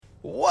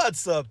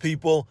What's up,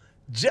 people?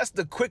 Just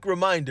a quick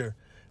reminder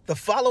the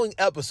following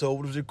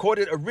episode was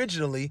recorded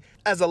originally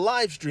as a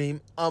live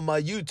stream on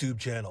my YouTube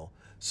channel.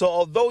 So,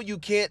 although you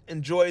can't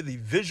enjoy the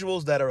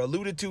visuals that are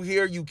alluded to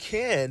here, you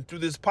can, through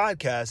this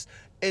podcast,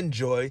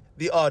 enjoy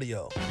the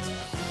audio.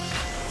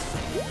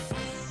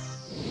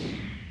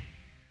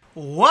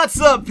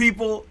 What's up,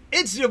 people?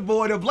 It's your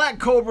boy, the Black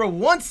Cobra,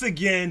 once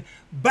again,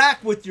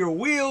 back with your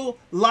Wheel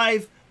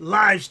Life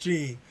live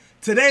stream.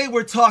 Today,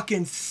 we're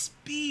talking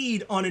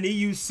speed on an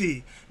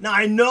EUC. Now,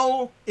 I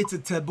know it's a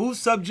taboo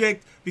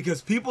subject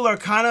because people are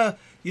kind of,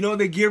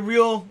 they get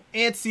real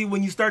antsy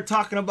when you start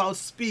talking about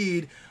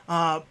speed.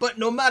 But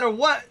no matter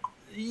what,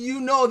 you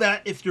know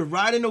that if you're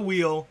riding a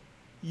wheel,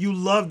 you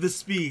love the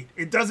speed.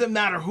 It doesn't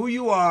matter who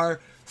you are.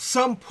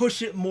 Some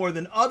push it more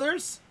than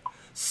others.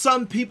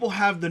 Some people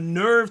have the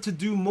nerve to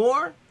do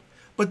more.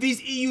 But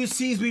these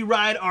EUCs we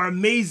ride are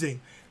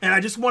amazing. And I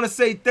just want to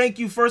say thank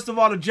you, first of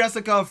all, to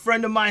Jessica, a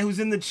friend of mine who's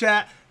in the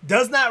chat.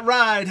 Does not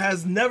ride,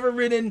 has never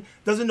ridden,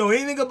 doesn't know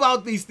anything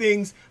about these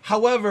things.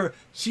 However,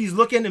 she's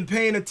looking and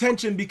paying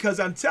attention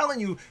because I'm telling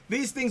you,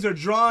 these things are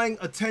drawing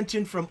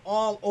attention from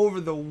all over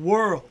the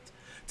world.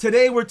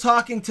 Today, we're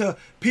talking to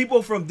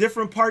people from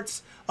different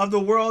parts of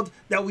the world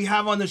that we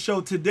have on the show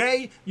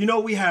today.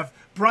 We have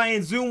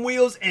Brian Zoom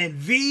Wheels and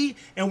V,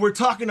 and we're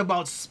talking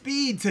about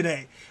speed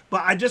today.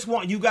 But I just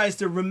want you guys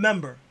to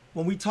remember,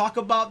 when we talk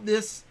about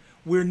this,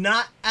 we're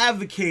not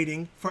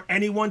advocating for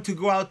anyone to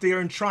go out there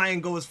and try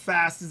and go as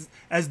fast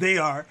as they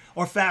are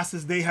or fast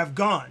as they have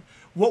gone.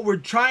 What we're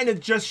trying to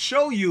just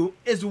show you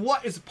is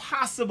what is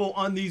possible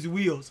on these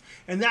wheels.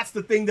 And that's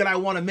the thing that I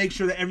want to make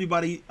sure that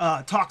everybody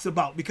talks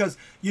about, because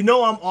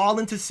I'm all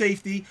into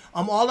safety.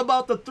 I'm all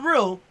about the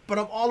thrill, but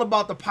I'm all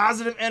about the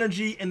positive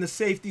energy and the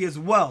safety as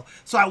well.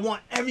 So I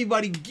want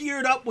everybody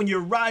geared up when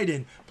you're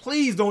riding.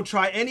 Please don't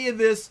try any of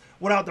this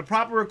without the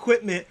proper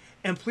equipment.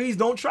 And please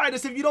don't try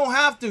this if you don't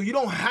have to. You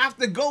don't have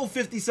to go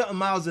 50-something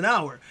miles an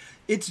hour.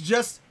 It's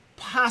just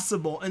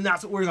possible, and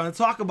that's what we're going to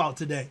talk about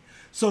today.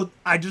 So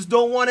I just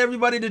don't want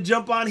everybody to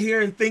jump on here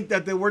and think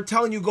that we're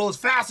telling you go as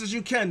fast as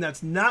you can.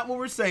 That's not what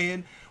we're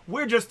saying.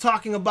 We're just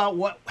talking about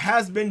what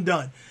has been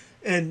done.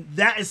 And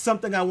that is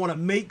something I want to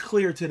make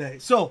clear today.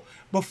 So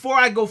before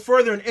I go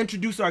further and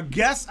introduce our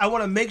guests, I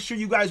want to make sure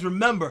you guys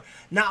remember,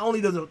 not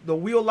only the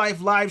Wheel Life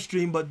live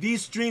stream, but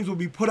these streams will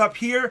be put up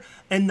here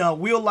in the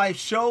Wheel Life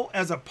show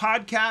as a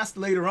podcast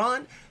later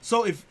on.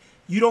 So if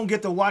you don't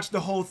get to watch the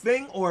whole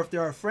thing, or if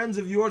there are friends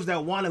of yours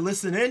that want to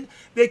listen in,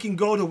 they can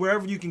go to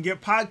wherever you can get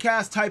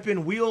podcasts, type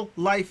in Wheel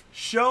Life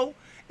Show,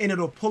 and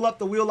it'll pull up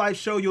the Wheel Life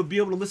Show. You'll be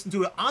able to listen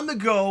to it on the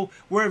go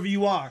wherever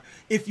you are.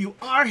 If you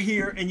are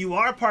here and you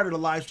are part of the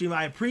live stream,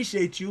 I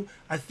appreciate you.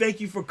 I thank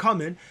you for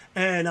coming.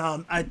 And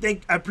I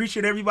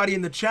appreciate everybody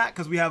in the chat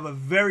because we have a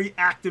very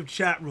active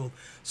chat room.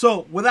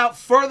 So without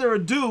further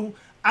ado,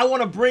 I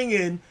want to bring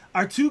in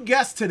our two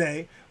guests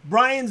today,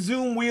 Brian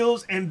Zoom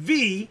Wheels and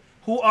V,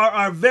 who are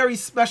our very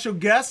special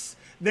guests.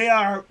 They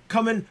are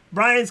coming,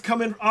 Brian's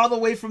coming all the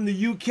way from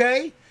the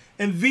UK,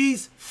 and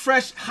V's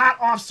fresh, hot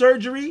off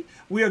surgery.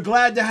 We are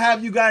glad to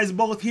have you guys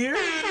both here.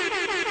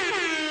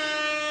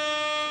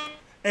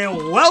 And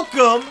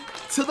welcome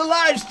to the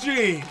live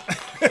stream.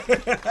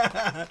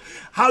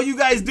 How you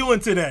guys doing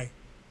today?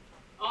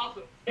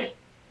 Awesome. All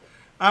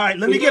right,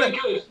 let me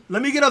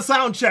get a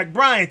sound check.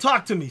 Brian,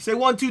 talk to me. Say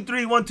 1, 2,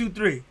 3, 1, 2,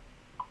 3.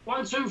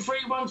 1, 2, 3,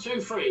 1,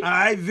 2, 3. All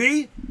right,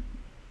 V.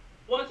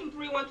 1, 2,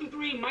 3, 1, 2,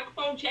 3.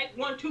 Microphone check.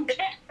 1, 2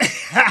 check.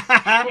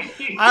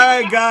 All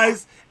right,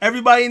 guys.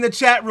 Everybody in the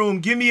chat room,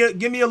 give me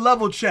a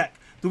level check.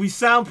 Do we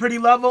sound pretty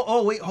level?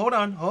 Oh wait, hold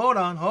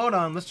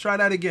on. Let's try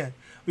that again.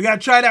 We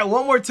gotta try that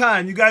one more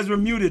time. You guys were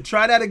muted.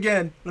 Try that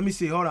again. Let me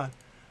see. Hold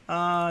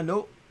on.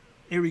 Nope.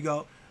 Here we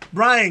go.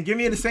 Brian, give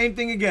me the same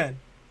thing again.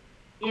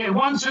 Yeah,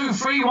 1, 2,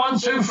 3, 1,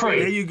 2, 3.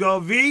 There you go,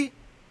 V.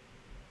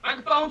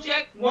 Microphone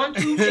check. 1,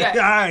 2 check.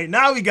 All right,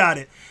 now we got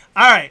it.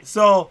 All right,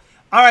 so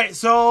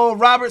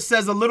Robert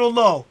says a little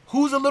low.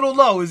 Who's a little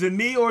low? Is it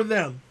me or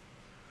them?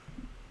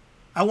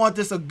 I want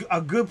this a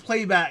good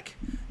playback.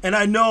 And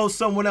I know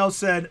someone else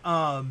said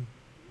to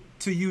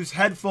use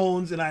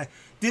headphones, and I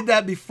did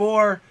that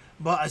before,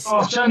 but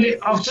I've turned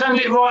it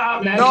right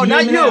up now. No,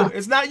 not you.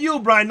 It's not you,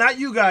 Brian. Not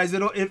you guys.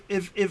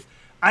 If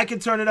I can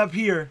turn it up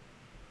here,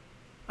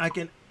 I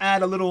can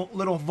add a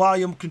little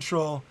volume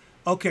control.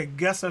 Okay,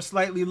 guests are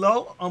slightly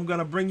low. I'm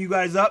gonna bring you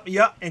guys up.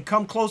 Yep, and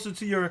come closer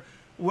to your.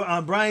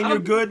 Brian, you're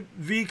good.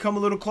 V, come a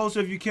little closer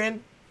if you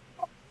can.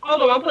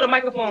 Hold on, I'll put a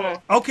microphone on.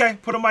 Okay,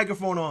 put a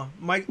microphone on.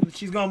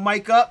 She's gonna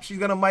mic up.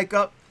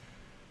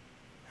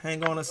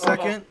 Hang on a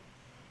second.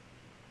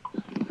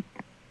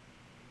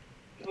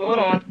 Hold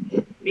on.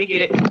 Let me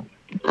get it.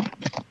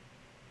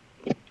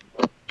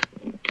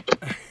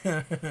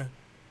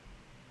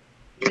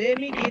 Let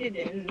me get it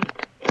in.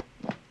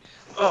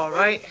 All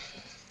right.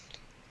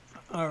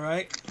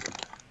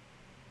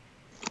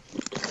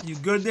 You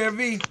good there,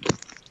 V?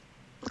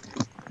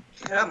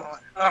 Come on.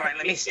 All right,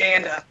 let me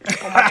stand up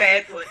on my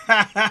bad foot.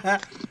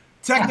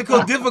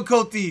 Technical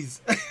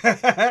difficulties.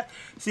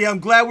 See, I'm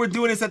glad we're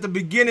doing this at the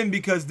beginning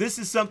because this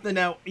is something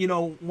that,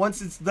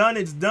 once it's done,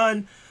 it's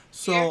done.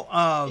 So,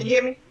 Can you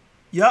hear me?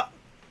 Yep.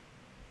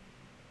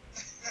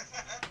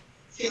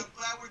 See, I'm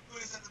glad we're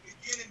doing this at the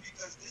beginning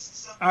because this is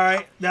something. All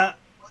right. Now,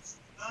 once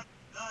it's done.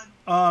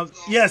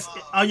 yes,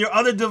 on your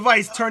other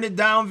device, turn it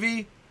down,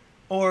 V,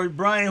 or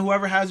Brian,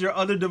 whoever has your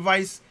other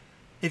device.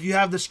 If you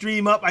have the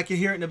stream up, I can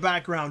hear it in the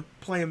background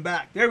playing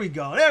back. There we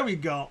go. There we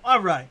go.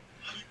 All right.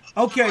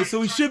 Okay, so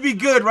we should be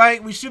good,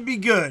 right? We should be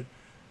good.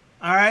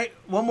 All right.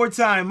 One more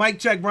time. Mic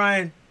check,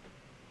 Brian.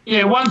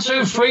 Yeah, 1,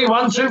 2, 3,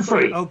 1, 2,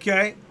 3.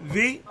 Okay.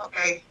 V?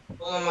 Okay.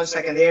 Hold on 1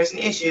 second. There's an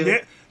issue.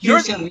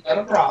 Yours, Houston, we have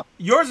a problem.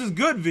 yours is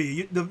good,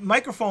 V. The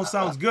microphone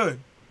sounds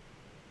good.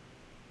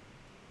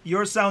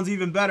 Yours sounds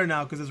even better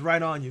now because it's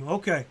right on you.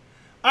 Okay.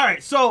 All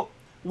right. So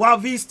while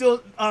V's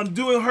still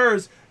doing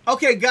hers,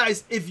 okay,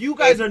 guys, if you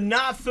guys are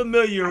not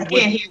familiar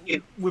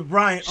with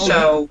Brian,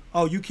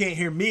 you can't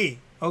hear me.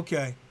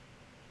 Okay.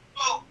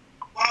 Oh,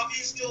 while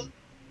V's still.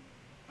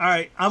 All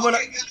right, I'm gonna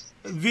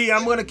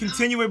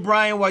continue with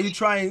Brian while you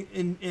try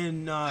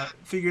and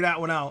figure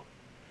that one out.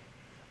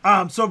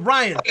 So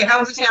Brian. Okay,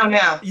 how's it sound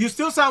now? You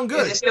still sound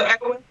good. Is it still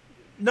echoing?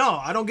 No,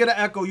 I don't get an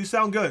echo. You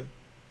sound good.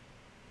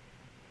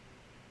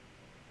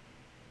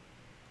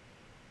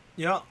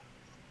 Yeah.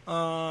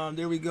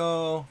 There we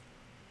go.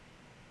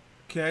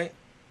 Okay.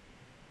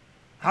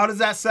 How does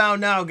that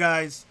sound now,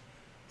 guys?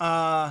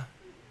 Yeah,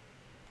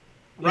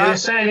 they're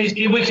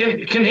saying we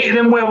can hear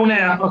them well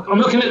now. I'm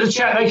looking at the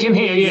chat. They can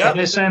hear. Yeah, yep.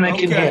 They're saying they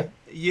can hear.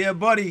 Yeah,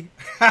 buddy.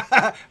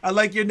 I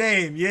like your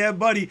name. Yeah,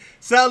 buddy.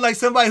 Sounds like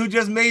somebody who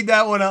just made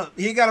that one up.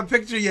 He ain't got a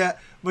picture yet,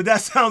 but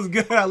that sounds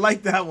good. I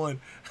like that one.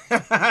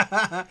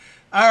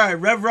 All right,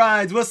 Rev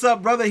Rides. What's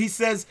up, brother? He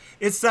says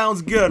it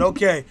sounds good.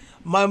 Okay,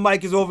 my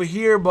mic is over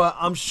here, but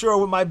I'm sure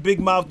with my big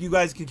mouth, you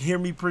guys can hear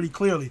me pretty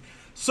clearly.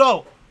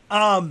 So,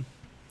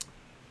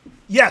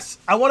 yes,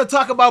 I want to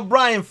talk about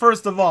Brian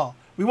first of all.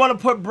 We want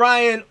to put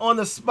Brian on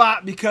the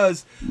spot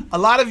because a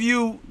lot of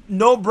you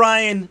know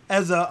Brian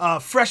as a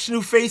fresh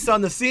new face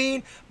on the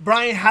scene.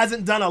 Brian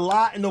hasn't done a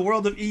lot in the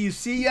world of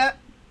EUC yet.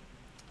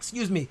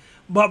 Excuse me.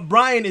 But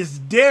Brian is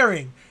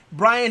daring.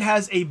 Brian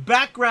has a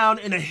background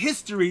and a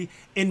history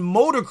in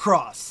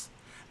motocross.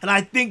 And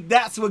I think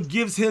that's what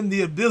gives him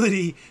the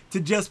ability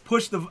to just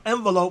push the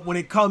envelope when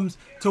it comes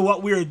to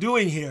what we're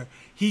doing here.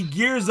 He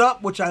gears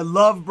up, which I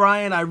love,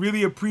 Brian. I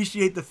really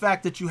appreciate the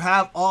fact that you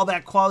have all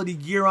that quality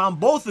gear on,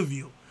 both of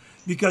you.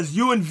 Because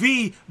you and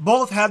V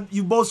both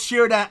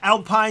share that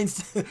Alpine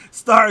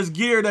Stars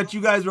gear that you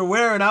guys were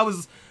wearing.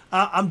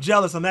 I'm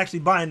jealous. I'm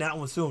actually buying that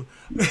one soon.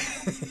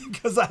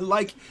 Because I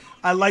like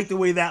the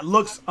way that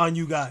looks on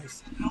you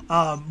guys.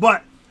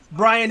 But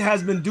Brian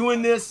has been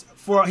doing this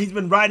he's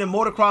been riding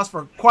motocross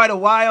for quite a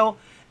while.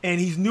 And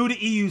he's new to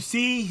EUC.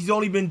 He's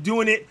only been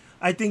doing it,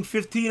 I think,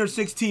 15 or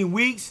 16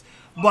 weeks.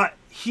 But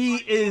he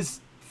is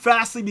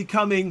fastly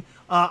becoming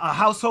a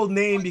household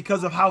name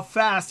because of how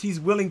fast he's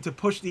willing to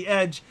push the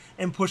edge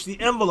and push the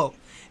envelope.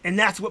 And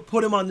that's what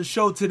put him on the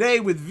show today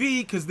with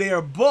V, because they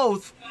are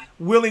both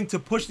willing to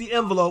push the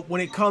envelope when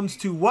it comes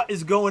to what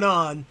is going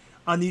on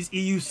these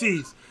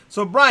EUCs.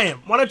 So Brian,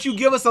 why don't you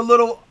give us a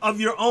little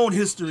of your own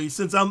history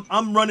since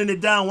I'm running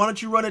it down. Why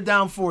don't you run it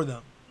down for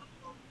them?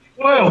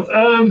 Well,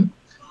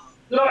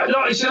 like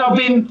I said,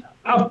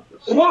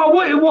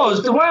 what it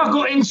was, the way I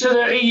got into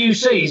the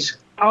EUCs,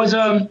 I was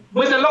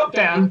with the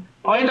lockdown.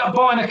 I ended up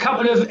buying a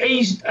couple of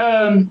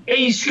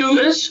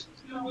e-scooters,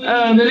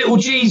 the little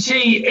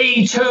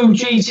E2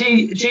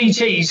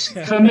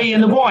 GTs for me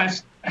and the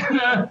wife.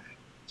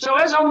 So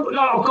as I've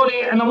got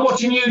it and I'm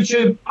watching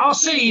YouTube, I'll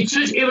see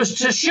it was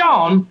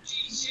Tashan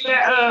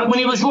that when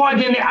he was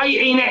riding the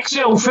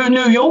 18XL through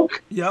New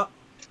York. Yeah.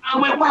 I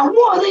went, wow,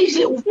 what are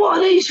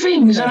these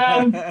things?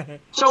 And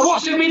so I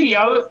watched the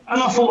video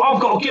and I thought,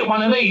 I've got to get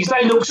one of these.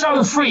 They look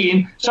so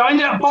freeing. So I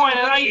ended up buying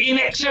an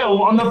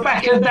 18XL on the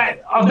back of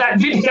that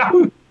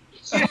video.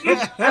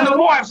 And the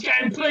wife's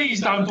going, please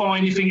don't buy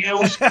anything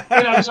else. So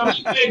I'm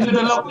in with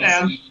the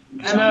lockdown.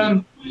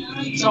 And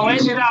so I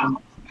ended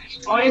up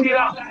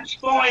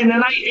buying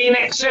an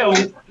 18XL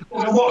to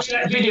watch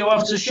that video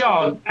of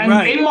Tashan. And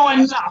right. in my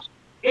nut,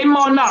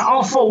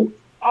 I thought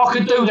I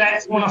could do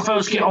that when I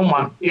first get on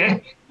one, yeah?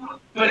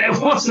 But it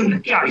wasn't the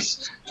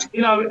case,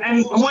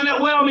 and when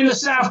I'm in the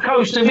south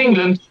coast of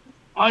England,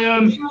 I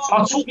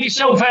taught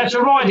myself how to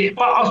ride it,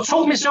 but I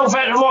taught myself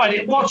how to ride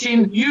it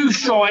watching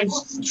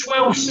U-Stride's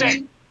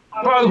 12-step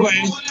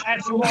program how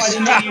to ride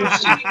in the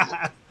UFC.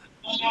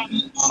 I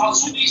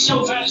taught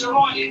myself how to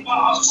ride it, but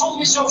I taught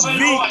myself how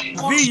to ride it.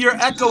 V, you're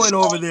echoing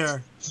over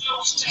there.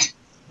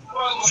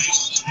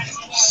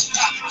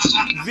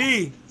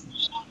 V.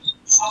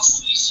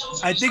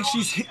 I think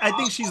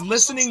she's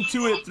listening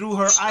to it through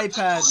her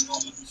iPad.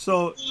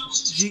 So,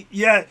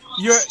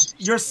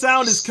 your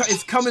sound is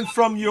coming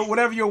from your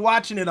whatever you're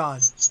watching it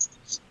on.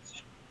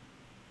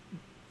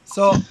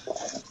 So,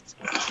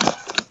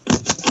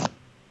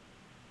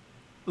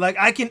 like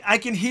I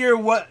can hear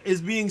what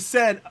is being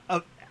said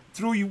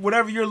through you,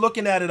 whatever you're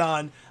looking at it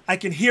on. I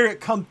can hear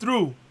it come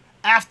through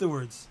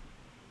afterwards.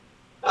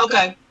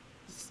 Okay.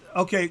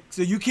 Okay,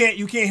 so you can't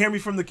hear me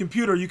from the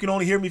computer. You can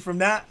only hear me from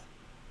that.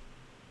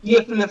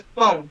 Yeah, from the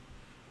phone.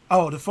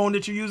 Oh, the phone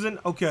that you're using.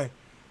 Okay,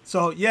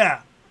 so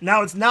yeah,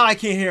 now I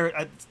can't hear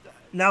it.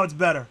 Now it's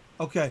better.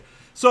 Okay,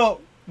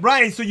 so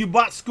Brian, so you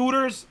bought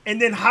scooters, and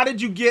then how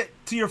did you get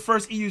to your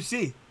first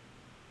EUC?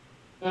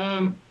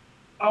 I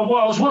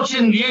was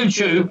watching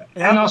YouTube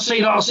and I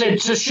see that I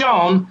said to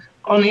Sean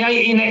on the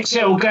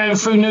 18XL going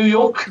through New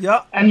York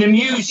Yep. and the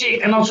music,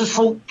 and I just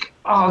thought,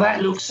 oh,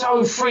 that looks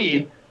so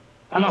freeing.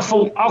 And I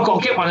thought, I've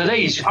got to get one of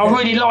these. I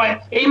really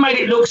like, he made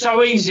it look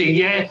so easy,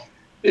 yeah.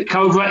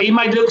 Cobra, he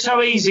made it look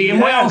so easy.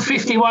 And when I'm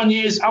 51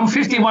 years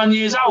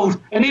old,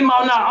 and in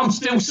my nut, I'm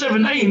still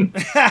 17. And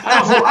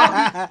I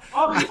thought,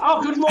 I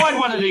could ride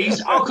one of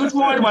these.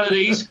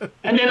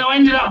 And then I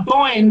ended up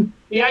buying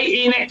the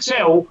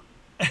 18XL.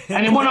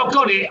 And then when I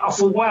got it, I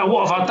thought, wow,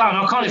 what have I done?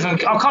 I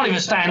can't even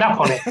stand up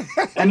on it.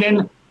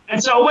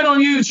 And so I went on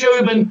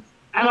YouTube and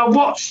I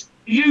watched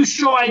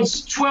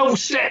U-Stride's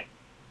 12-step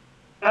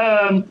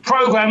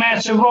program how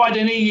to ride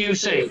an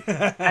EUC.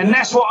 And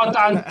that's what I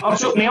done. I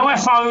took my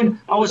iPhone,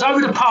 I was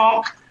over the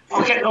park,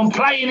 I kept on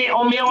playing it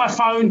on my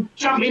iPhone,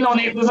 jumping on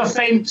it with a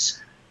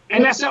fence,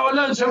 and that's how I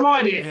learned to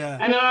ride it. Yeah.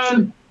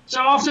 And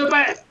so after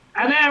about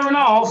an hour and a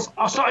half,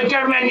 I started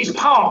going around this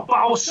park, but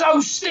I was so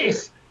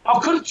stiff, I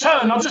couldn't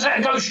turn. I just had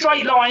to go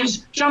straight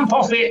lines, jump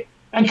off it,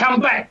 and come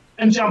back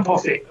and jump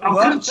off it. I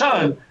couldn't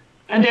turn.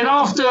 And then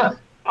after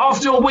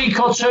a week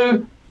or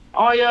two,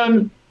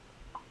 I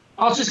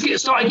just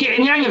started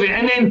getting the hang of it.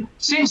 And then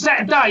since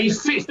that day,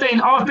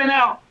 15, I've been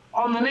out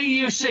on an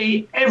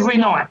EUC every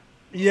night.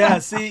 Yeah,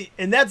 see,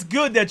 and that's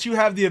good that you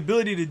have the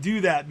ability to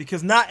do that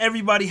because not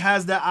everybody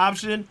has that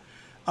option.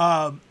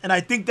 And I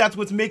think that's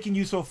what's making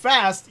you so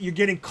fast. You're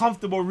getting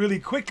comfortable really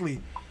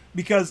quickly.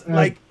 Because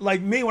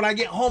like me, when I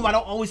get home, I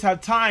don't always have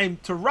time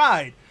to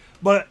ride.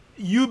 But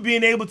you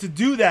being able to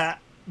do that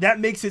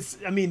makes it,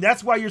 I mean,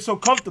 that's why you're so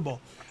comfortable.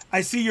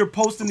 I see you're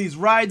posting these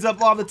rides up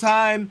all the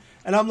time,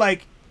 and I'm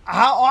like,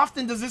 how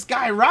often does this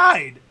guy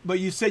ride? But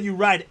you said you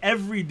ride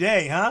every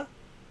day, huh?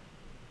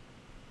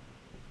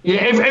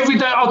 Yeah, every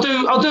day I'll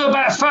do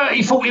about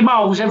 30, 40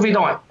 miles every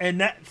night. And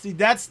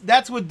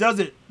that's what does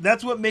it.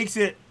 That's what makes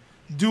it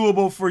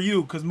doable for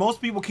you, because most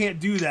people can't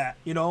do that,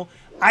 you know?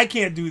 I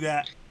can't do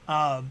that.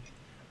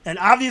 And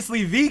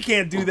obviously V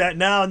can't do that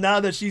now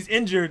that she's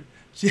injured.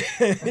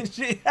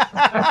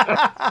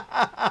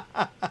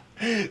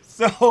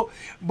 So,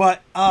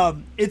 but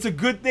it's a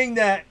good thing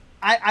that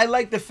I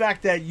like the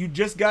fact that you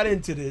just got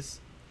into this.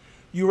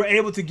 You were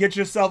able to get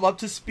yourself up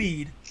to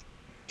speed.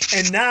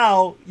 And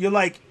now you're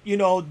like, you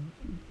know,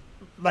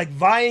 like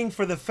vying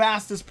for the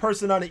fastest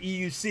person on the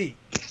EUC.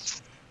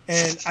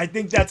 And I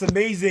think that's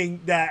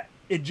amazing that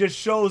it just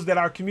shows that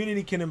our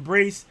community can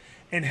embrace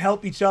and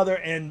help each other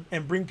and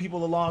bring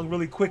people along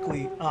really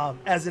quickly,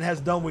 as it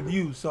has done with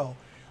you. So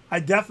I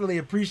definitely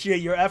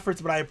appreciate your efforts,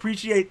 but I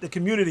appreciate the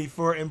community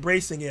for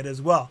embracing it as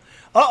well.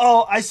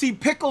 Uh-oh, I see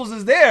Pickles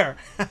is there.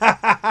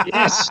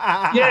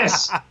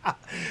 Yes.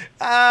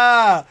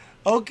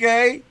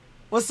 Okay.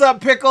 What's up,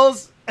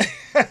 Pickles?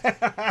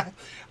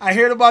 I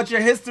heard about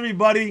your history,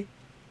 buddy.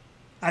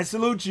 I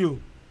salute you.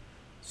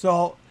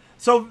 So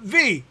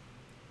V,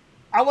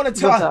 I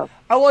want you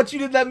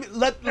to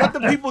let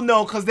the people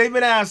know, because they've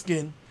been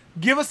asking.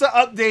 Give us an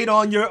update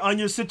on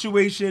your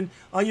situation,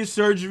 on your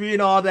surgery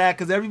and all that,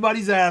 because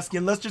everybody's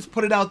asking. Let's just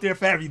put it out there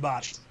for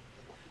everybody.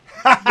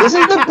 This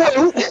is the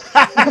boot.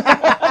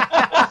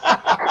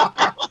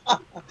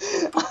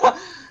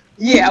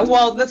 Yeah,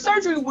 well, the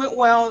surgery went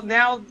well.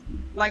 Now,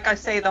 like I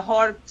say, the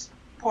hard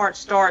part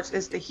starts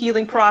is the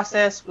healing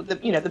process with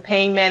the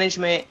pain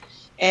management.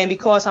 And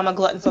because I'm a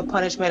glutton for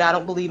punishment, I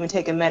don't believe in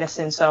taking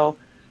medicine, so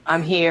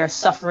I'm here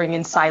suffering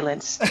in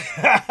silence.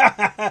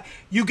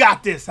 You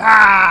got this.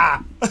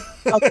 Ah.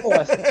 Of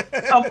course.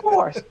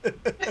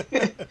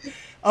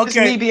 Okay. Just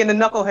me being a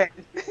knucklehead.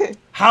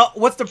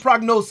 What's the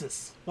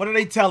prognosis? What are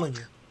they telling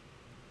you?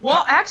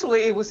 Well,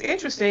 actually, it was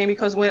interesting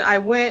because when I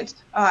went,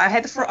 I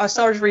had the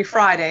surgery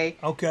Friday.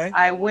 Okay.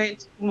 I went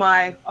to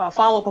my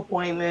follow-up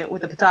appointment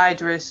with the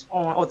podiatrist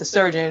or the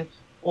surgeon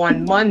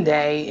on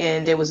Monday,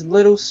 and there was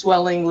little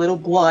swelling, little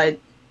blood.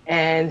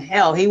 And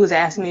hell, he was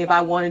asking me if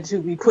I wanted to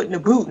be put in a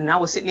boot, and I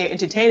was sitting there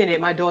entertaining it.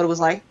 My daughter was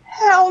like,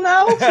 hell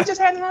no, she just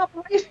had an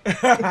operation.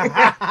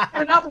 Had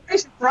an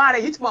operation Friday.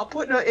 You talking about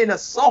putting her in a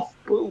soft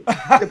boot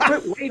to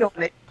put weight on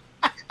it.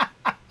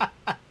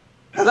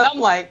 So I'm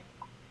like,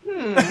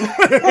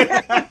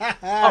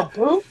 a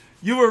boot?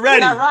 You were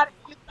ready. Can I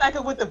ride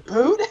it with the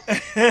boot?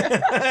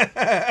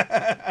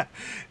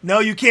 No,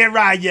 you can't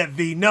ride yet,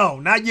 V. No,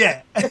 not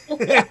yet.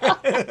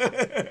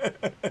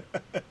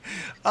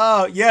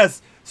 Oh,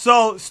 yes.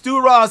 So Stu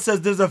Ross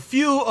says there's a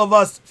few of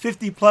us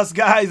 50-plus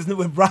guys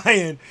with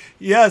Brian.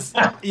 Yes.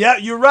 Yeah,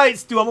 you're right,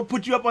 Stu. I'm going to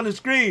put you up on the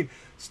screen.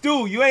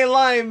 Stu, you ain't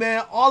lying,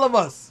 man. All of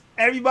us.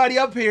 Everybody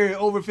up here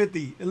over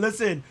 50. And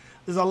listen,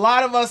 there's a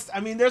lot of us. I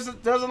mean, there's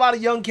a lot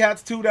of young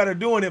cats, too, that are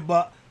doing it.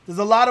 But there's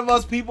a lot of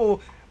us people.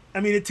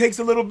 I mean, it takes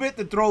a little bit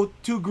to throw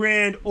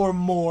 $2,000 or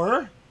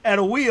more at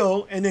a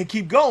wheel and then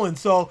keep going.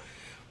 So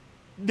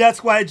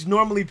that's why it's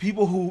normally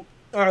people who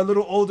are a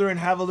little older and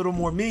have a little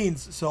more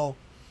means. So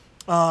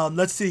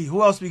let's see,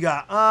 who else we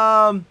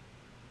got.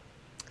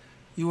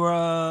 You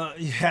were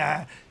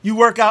you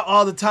work out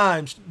all the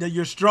time. That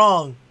you're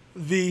strong,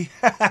 V.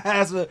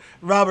 That's what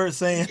Robert's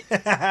saying.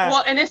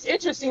 Well, and it's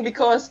interesting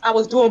because I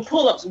was doing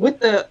pull-ups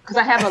because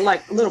I have a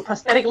little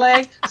prosthetic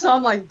leg, so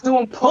I'm like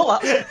doing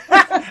pull-ups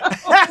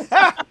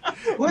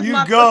with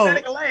my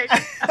prosthetic leg.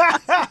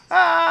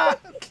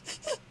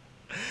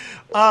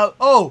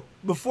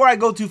 Before I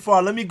go too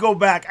far, let me go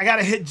back. I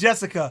gotta hit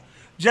Jessica.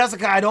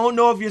 Jessica, I don't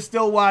know if you're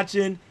still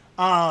watching,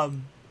 but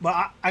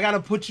I gotta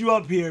put you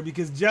up here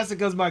because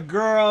Jessica's my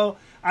girl.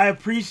 I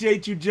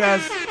appreciate you,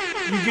 Jess.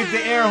 You get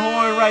the air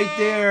horn right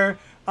there.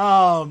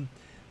 I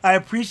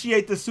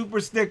appreciate the super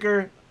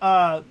sticker.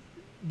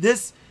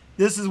 This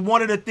is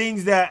one of the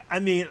things that, I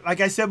mean, like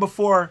I said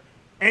before,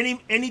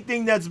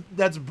 anything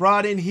that's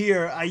brought in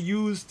here, I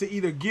use to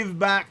either give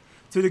back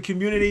to the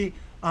community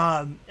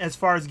as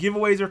far as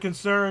giveaways are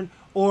concerned,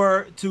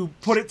 or to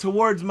put it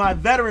towards my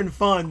veteran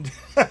fund.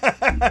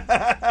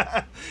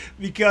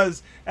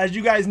 Because as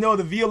you guys know,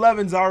 the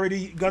V11's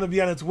already going to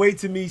be on its way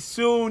to me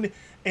soon.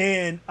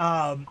 And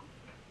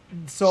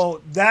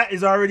so that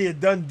is already a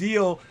done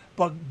deal.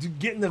 But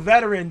getting the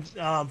veteran,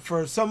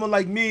 for someone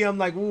like me, I'm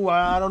like, ooh,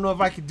 I don't know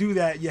if I could do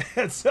that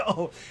yet.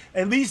 So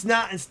at least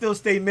not and still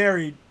stay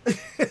married.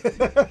 Because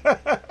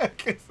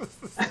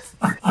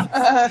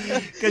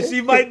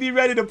she might be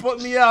ready to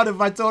put me out if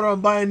I told her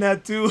I'm buying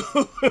that too.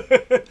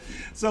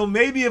 So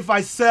maybe if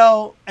I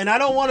sell, and I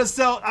don't want to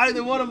sell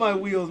either one of my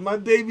wheels. My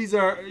babies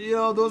are,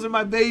 those are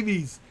my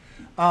babies.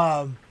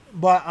 But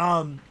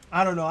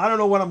I don't know. I don't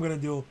know what I'm going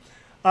to do.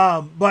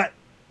 But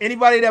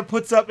anybody that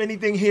puts up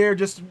anything here,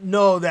 just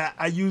know that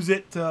I use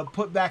it to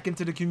put back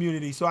into the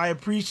community. So I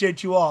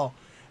appreciate you all.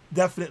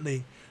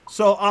 Definitely.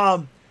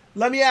 So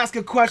let me ask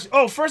a question.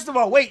 Oh, first of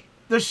all, wait,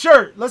 the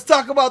shirt. Let's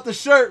talk about the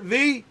shirt,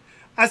 V.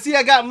 I see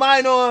I got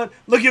mine on.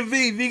 Look at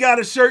V. V got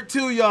a shirt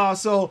too, y'all.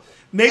 So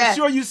make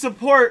sure you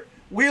support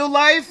Wheel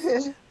Life,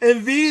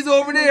 and V's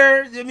over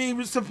there. I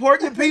mean, support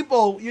the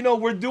people.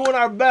 We're doing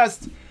our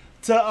best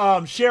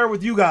to share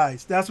with you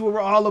guys. That's what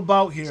we're all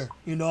about here,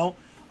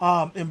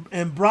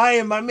 And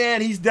Brian, my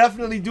man, he's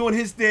definitely doing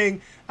his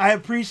thing. I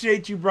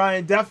appreciate you,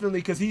 Brian, definitely,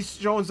 because he's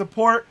showing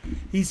support.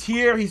 He's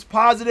here. He's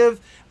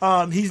positive.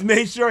 He's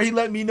made sure he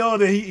let me know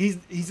that he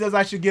says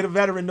I should get a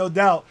veteran, no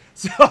doubt.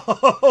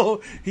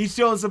 So he's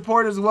showing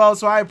support as well,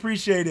 so I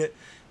appreciate it.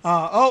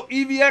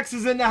 EVX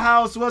is in the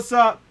house. What's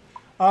up?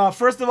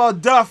 First of all,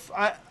 Duff,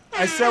 I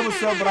said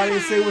what's up, but I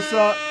didn't say what's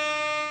up.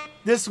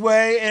 This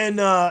way, and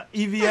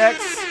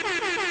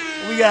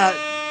EVX, we got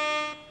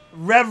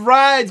Rev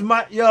Rides,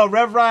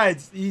 Rev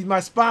Rides, he's my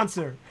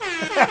sponsor.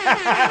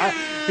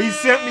 He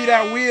sent me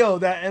that wheel,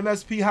 that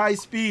MSP High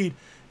Speed.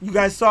 You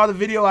guys saw the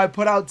video I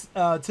put out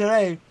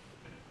today.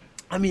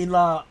 I mean,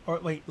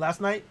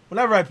 last night?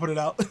 Whenever I put it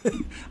out.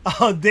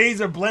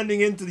 Days are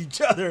blending into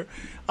each other.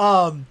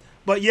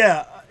 But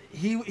yeah,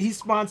 he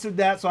sponsored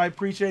that, so I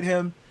appreciate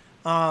him.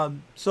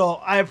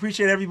 So I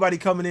appreciate everybody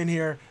coming in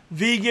here.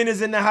 Vegan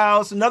is in the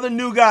house. Another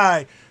new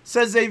guy.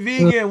 Says a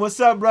Vegan. What's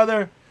up,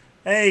 brother?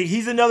 Hey,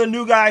 he's another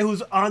new guy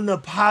who's on the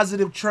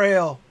positive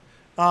trail.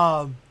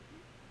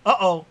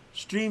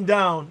 Stream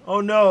down.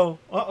 Oh, no.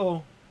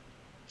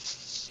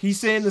 He's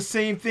saying the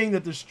same thing,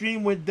 that the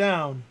stream went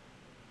down.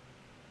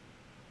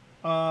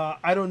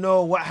 I don't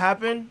know what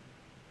happened.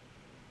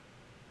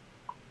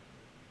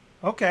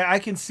 Okay, I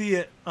can see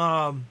it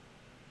on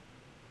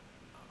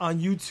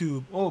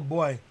YouTube. Oh,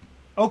 boy.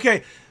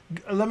 Okay,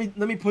 let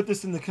me put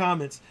this in the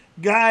comments.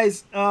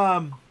 Guys,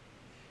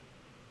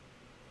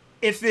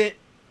 if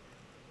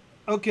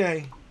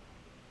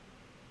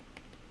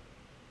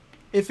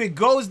it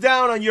goes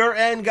down on your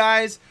end,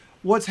 guys,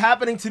 what's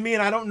happening to me,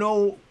 and I don't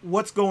know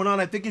what's going on,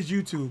 I think it's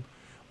YouTube.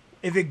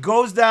 If it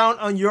goes down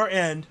on your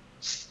end,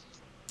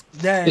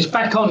 then it's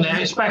back on now.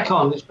 It's back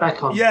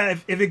on. Yeah,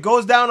 if it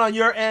goes down on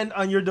your end,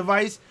 on your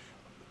device,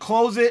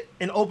 close it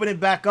and open it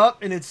back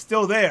up, and it's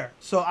still there.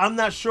 So I'm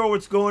not sure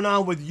what's going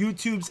on with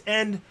YouTube's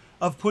end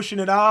of pushing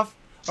it off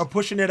or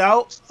pushing it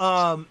out.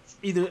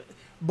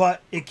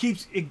 But it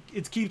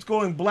keeps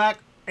going black,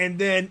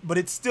 but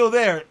it's still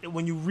there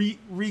when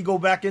you go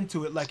back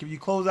into it. Like if you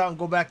close out and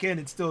go back in,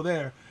 it's still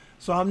there.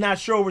 So I'm not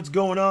sure what's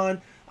going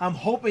on. I'm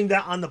hoping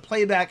that on the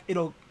playback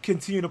it'll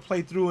continue to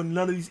play through and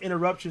none of these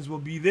interruptions will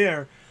be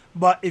there.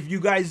 But if you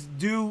guys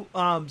do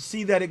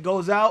see that it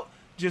goes out,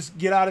 just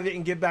get out of it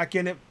and get back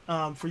in it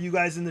for you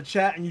guys in the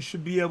chat, and you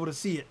should be able to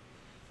see it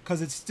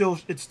because it's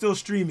still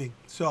streaming.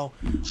 So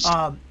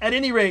at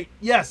any rate,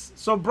 yes.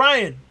 So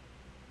Brian,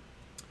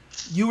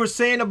 you were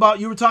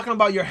talking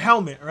about your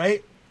helmet,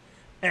 right?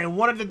 And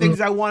one of the things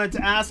I wanted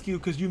to ask you,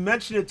 because you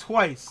mentioned it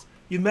twice,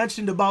 you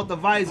mentioned about the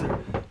visor.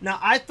 Now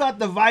I thought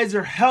the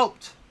visor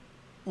helped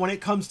when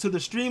it comes to the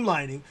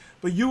streamlining,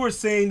 but you were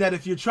saying that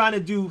if you're trying to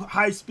do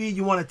high speed,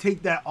 you want to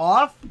take that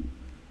off.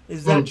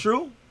 Is that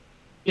true?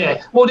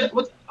 Yeah. Well,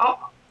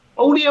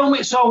 all the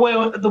helmets I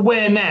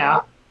wear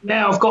now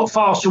I've got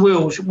faster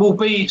wheels, will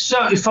be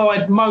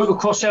certified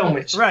motocross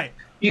helmets. Right.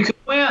 You can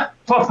wear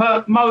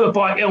proper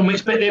motorbike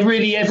helmets, but they're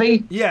really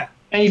heavy. Yeah.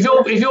 And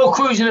if you're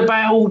cruising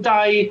about all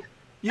day,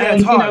 Yeah, and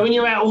it's hard. when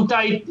you're out all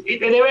day,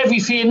 they're heavy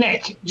for your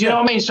neck. Do you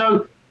know what I mean?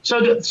 So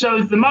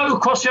the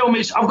motocross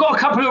helmets, I've got a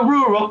couple of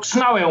Ruroc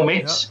snow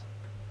helmets,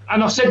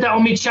 and I've said that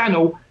on my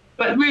channel.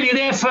 But really,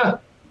 they're for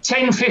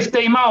 10,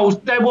 15 miles.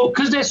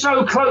 Because they're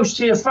so close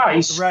to your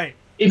face. Right.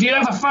 If you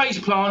have a face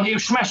plant, it'll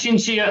smash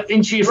into your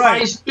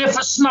face. They're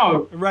for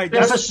snow. Right.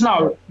 They're for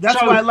snow.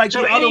 That's why I like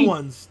the other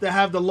ones that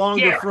have the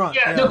longer front.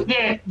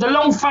 Yeah. The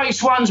long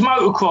face ones,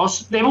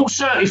 motocross, they're all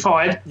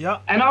certified.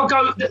 Yeah. And I'll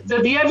go.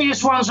 The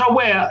heaviest ones I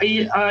wear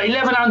are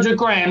 1,100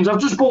 grams. I've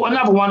just bought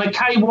another one, a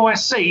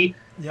KYC,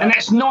 and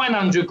that's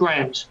 900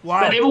 grams.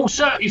 Wow. But they're all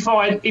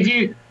certified.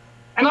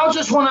 And I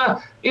just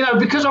want to,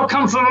 because I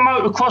come from a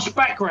motocross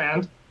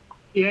background.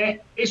 Yeah,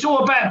 it's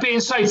all about being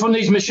safe on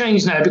these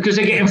machines now because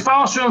they're getting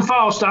faster and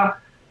faster,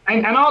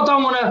 and I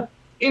don't want to,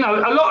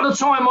 a lot of the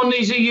time on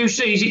these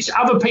EUCs, it's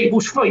other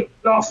people's fault.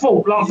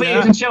 Like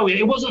Via can tell you,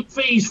 it wasn't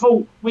Via's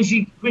fault when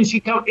she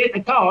hit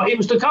the car; it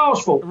was the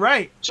car's fault.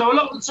 Right. So a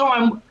lot of the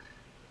time,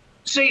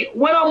 see,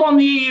 when I'm on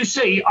the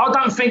EUC, I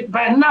don't think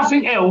about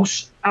nothing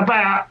else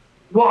about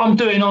what I'm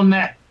doing on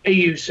that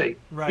EUC,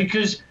 right?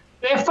 Because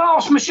they're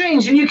fast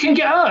machines and you can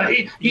get hurt.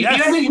 If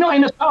you're not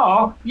in the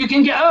car, you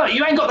can get hurt.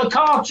 You ain't got the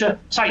car to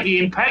take the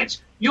impact.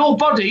 Your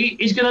body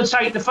is going to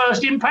take the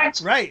first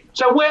impact. Right.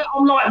 So where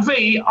I'm like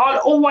V, I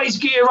always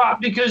gear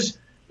up because,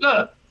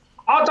 look,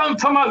 I don't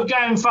promote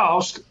going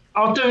fast.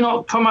 I do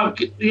not promote,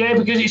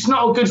 because it's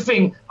not a good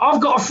thing. I've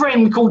got a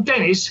friend called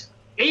Dennis.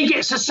 He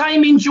gets the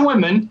same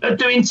enjoyment of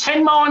doing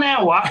 10 mile an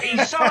hour.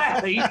 He's so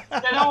happy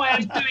than I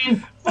am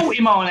doing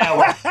 40 mile an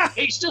hour.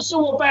 It's just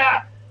all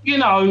about,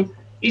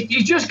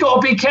 you just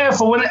got to be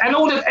careful. And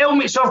all the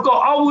helmets I've got,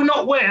 I will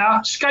not wear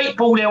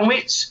skateboard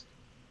helmets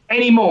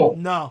anymore.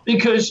 No.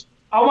 Because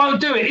I won't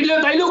do it.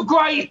 They look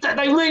great.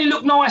 They really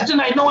look nice, don't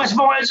they? Nice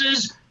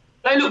visors.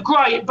 They look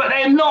great, but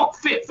they're not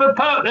fit for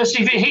purpose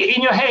if you're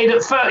hitting your head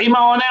at 30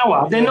 mile an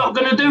hour. They're not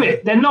going to do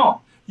it. They're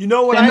not. You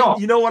know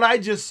what I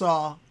just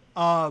saw?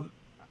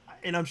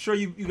 And I'm sure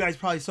you guys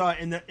probably saw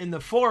it in the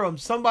forum.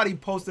 Somebody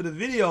posted a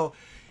video,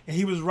 and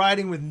he was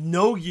riding with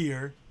no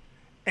gear.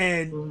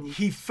 And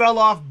he fell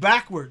off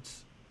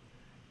backwards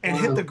and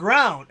hit the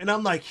ground. And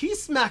I'm like, he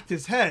smacked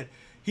his head.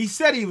 He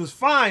said he was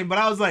fine, but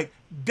I was like,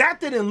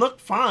 that didn't look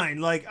fine.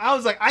 Like, I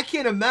was like, I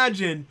can't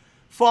imagine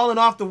falling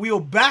off the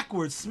wheel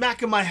backwards,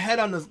 smacking my head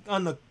on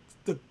the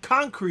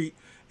concrete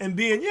and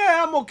being,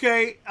 I'm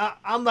okay.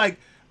 I'm like,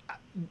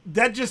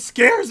 that just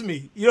scares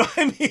me. You know what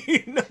I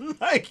mean? I'm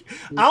like,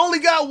 I only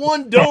got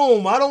one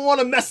dome. I don't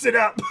want to mess it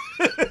up.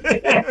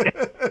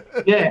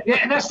 Yeah,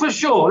 that's for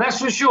sure.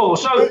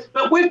 So,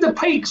 but with the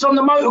peaks on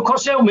the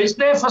motocross helmets,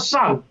 they're for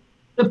sun.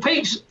 The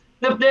peaks,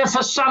 they're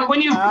for sun. When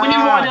you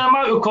ride in a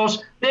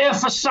motocross, they're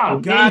for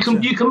sun. Gotcha.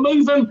 You can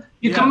move them.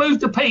 You can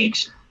move the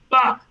peaks,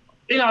 but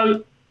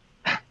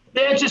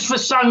they're just for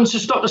sun to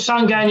stop the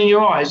sun going in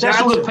your eyes. That's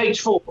all the peaks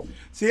for.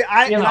 See,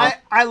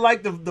 I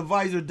like the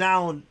visor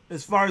down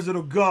as far as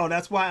it'll go.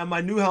 That's why on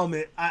my new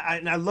helmet,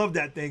 I love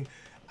that thing.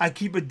 I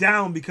keep it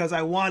down because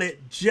I want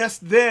it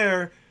just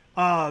there.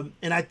 And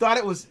I thought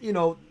it was,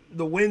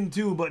 the wind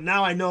too, but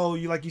now I know,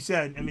 like you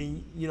said, I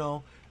mean,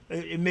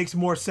 it makes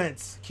more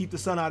sense. Keep the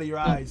sun out of your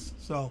eyes.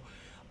 So,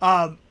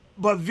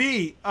 but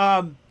V,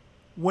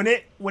 when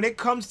it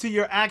comes to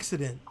your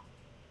accident,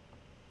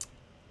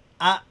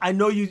 I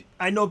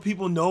know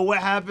people know what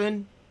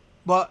happened,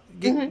 but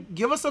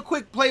give us a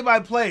quick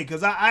play-by-play,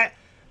 because that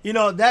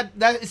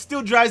it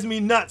still drives me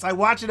nuts. I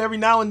watch it every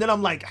now and then.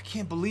 I'm like, I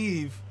can't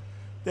believe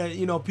that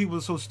people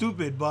are so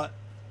stupid. But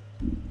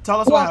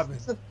tell us what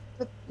happened.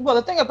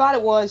 The thing about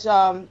it was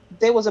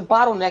there was a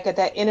bottleneck at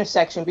that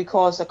intersection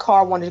because the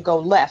car wanted to go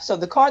left. So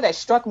the car that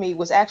struck me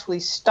was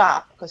actually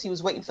stopped because he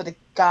was waiting for the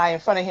guy in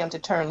front of him to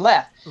turn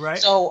left. Right.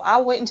 So I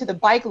went into the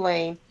bike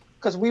lane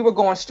because we were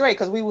going straight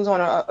because we was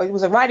on it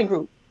was a riding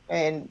group,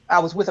 and I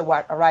was with a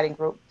riding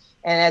group.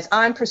 And as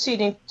I'm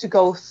proceeding to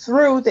go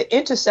through the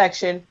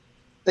intersection,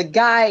 the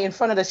guy in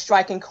front of the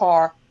striking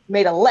car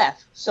made a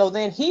left. So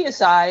then he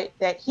decided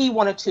that he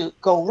wanted to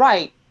go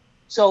right.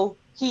 So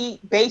he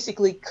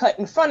basically cut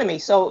in front of me.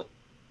 So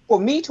for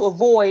me to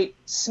avoid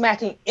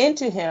smacking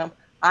into him,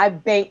 I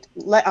banked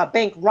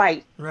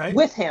right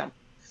with him.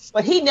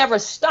 But he never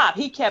stopped.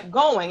 He kept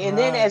going. And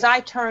then as I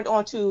turned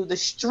onto the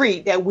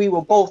street that we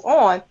were both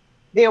on,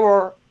 there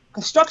were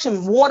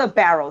construction water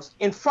barrels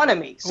in front of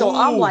me. So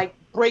I'm like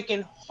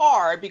braking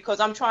hard because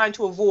I'm trying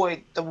to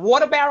avoid the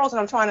water barrels and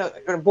I'm trying to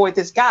avoid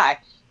this guy.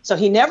 So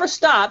he never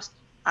stops.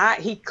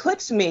 He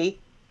clips me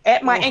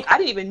at my ankle. I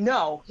didn't even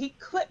know. He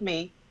clipped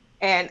me.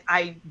 And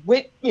I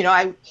went,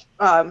 I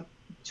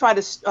tried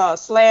to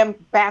slam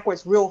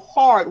backwards real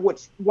hard,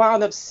 which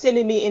wound up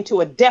sending me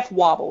into a death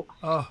wobble.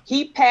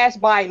 He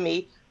passed by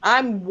me.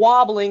 I'm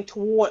wobbling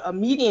toward a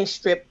median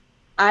strip.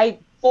 I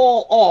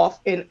fall off,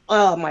 and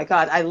oh my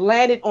God, I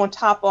landed on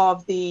top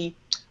of the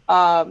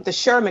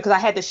Sherman because I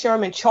had the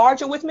Sherman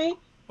Charger with me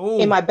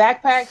in my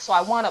backpack. So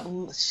I wound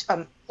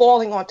up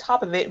falling on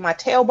top of it. My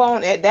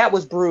tailbone, that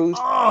was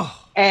bruised.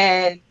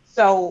 And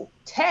so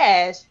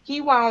Taz,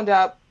 he wound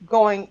up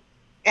going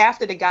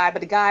after the guy,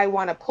 but the guy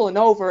wound up pulling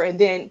over, and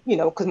then,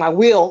 because my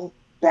wheel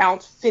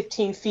bounced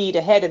 15 feet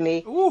ahead of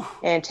me. Ooh.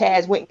 And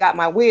Taz went and got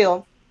my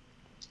wheel,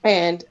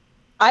 and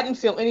I didn't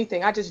feel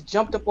anything. I just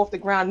jumped up off the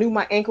ground, knew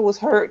my ankle was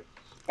hurt,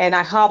 and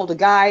I hobbled. The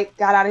guy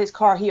got out of his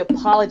car. He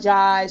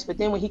apologized, but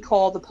then when he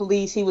called the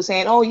police, he was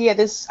saying, "Oh yeah,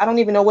 I don't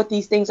even know what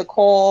these things are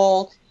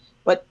called,"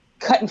 but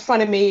cut in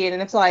front of me,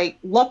 and it's like,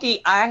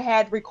 lucky I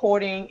had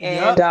recording,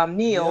 and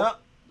Neil,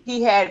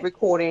 he had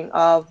recording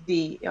of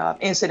the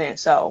incident.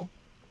 So,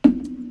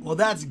 well,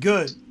 that's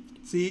good.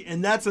 See,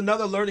 and that's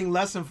another learning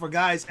lesson for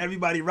guys,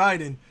 everybody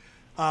riding.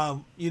 I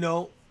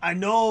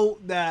know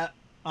that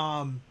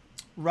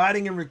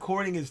riding and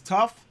recording is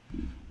tough,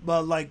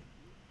 but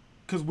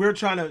because we're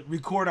trying to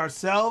record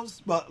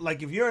ourselves, but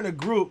if you're in a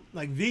group,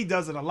 V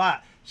does it a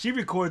lot. She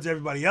records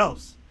everybody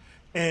else.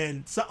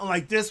 And something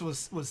like this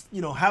was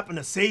happen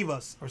to save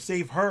us, or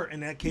save her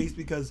in that case,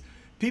 because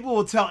people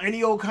will tell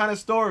any old kind of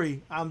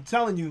story. I'm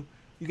telling you,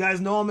 you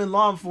guys know I'm in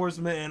law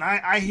enforcement, and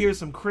I hear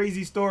some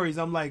crazy stories.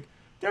 I'm like,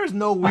 there's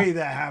no way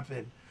that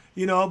happened,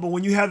 but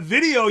when you have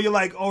video, you're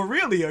like, oh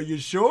really, are you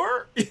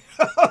sure?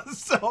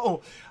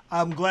 So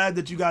I'm glad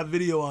that you got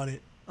video on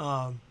it.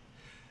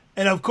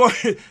 And of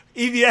course,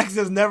 EVX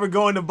is never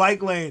going to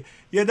bike lane.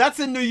 Yeah, that's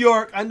in New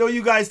York. I know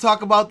you guys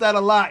talk about that a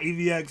lot,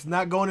 EVX,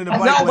 not going in the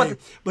bike lane.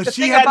 But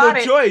she had no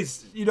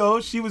choice.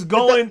 She was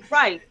going.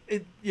 Right.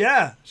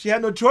 She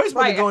had no choice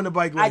but to go in the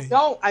bike lane.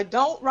 I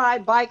don't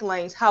ride bike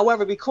lanes.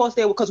 However,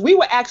 because we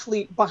were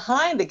actually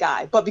behind the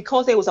guy, but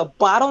because there was a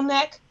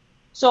bottleneck,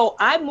 so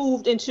I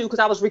moved because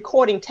I was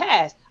recording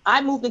Taz,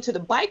 I moved into the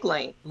bike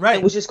lane. Right.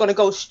 And was just going to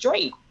go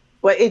straight.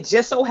 But it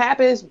just so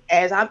happens,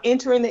 as I'm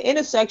entering the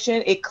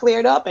intersection, it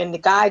cleared up, and the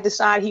guy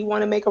decided he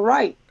wanted to make a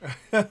right.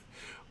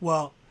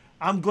 Well,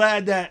 I'm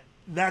glad that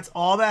that's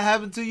all that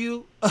happened to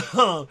you,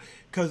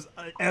 because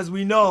as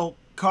we know,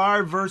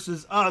 car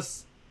versus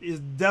us is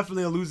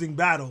definitely a losing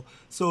battle.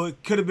 So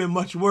it could have been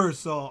much worse.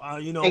 So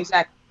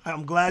Exactly.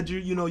 I'm glad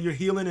you're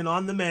healing and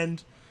on the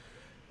mend.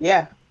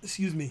 Yeah.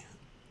 Excuse me.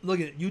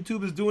 Look at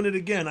YouTube is doing it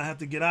again. I have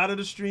to get out of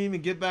the stream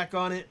and get back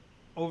on it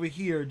over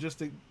here just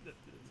to.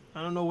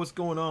 I don't know what's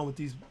going on with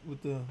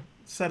the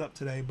setup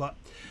today, but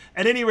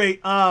at any rate,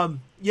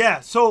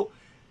 so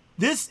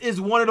this is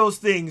one of those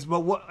things, but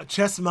what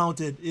chest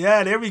mounted.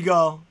 Yeah, there we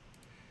go.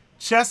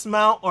 Chest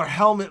mount or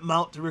helmet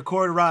mount to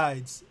record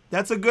rides.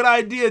 That's a good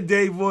idea,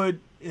 Dave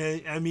Wood.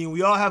 I mean,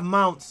 we all have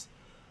mounts.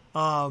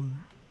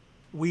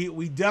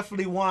 We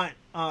definitely want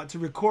to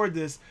record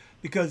this,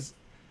 because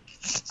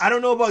I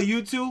don't know about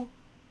you two,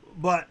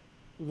 but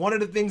one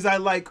of the things I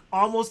like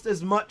almost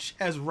as much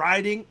as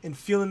riding and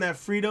feeling that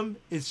freedom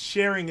is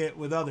sharing it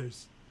with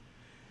others.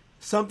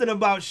 Something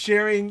about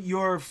sharing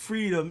your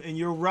freedom and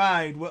your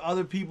ride with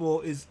other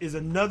people is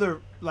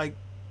another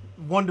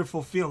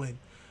wonderful feeling.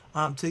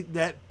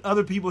 That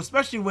other people,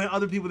 especially when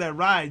other people that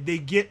ride, they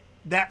get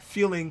that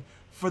feeling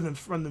from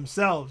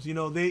themselves.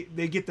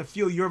 They get to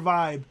feel your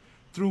vibe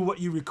through what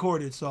you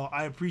recorded. So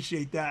I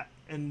appreciate that,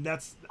 and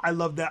I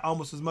love that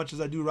almost as much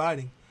as I do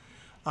riding.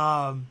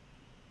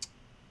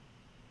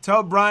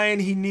 Tell Brian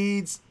he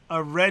needs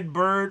a red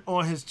bird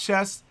on his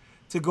chest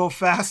to go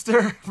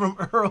faster, from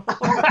Earl.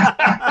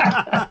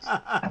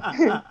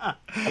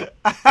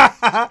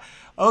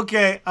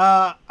 Okay,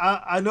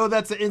 I know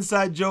that's an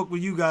inside joke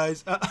with you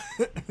guys.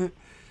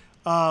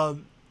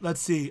 Let's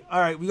see. All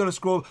right, we're going to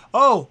scroll.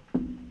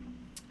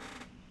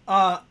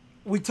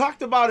 We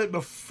talked about it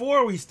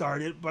before we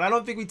started, but I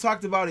don't think we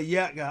talked about it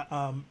yet,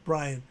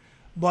 Brian.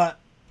 But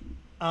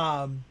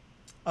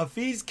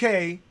Afiz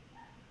K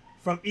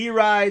from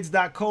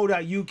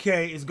erides.co.uk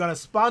is going to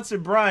sponsor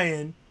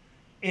Brian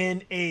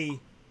in a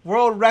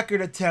world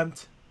record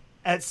attempt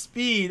at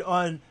speed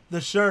on the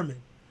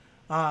Sherman.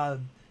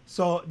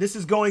 So this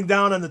is going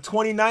down on the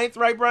 29th,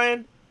 right,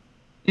 Brian?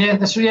 Yeah,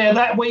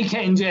 that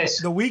weekend,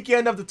 yes. The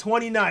weekend of the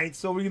 29th.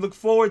 So we look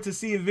forward to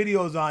seeing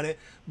videos on it.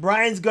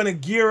 Brian's going to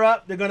gear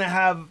up. They're going to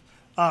have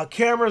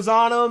cameras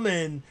on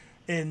him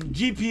and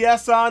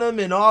GPS on him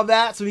and all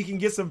that, so he can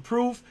get some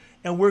proof.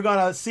 And we're going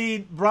to see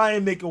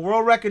Brian make a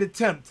world record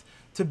attempt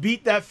to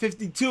beat that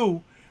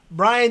 52.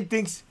 Brian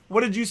thinks,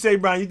 what did you say,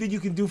 Brian? You think you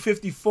can do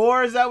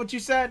 54? Is that what you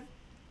said?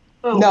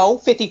 No,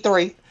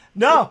 53.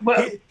 No,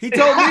 he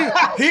told me.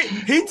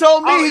 He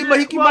told me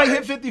he might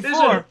hit 54.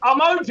 Listen,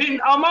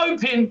 I'm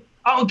hoping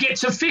I'll get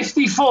to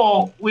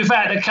 54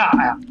 without the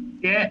cutout.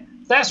 Yeah,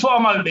 that's what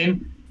I'm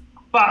hoping.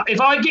 But if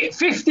I get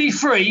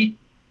 53,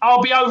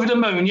 I'll be over the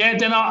moon. Yeah,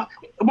 then I'm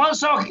going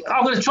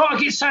to try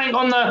to get something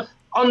on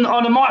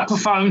the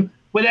microphone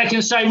where they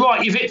can say,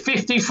 right, you've hit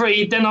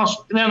 53, then I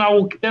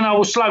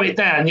will slow it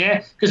down,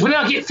 yeah? Because when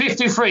I get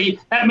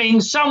 53, that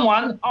means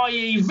someone,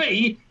 i.e.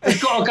 V,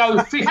 has got to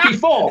go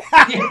 54,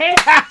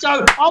 yeah?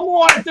 So I'm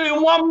all right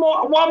doing 1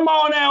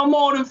 mile an hour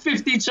more than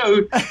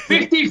 52.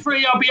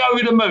 53, I'll be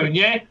over the moon,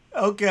 yeah?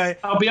 Okay.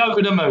 I'll be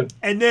over the moon.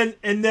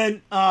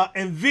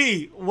 And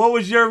V, what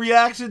was your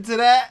reaction to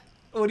that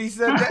when he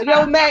said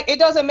that? Mac, it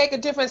doesn't make a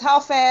difference how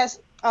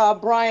fast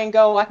Brian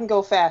go. I can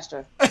go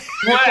faster.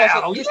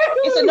 Wow.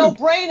 It's a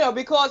no-brainer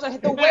because of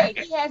the weight.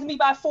 He has me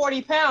by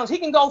 40 pounds. He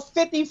can go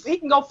 50. He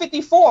can go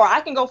 54.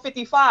 I can go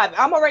 55.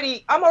 I'm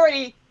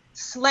already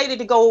slated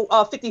to go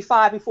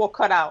 55 before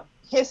cutout.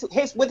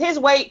 With his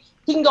weight,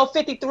 he can go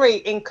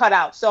 53 and cut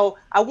out. So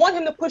I want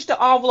him to push the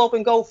envelope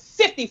and go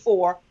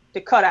 54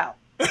 to cut out.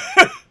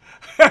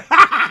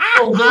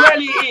 Well,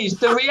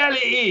 the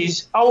reality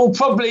is, I will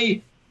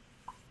probably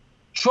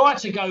try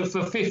to go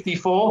for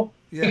 54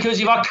 because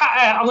if I cut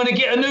out, I'm going to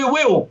get a new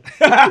wheel.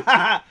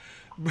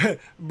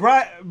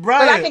 Brian,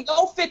 but I can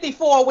go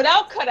 54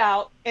 without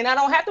cutout, and I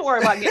don't have to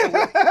worry about getting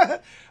a wheel.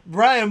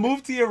 Brian,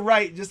 move to your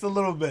right just a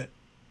little bit.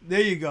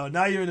 There you go.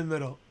 Now you're in the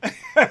middle.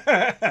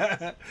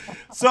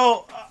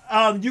 So,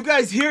 you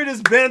guys hear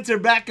this banter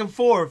back and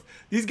forth.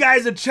 These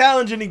guys are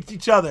challenging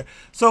each other.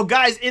 So,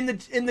 guys, in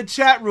the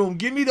chat room,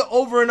 give me the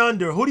over and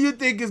under. Who do you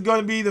think is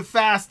going to be the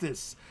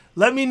fastest?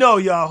 Let me know,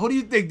 y'all. Who do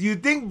you think? Do you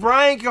think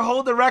Brian can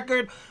hold the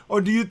record, or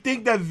do you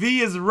think that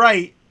V is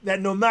right, that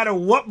no matter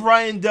what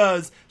Brian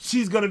does,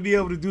 she's going to be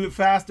able to do it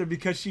faster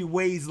because she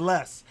weighs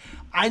less?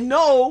 I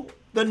know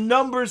the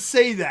numbers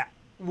say that.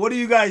 What do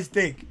you guys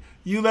think?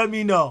 You let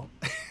me know.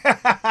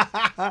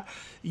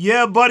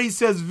 Yeah, buddy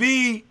says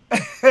V.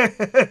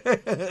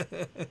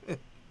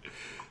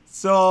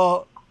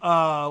 So,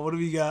 what do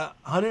we got?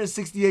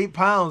 168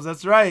 pounds.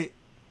 That's right.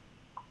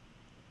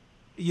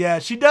 Yeah,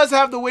 she does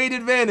have the weight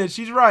advantage.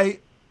 She's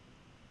right.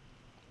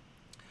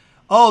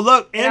 Oh,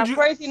 look, Andrew. I'm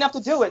crazy enough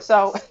to do it,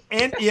 so.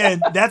 And yeah,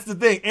 that's the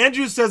thing.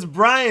 Andrew says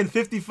Brian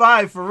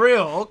 55 for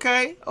real.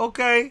 Okay.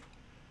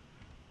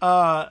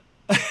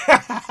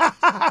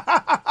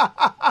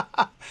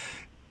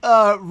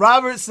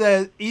 Robert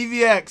says,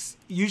 EVX,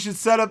 you should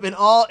set up an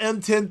all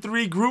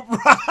M103 group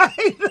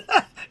ride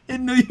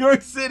in New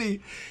York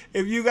City.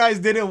 If you guys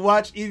didn't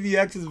watch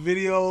EVX's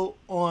video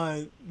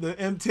on the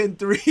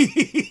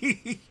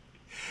M103,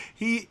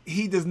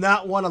 he does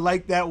not want to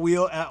like that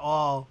wheel at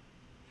all.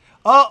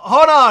 Oh,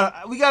 hold on.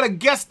 We got a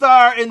guest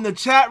star in the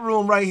chat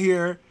room right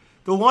here.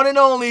 The one and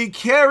only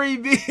Carrie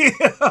B.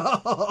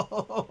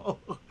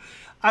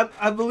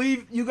 I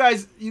believe you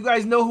guys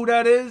know who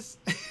that is.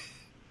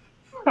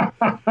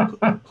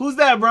 Who's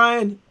that,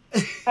 Brian?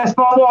 That's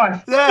my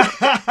wife.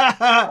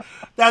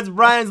 That's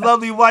Brian's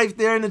lovely wife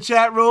there in the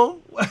chat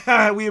room.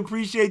 We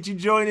appreciate you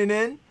joining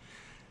in.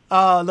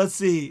 Let's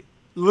see.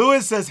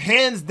 Lewis says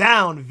hands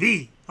down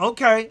V.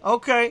 Okay.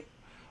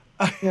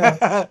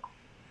 Yeah.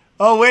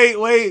 Oh,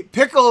 wait.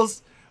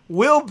 Pickles.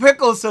 Will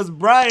Pickles says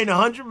Brian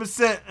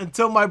 100%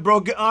 until my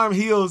broken arm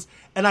heals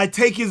and I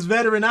take his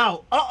veteran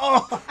out.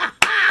 Uh-oh.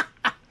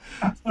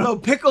 So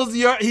Pickles,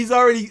 he's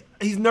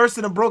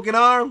nursing a broken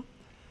arm.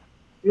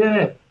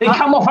 Yeah, he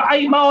come off at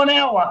 8 miles an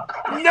hour.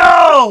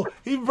 No,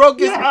 he broke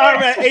his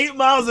arm at 8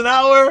 miles an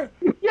hour.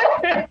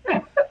 Yeah.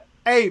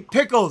 Hey,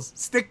 Pickles,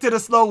 stick to the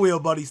slow wheel,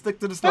 buddy. Stick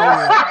to the slow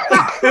wheel.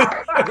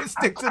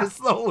 Stick to the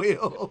slow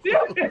wheel.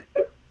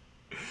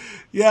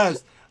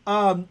 Yes.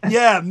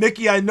 Yeah,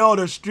 Mickey, I know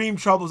there's stream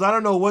troubles. I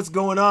don't know what's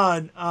going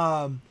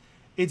on.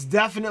 It's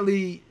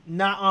definitely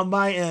not on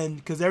my end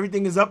because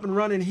everything is up and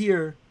running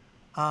here.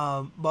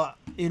 But,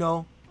 you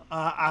know,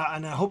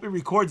 and I hope it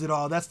records it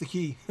all. That's the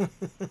key.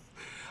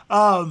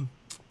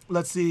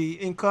 Let's see.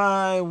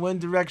 Incline,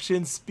 wind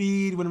direction,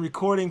 speed when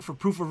recording for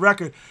proof of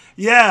record.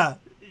 Yeah,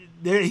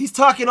 he's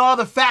talking all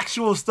the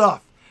factual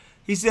stuff.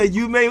 He said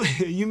you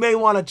may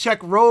want to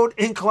check road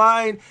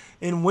incline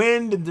and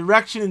wind and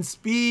direction and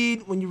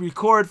speed when you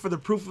record for the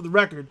proof of the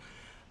record.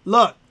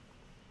 Look,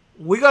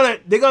 they're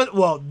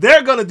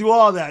gonna do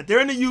all that. They're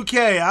in the UK.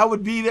 I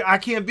would be there. I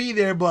can't be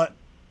there, but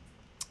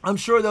I'm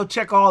sure they'll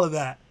check all of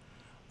that.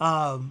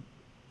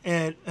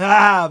 And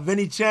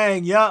Vinny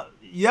Chang, yep,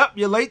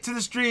 you're late to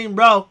the stream,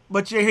 bro,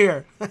 but you're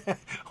here.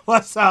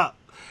 What's up?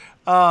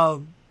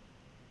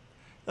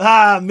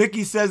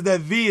 Mickey says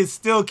that V is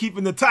still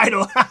keeping the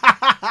title.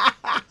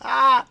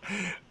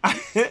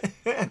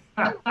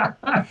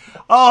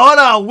 Oh, hold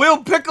on.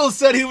 Will Pickles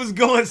said he was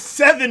going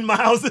 7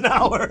 miles an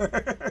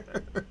hour.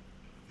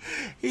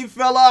 He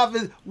fell off.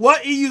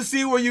 What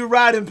EUC were you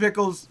riding,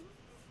 Pickles?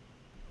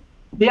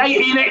 The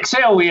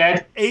 18XL we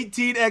had.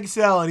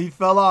 18XL, and he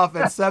fell off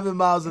at 7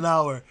 miles an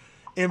hour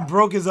and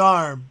broke his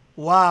arm.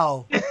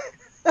 Wow.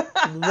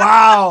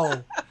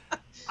 Wow.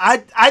 I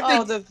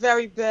think the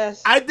very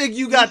best. I think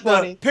you got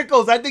the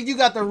Pickles. I think you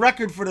got the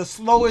record for the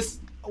slowest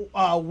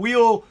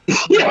wheel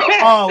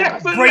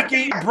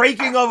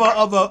breaking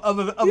of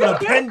an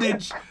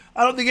appendage.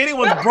 I don't think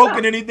anyone's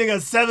broken anything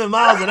at 7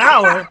 miles an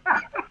hour.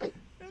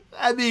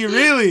 I mean,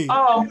 really.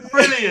 Oh,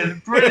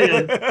 brilliant.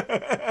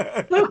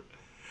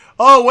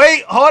 Oh,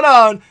 wait, hold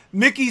on.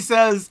 Mickey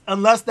says,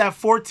 unless that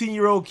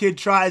 14-year-old kid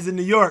tries in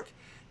New York,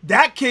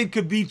 that kid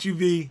could beat you,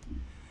 V.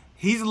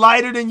 He's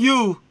lighter than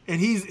you, and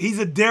he's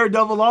a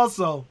daredevil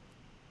also.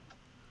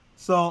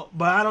 So,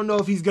 but I don't know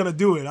if he's gonna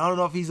do it. I don't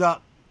know if he's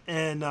up,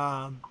 and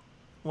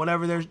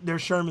whenever their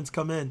Shermans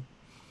come in.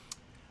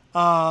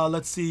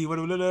 Let's see.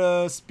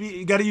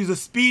 You got to use a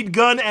speed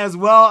gun as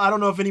well. I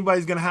don't know if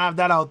anybody's gonna have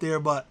that out there,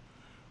 but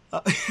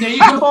Yeah, you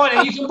can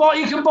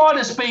buy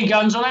the speed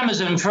guns on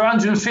Amazon for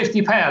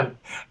 £150.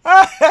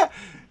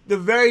 The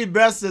very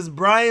best says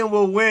Brian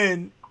will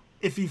win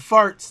if he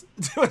farts.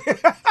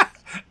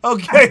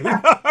 Okay,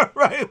 all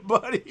right,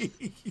 buddy.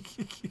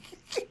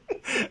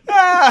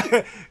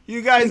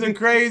 You guys are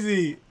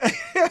crazy.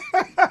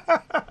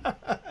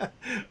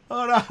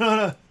 Hold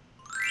on.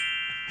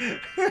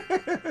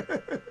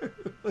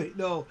 Wait,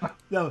 no.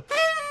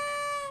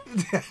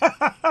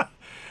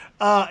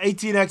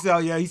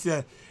 18XL, yeah, he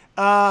said.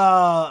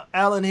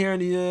 Alan here,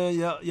 and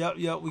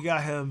yep, we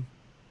got him.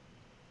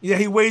 Yeah,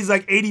 he weighs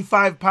like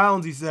 85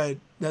 pounds, he said.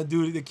 That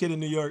dude, the kid in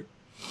New York.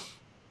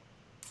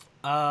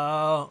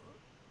 Oh,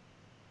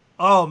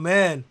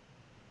 man.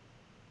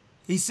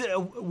 He said,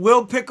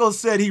 Will Pickles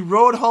said he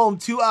rode home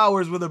 2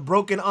 hours with a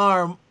broken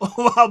arm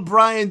while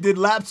Brian did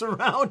laps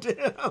around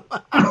him.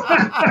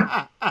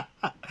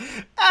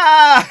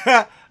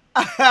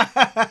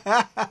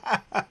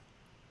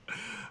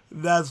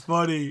 That's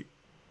funny.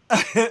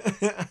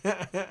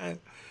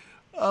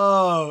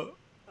 Oh,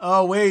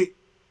 wait.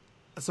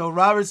 So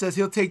Robert says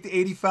he'll take the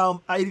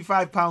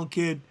 85-pound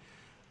kid,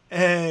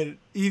 and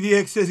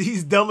EVX says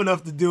he's dumb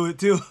enough to do it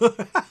too.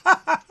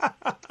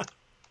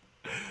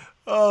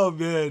 Oh,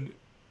 man.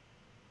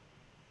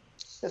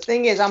 The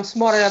thing is, I'm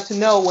smart enough to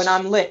know when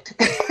I'm licked.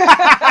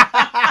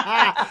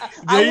 I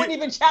wouldn't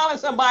even challenge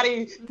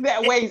somebody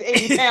that weighs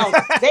 80 pounds.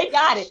 They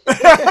got it.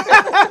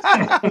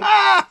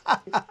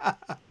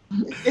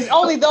 It's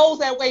only those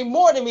that weigh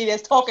more than me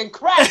that's talking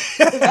crap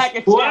that I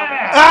can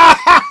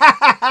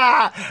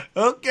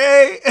challenge.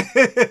 Okay.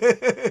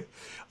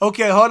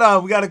 Okay, hold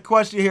on. We got a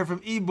question here from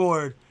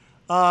eBoard.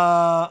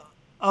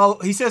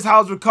 He says,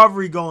 how's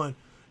recovery going?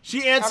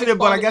 She answered it,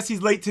 but I guess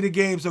he's late to the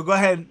game, so go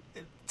ahead and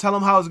tell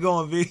him how it's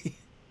going, V.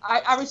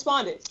 I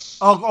responded.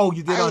 Oh,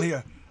 you did on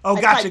here. Oh,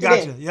 gotcha.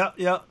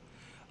 Yep.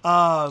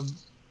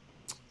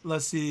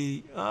 Let's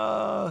see.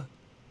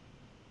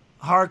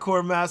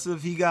 Hardcore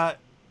Massive, he got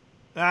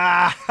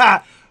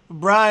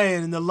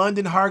Brian in the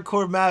London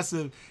Hardcore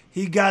Massive.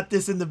 He got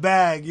this in the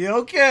bag. Yeah,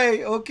 okay.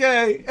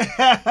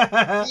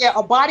 Yeah,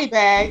 a body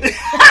bag.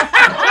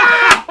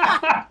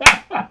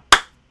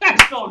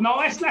 That's not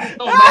nice.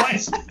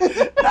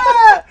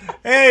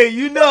 Hey,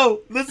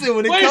 listen,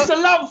 when it Where's the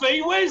love,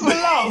 V? Where's the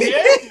love,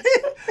 yeah?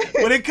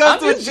 When it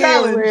comes to a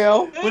challenge.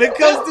 When it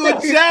comes to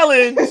a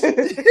challenge.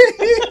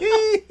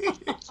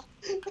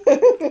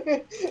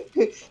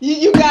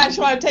 you guys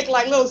trying to take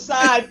like little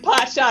side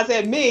pot shots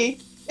at me.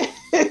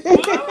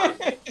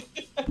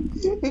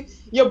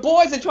 Your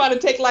boys are trying to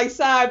take like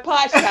side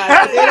pot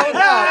shots. They don't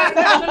know.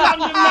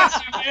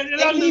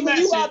 They're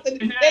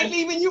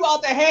leaving you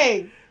out to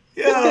hang.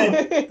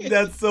 Yeah,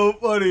 that's so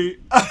funny.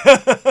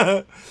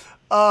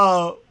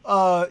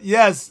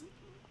 Yes,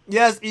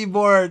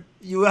 E-Board,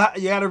 you got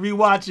to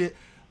rewatch it.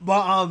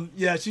 But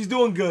yeah, she's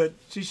doing good.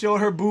 She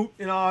showed her boot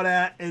and all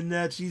that, and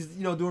that she's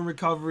doing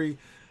recovery.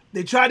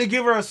 They tried to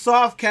give her a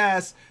soft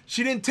cast.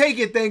 She didn't take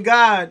it, thank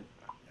God,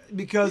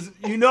 because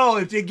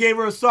if they gave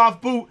her a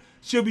soft boot,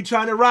 she'll be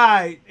trying to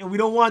ride, and we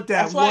don't want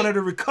that. That's we want her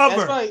to recover.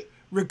 That's right.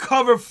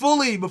 Recover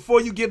fully before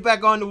you get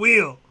back on the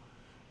wheel.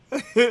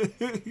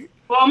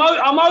 Well,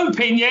 I'm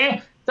hoping,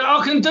 that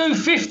I can do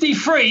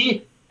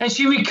 53 and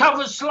she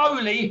recovers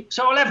slowly,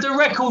 so I'll have the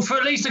record for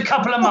at least a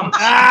couple of months.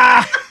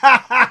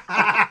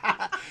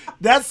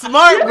 That's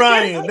smart,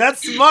 Brian.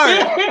 That's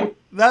smart.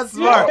 That's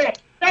smart. Yeah.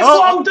 That's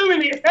why I'm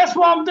doing it. That's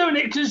why I'm doing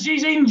it, because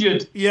she's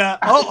injured. Yeah.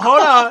 Oh,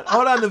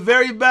 hold on. The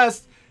very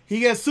best. He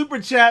gets super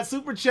chat.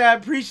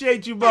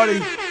 Appreciate you,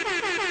 buddy.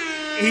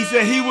 He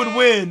said he would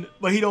win,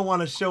 but he don't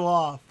want to show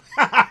off.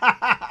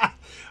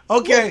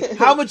 Okay,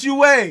 how much you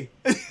weigh?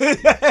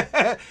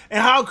 And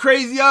how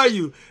crazy are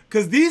you?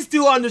 Because these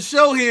two on the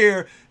show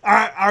here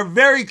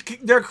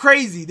they're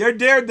crazy. They're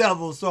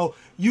daredevils. So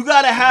you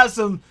got to have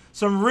some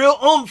real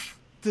oomph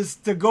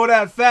to go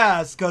that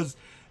fast. Because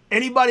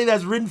anybody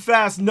that's ridden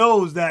fast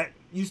knows that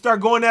you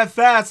start going that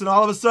fast and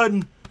all of a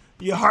sudden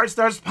your heart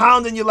starts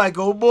pounding. You're like,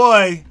 oh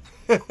boy.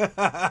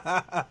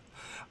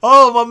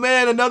 Oh, my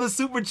man, another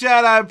super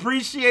chat. I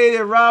appreciate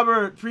it,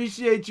 Robert.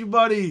 Appreciate you,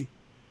 buddy.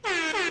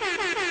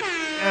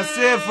 That's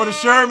it for the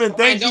Sherman.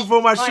 Thank you for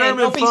my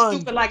Sherman fund. Don't be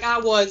stupid like I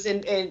was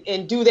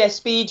and do that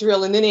speed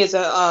drill, and then there's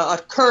a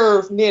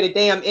curve near the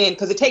damn end,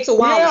 because it takes a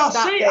while to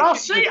stop. I'll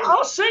see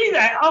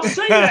that. I'll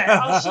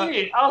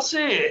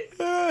see it.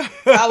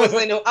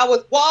 I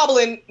was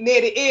wobbling near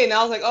the end.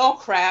 I was like, oh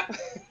crap.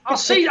 I'll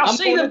see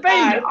the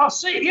bend. I'll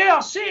see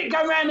it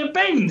go around the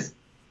bend.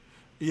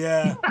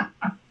 Yeah.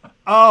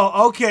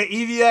 Oh, okay.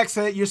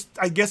 EVX,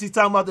 I guess he's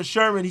talking about the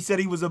Sherman. He said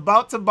he was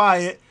about to buy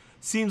it.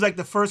 Seems like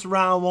the first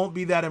round won't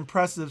be that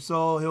impressive,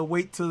 so he'll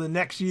wait till the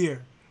next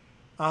year.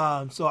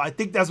 So I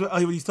think that's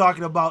what he's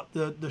talking about,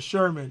 the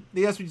Sherman.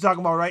 That's what you're talking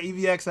about, right,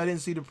 EVX? I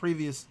didn't see the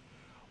previous,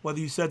 whether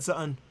you said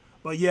something.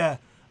 But yeah.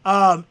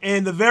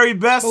 And the very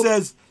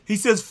best he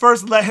says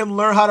first let him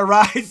learn how to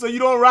ride so you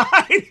don't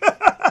ride.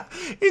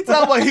 He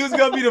talking about he was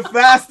going to be the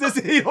fastest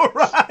and he don't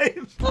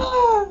ride.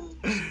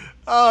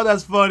 Oh,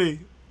 that's funny.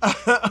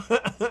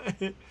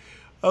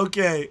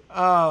 Okay.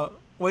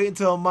 Wait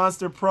until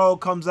Monster Pro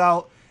comes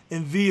out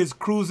and V is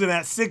cruising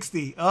at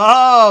 60.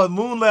 Oh,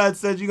 Moonlad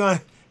said you're going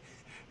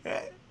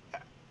to...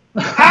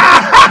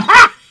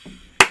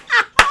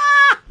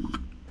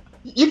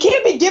 You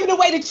can't be giving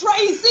away the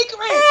trade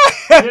secret.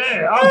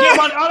 Yeah, I'll get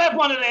one. I'll have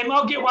one of them.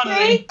 I'll get one of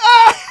them. See?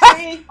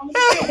 I'm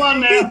gonna get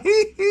one now.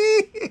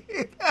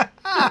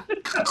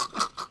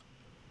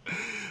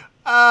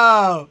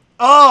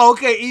 Oh,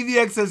 okay.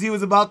 EVX says he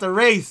was about to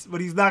race,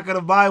 but he's not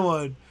gonna buy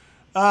one.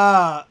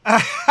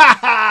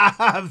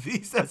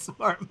 V said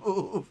smart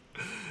move.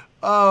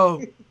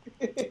 Oh,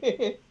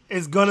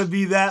 it's gonna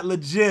be that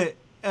legit.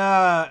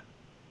 Yo,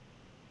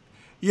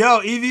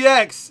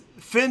 EVX.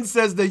 Finn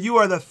says that you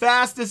are the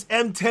fastest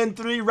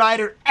M103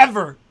 rider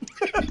ever.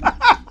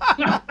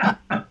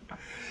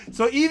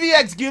 So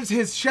EVX gives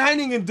his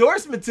shining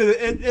endorsement to the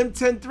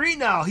M103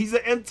 now. He's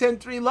an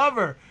M103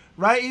 lover.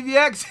 Right,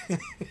 EVX?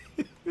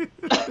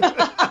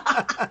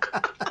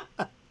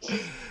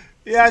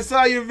 Yeah, I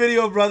saw your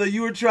video, brother.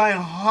 You were trying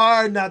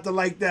hard not to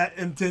like that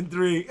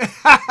M103.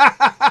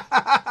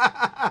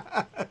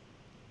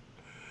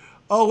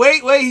 Oh,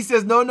 wait. He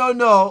says,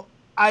 no.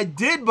 I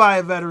did buy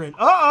a veteran.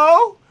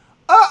 Uh-oh.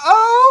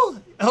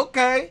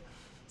 Okay.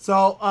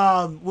 So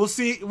we'll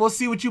see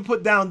what you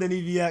put down then,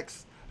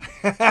 EVX.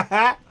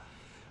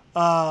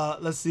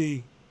 Let's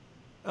see.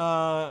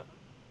 Hold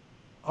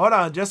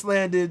on, just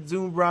landed.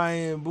 Zoom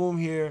Brian, boom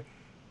here.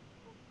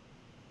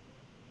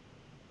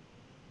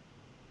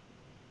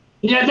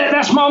 Yeah,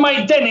 that's my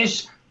mate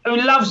Dennis, who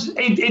loves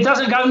it.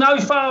 Doesn't go no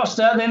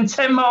faster than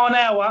 10 mile an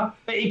hour,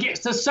 but he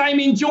gets the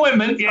same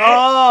enjoyment,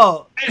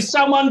 as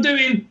someone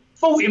doing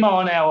 40 mile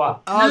an hour.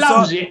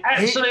 Loves it.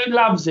 Absolutely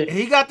loves it.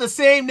 He got the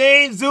same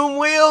name, Zoom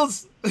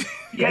Wheels.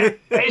 Yeah,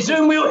 he's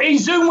Zoom Wheels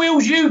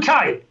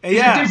UK. Is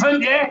it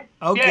different? Yeah.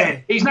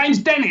 Okay. Yeah. His name's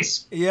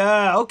Dennis.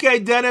 Yeah. Okay,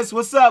 Dennis.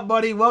 What's up,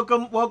 buddy?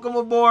 Welcome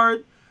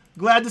aboard.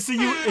 Glad to see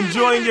you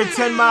enjoying your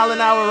 10 mile an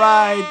hour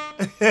ride.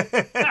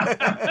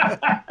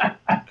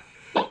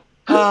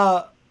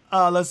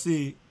 Let's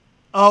see.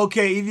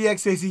 Okay, EVX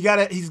says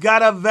he's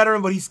got a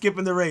veteran, but he's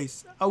skipping the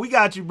race. Oh, we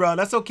got you, bro.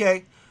 That's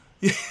okay.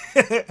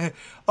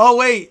 Oh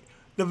wait,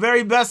 the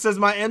very best says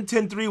my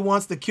M103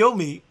 wants to kill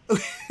me.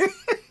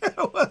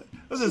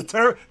 What's this,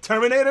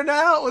 Terminator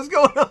now? What's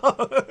going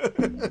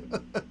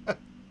on?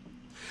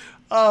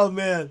 Oh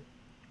man.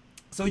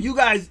 So you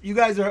guys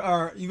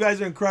are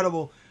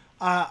incredible.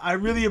 I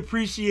really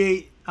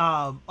appreciate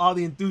all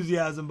the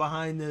enthusiasm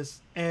behind this,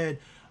 and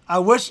I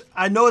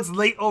know it's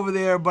late over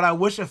there, but I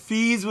wish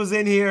Afiz was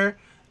in here,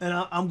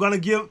 and I'm gonna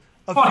give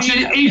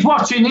Afiz. He's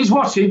watching.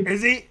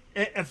 Is he?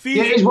 Afiz,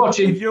 yeah, he's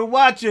watching. If you're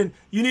watching,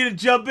 you need to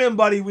jump in,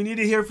 buddy. We need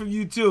to hear from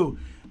you too.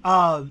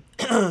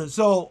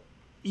 So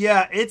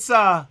yeah, it's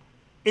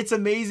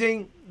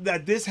amazing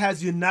that this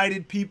has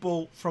united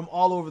people from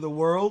all over the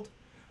world.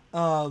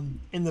 And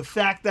the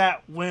fact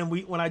that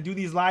when I do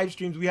these live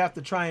streams, we have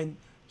to try and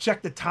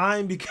check the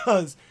time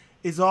because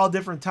it's all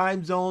different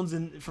time zones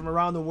and from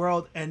around the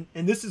world. And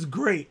this is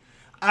great.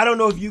 I don't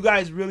know if you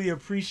guys really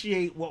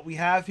appreciate what we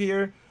have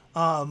here,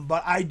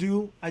 but I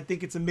do. I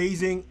think it's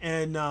amazing,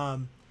 and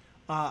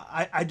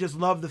I just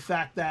love the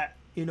fact that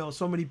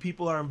so many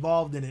people are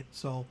involved in it.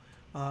 So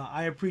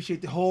I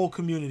appreciate the whole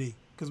community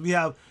because we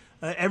have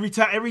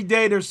every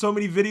day there's so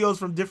many videos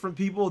from different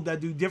people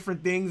that do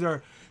different things.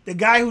 Or the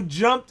guy who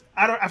jumped,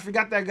 I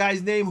forgot that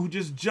guy's name, who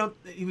just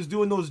jumped. He was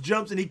doing those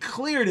jumps and he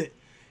cleared it.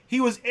 He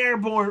was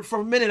airborne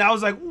for a minute. I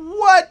was like,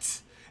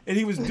 what? And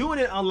he was doing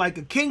it on like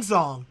a King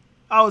song.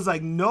 I was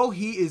like, no,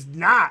 he is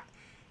not.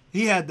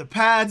 He had the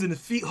pads and the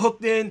feet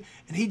hooked in,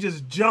 and he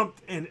just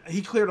jumped, and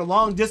he cleared a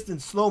long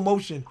distance, slow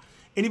motion.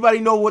 Anybody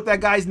know what that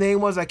guy's name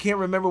was? I can't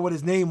remember what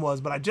his name was,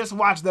 but I just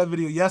watched that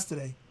video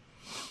yesterday.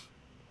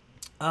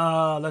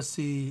 Let's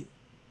see.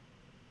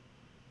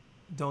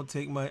 Don't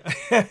take my...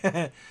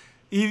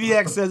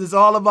 EVX says it's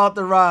all about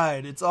the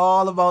ride. It's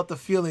all about the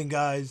feeling,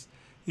 guys.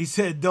 He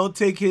said, don't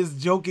take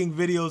his joking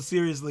videos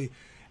seriously.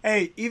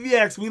 Hey,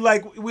 EVX, we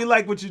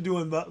like what you're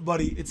doing,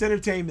 buddy. It's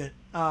entertainment.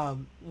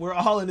 We're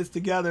all in this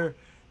together,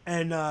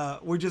 and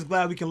we're just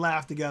glad we can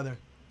laugh together.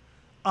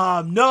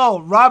 No,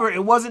 Robert,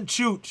 it wasn't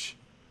Chooch.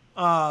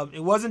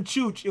 It wasn't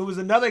Chooch. It was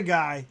another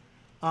guy,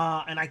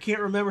 and I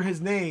can't remember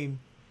his name.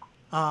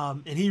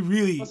 And he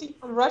really... Was he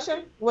from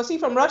Russia? Was he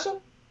from Russia?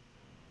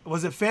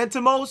 Was it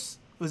Phantomos?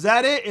 Was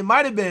that it? It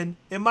might have been.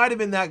 It might have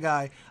been that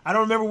guy. I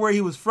don't remember where he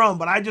was from,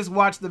 but I just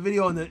watched the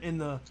video in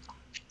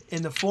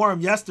the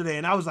forum yesterday,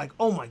 and I was like,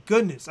 oh my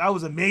goodness, I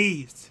was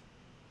amazed.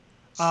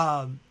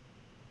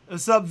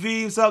 What's up,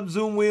 V? What's up,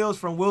 Zoom Wheels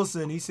from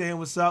Wilson? He's saying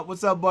what's up.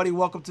 What's up, buddy?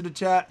 Welcome to the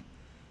chat.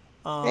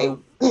 Hey,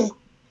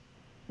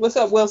 what's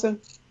up, Wilson?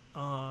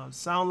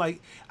 Sound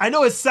like, I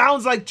know it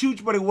sounds like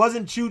Chooch, but it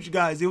wasn't Chooch,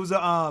 guys. It was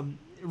a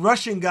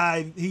Russian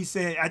guy. He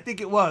said, I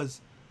think it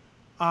was.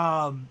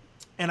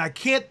 And I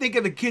can't think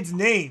of the kid's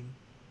name.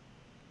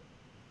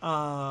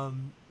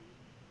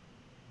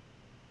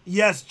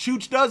 Yes,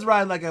 Chooch does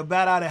ride like a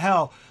bat out of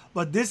hell.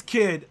 But this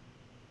kid,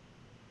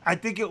 I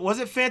think it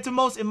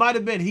Phantomos? It might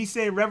have been. He's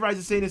saying, Revrise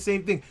is saying the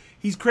same thing.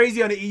 He's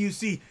crazy on the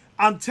EUC.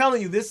 I'm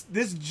telling you, this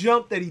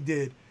jump that he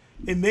did,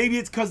 and maybe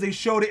it's because they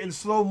showed it in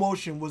slow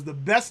motion, was the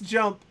best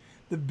jump,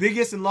 the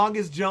biggest and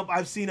longest jump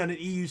I've seen on an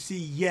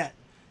EUC yet.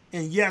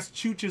 And yes,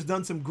 Chooch has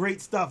done some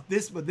great stuff.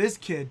 But this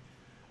kid,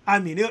 I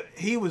mean,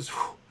 he was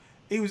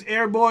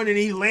airborne and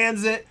he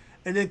lands it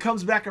and then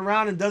comes back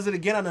around and does it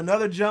again on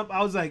another jump.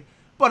 I was like,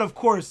 but of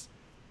course,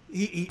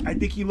 I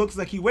think he looks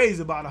like he weighs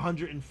about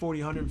 140,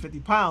 150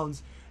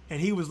 pounds, and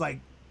he was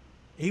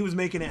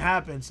making it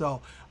happen.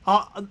 So,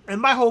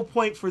 and my whole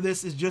point for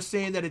this is just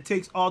saying that it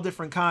takes all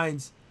different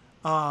kinds.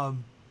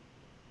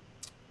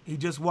 He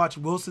just watched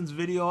Wilson's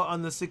video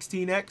on the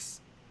 16X.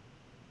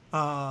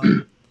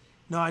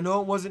 No, I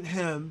know it wasn't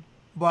him,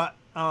 but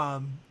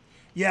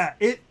yeah,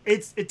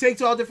 it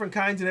takes all different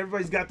kinds, and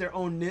everybody's got their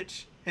own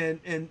niche, and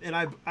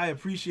I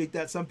appreciate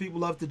that. Some people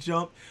love to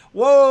jump.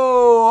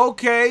 Whoa,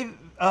 okay.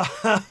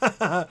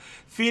 Phenom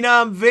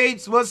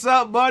Vapes, what's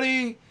up,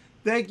 buddy?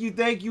 Thank you.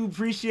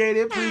 Appreciate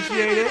it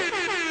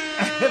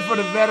for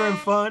the veteran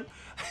fun.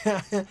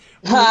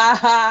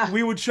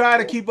 we would try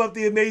to keep up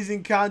the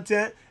amazing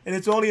content, and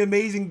it's only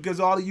amazing because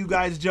all of you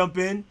guys jump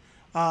in.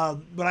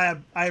 But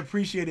I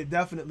appreciate it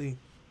definitely.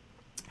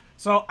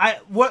 So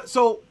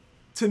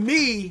to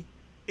me,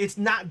 it's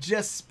not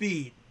just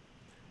speed,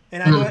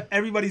 and I know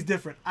everybody's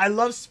different. I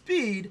love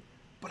speed,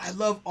 but I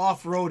love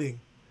off-roading.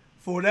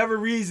 For whatever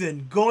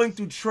reason, going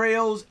through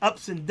trails,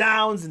 ups and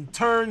downs, and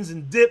turns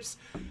and dips,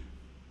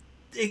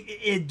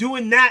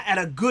 doing that at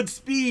a good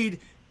speed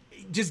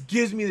just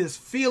gives me this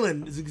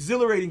feeling, this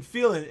exhilarating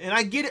feeling. And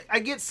I get it. I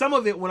get some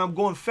of it when I'm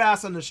going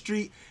fast on the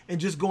street and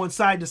just going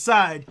side to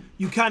side.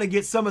 You kind of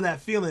get some of that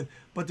feeling.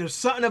 But there's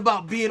something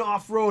about being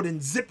off-road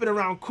and zipping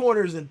around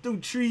corners and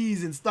through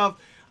trees and stuff.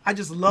 I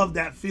just love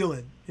that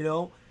feeling, you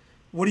know?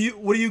 What do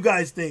you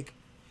guys think?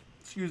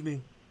 Excuse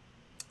me.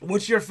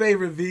 What's your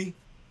favorite, V?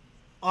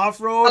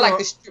 Off-road?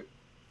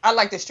 I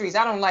like the streets.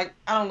 I don't like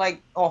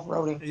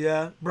off-roading.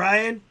 Yeah.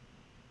 Brian?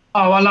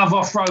 Oh, I love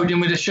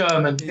off-roading with a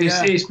Sherman.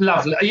 It's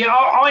lovely. Yeah,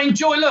 I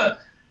enjoy, look,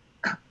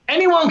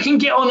 anyone can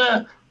get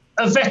on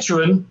a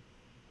veteran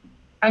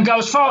and go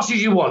as fast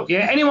as you want,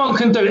 yeah? Anyone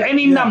can do it.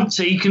 Any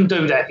numpty can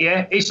do that,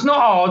 yeah? It's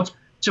not hard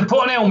to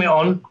put an helmet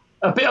on,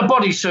 a bit of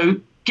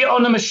bodysuit, get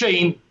on the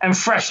machine and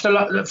thrash the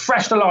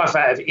life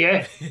out of it,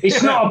 yeah?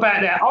 It's not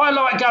about that. I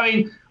like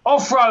going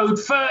off-road,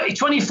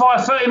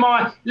 25, 30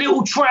 mile,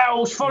 little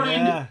trails,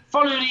 following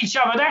each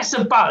other. That's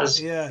the buzz,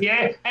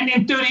 yeah? And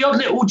then do the odd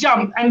little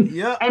jump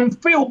and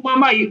feel my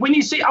mate. When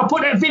you see, I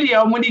put that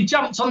video on when he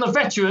jumped on the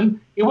veteran,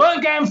 he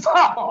weren't going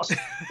fast.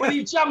 When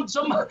he jumps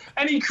on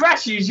and he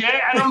crashes,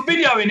 yeah? And I'm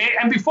videoing it,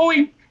 and before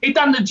he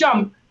done the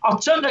jump, I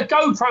turned the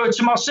GoPro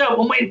to myself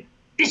and went,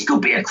 this could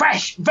be a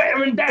crash,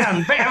 veteran down.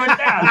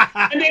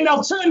 And then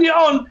I turned it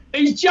on,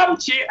 he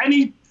jumped it, and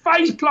he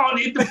face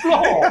planted the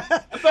floor.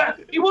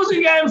 But he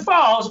wasn't going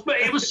fast, but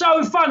it was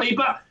so funny.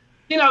 But,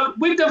 you know,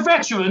 with the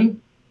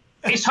veteran,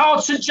 it's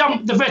hard to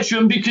jump the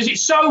veteran because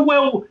it's so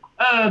well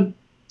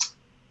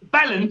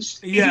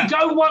balanced. Yeah. If you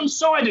go one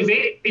side of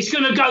it, it's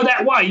going to go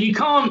that way. You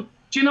can't,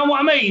 do you know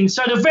what I mean?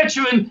 So the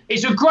veteran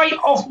is a great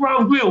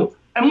off-road wheel.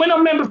 And when I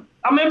remember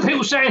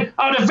people saying,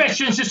 oh, the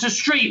veteran's just a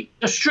street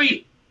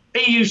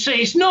EUC.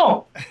 It's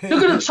not.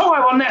 Look at the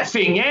tire on that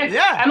thing,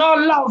 yeah? And I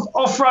love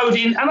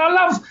off-roading, and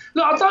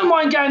I don't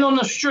mind going on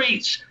the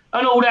streets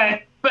and all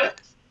that, but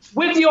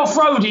with the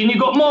off-roading, you've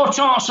got more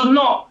chance of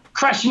not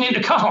crashing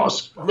into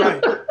cars.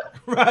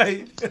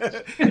 Right.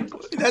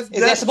 That's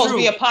that supposed true.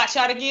 to be a pot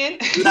shot again?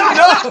 No.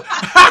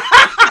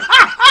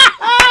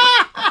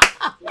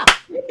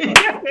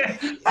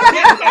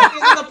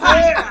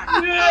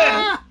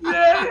 Yeah.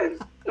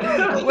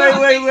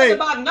 Wait.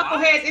 About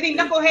knuckleheads. Any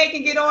knucklehead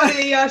can get on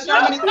the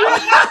Sherman.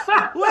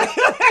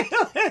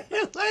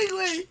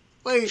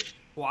 Wait.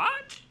 What?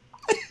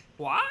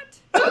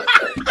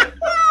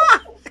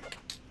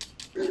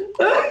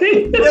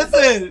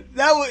 Listen,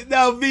 now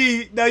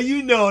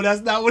you know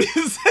that's not what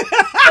he said.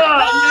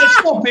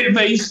 Stop it,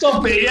 mate.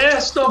 Stop it. Yeah,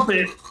 stop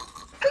it.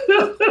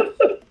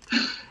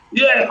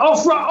 Yeah,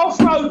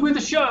 off-road with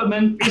the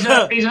Sherman is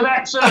an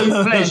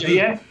absolute pleasure,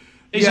 yeah?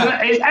 And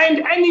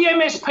the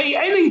MSP,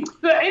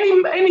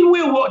 any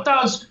wheel what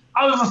does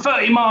over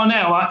 30 mile an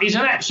hour is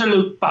an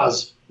absolute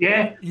buzz,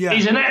 yeah?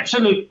 Is an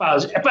absolute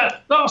buzz.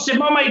 But like I said,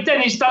 my mate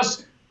Dennis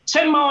does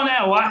 10 mile an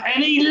hour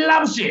and he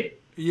loves it.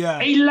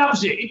 Yeah. He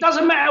loves it. It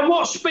doesn't matter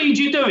what speed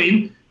you're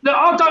doing. Look,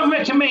 I don't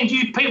recommend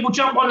you people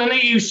jump on an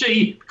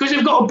EUC because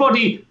they've got a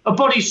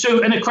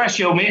bodysuit and a crash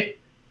helmet.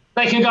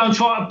 They can go and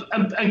try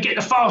and get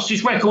the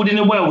fastest record in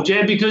the world,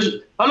 yeah? Because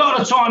a lot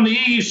of the time the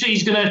EUC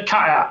is going to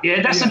cut out,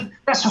 yeah? That's a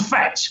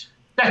fact.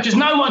 Because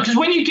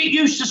when you get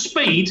used to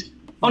speed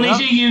on these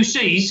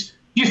EUCs,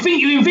 you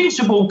think you're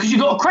invincible because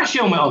you've got a crash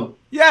helmet on.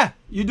 Yeah,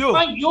 you do.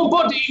 Mate, your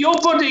body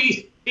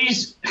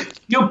is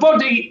your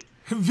body.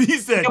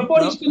 V-said. Your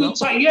body's going to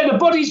take. Yeah, the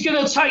body's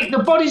going to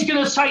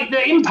take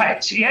the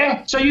impact.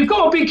 Yeah, so you've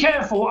got to be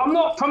careful. I'm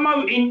not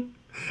promoting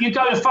you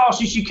go the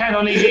fastest you can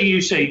on these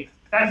EUC.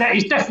 That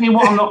is definitely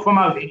what I'm not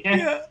promoting.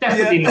 Yeah,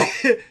 definitely not.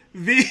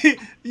 V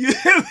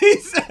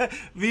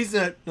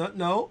said,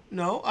 no,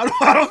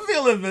 I don't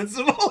feel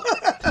invincible.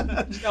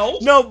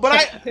 No,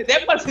 but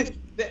that wasn't.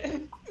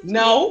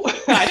 No,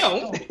 I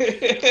don't.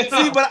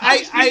 See, but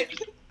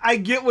I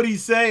get what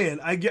he's saying.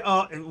 I get.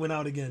 Oh, it went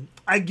out again.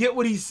 I get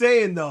what he's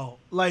saying though.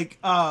 Like,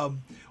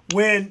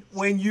 when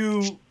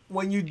you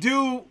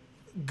do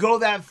go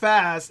that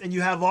fast and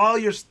you have all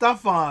your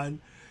stuff on,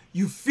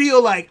 you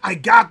feel like I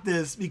got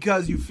this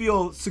because you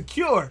feel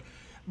secure.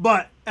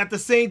 But at the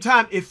same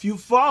time, if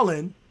you've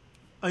fallen,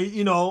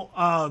 you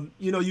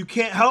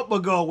can't help but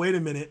go, wait a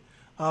minute,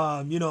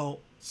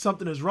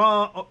 something is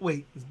wrong. Oh,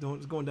 wait,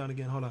 it's going down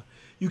again. Hold on.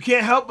 You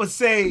can't help but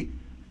say,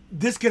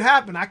 this could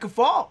happen. I could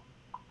fall.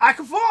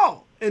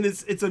 And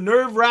it's a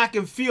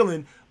nerve-wracking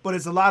feeling, but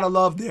it's a lot of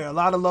love there. A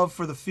lot of love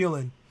for the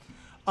feeling.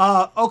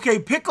 Okay,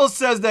 Pickle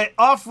says that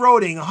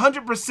off-roading,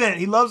 100%.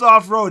 He loves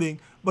off-roading,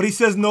 but he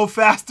says no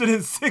faster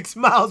than 6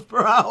 miles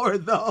per hour,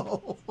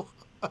 though.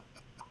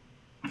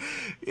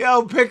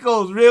 Yo,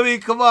 Pickles, really?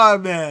 Come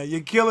on, man.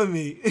 You're killing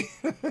me.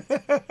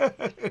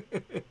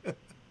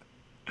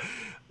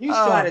 You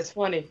thought it's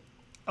funny.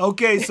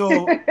 Okay,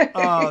 so...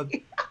 oh,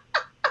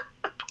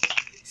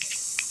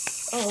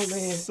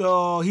 man.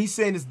 So he's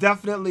saying it's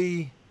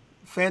definitely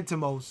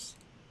Phantomos.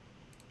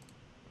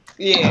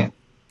 Yeah.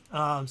 So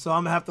I'm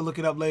going to have to look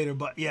it up later,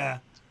 but yeah.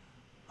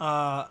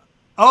 Oh,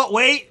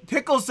 wait.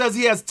 Pickle says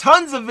he has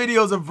tons of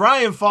videos of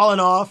Brian falling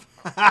off.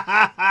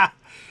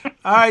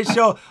 All right,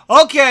 show.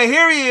 Okay,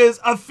 here he is.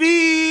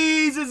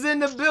 Afiz is in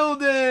the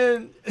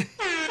building.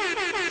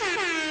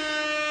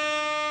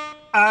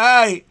 All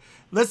right.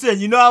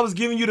 Listen, I was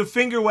giving you the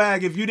finger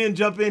wag if you didn't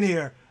jump in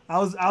here. I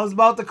was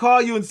about to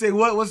call you and say,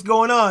 what's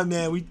going on,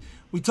 man?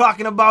 We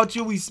talking about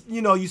you. You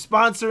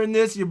sponsoring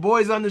this. Your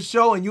boy's on the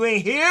show and you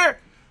ain't here,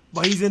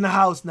 but he's in the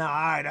house now. All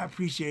right, I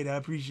appreciate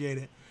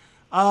it.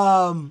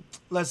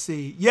 Let's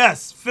see.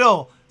 Yes,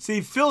 Phil.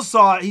 See, Phil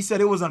saw it. He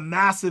said it was a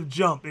massive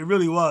jump. It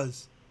really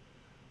was.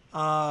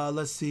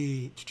 Let's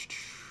see.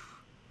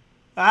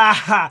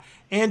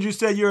 Andrew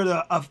said you're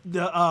the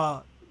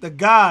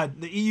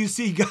god, the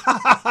EUC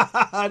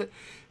god.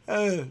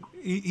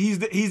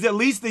 He's at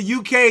least the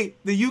UK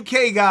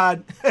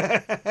god.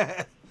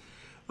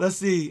 Let's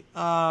see.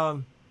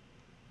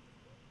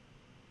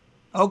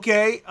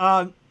 Okay.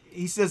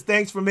 He says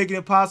thanks for making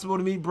it possible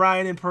to meet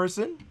Brian in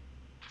person.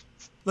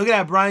 Look at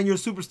that, Brian. You're a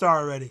superstar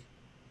already.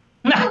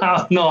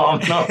 No,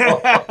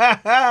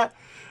 I'm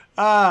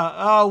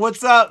not.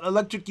 What's up?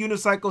 Electric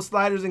unicycle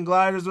sliders and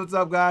gliders. What's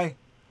up, guy?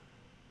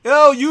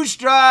 Yo,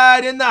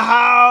 Ustride in the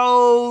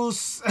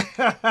house.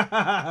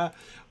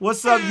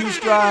 What's up,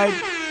 Ustride?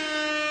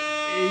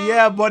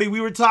 Yeah, buddy. We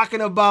were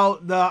talking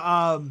about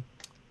the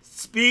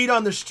speed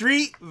on the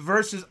street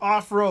versus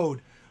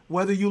off-road.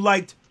 Whether you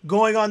liked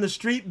going on the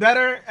street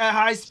better at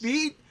high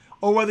speed,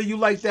 or whether you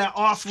like that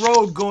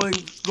off-road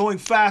going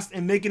fast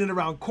and making it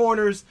around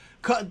corners,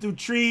 cutting through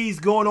trees,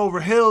 going over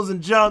hills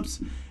and jumps.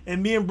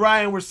 And me and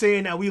Brian were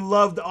saying that we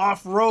love the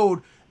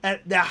off-road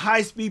at that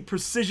high-speed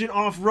precision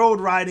off-road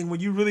riding when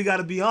you really got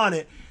to be on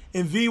it.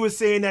 And V was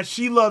saying that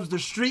she loves the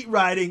street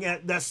riding,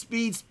 at that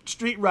speed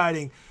street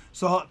riding.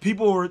 So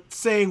people were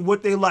saying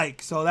what they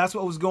like. So that's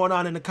what was going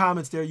on in the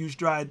comments there,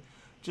 Ustride.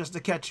 Just to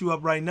catch you up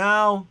right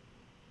now.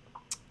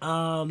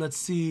 Let's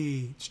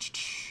see.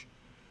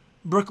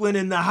 Brooklyn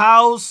in the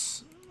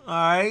house. All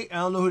right. I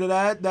don't know who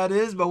that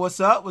is, but what's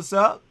up?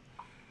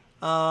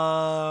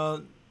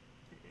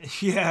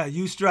 Yeah,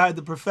 Ustride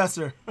the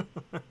professor.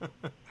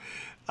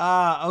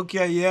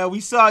 Okay, yeah, we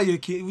saw you,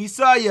 kid. We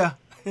saw you.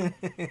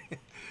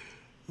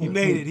 He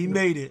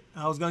made it.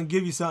 I was going to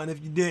give you something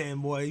if you didn't,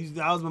 boy.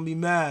 I was going to be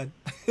mad.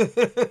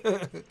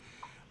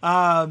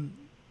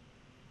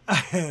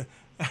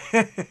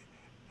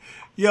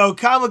 Yo,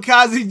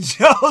 Kamikaze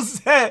Joe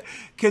said,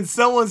 can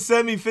someone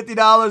send me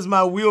 $50?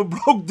 My wheel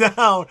broke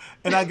down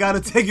and I got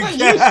to take a cab.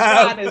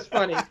 That is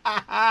funny.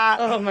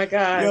 Oh, my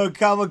God. Yo,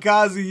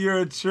 Kamikaze, you're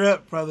a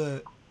trip,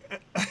 brother.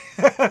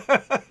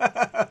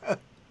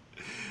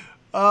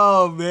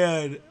 Oh,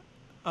 man.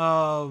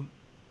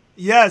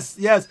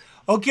 Yes.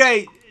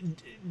 Okay,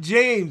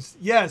 James,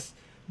 yes.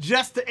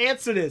 Just to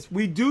answer this,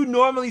 we do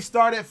normally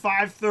start at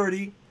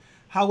 5:30.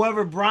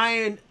 However,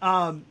 Brian,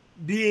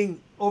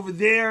 being over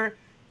there,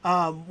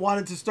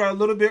 wanted to start a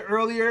little bit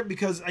earlier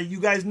because you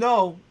guys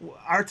know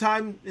our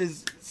time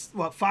is,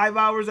 5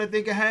 hours, I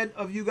think, ahead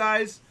of you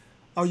guys.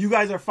 Oh, you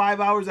guys are 5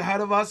 hours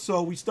ahead of us,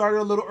 so we started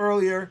a little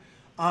earlier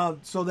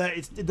so that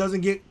it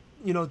doesn't get,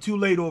 too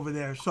late over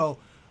there. So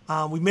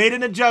we made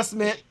an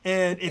adjustment,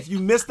 and if you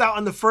missed out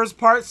on the first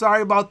part,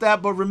 sorry about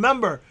that. But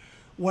remember,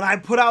 when I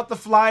put out the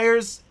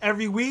flyers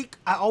every week,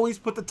 I always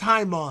put the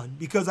time on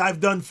because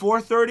I've done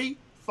 4:30,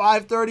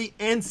 5:30,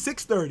 and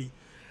 6:30.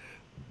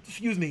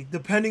 Excuse me,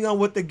 depending on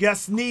what the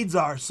guest's needs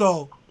are.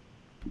 So,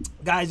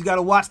 guys, you got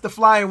to watch the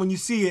flyer when you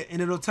see it,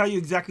 and it'll tell you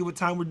exactly what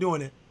time we're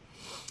doing it.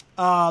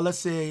 Let's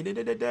see.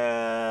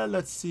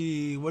 Let's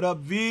see. What up,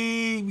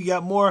 V? We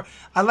got more.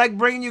 I like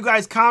bringing you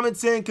guys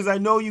comments in because I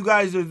know you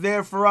guys are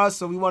there for us,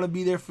 so we want to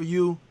be there for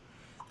you.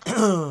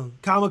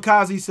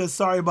 Kamikaze says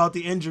sorry about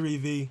the injury,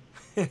 V.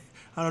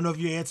 I don't know if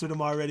you answered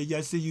him already. Yeah,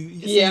 I see you.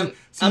 Yeah,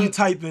 See you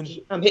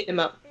typing. I'm hitting him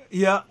up.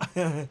 Yeah.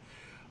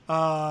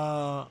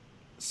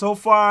 So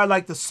far, I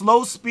like the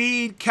slow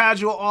speed,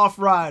 casual off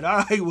ride.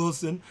 All right,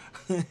 Wilson.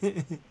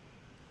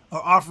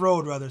 Or off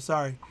road, rather.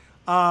 Sorry.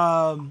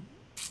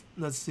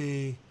 Let's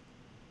see.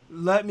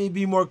 Let me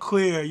be more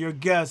clear. Your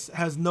guest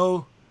has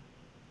no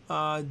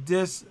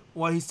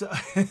what he said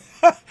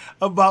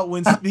about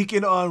when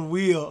speaking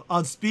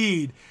on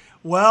speed.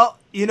 Well,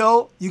 you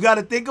got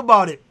to think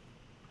about it.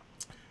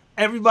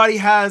 Everybody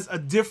has a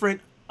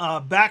different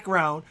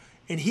background,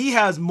 and he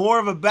has more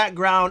of a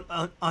background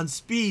on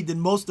speed than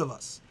most of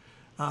us.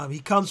 He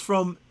comes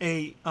from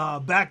a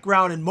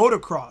background in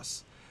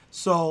motocross,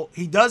 so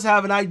he does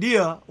have an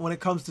idea when it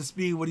comes to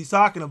speed, what he's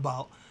talking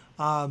about.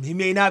 He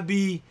may not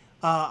be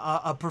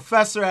a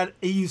professor at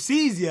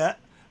AUCs yet,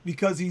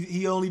 because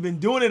he only been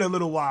doing it a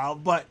little while,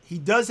 but he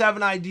does have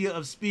an idea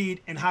of speed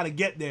and how to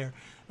get there.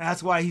 And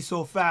that's why he's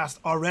so fast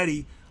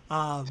already,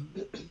 and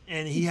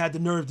he had the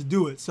nerve to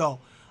do it. So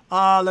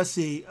let's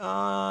see.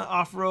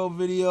 Off-road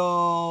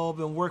video.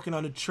 Been working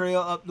on the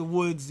trail up the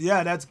woods.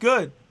 Yeah, that's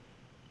good.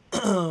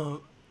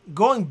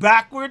 Going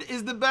backward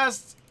is the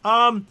best.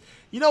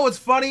 You know what's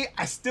funny?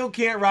 I still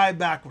can't ride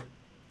backward.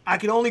 I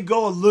can only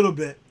go a little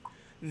bit.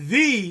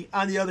 V,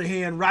 on the other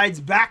hand, rides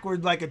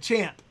backward like a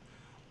champ.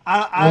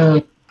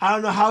 I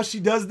don't know how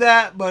she does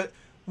that, but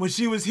when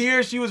she was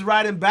here, she was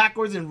riding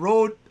backwards and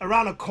rode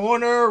around a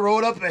corner,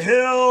 rode up a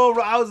hill.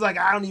 I was like,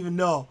 I don't even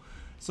know.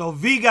 So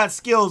V got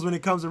skills when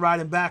it comes to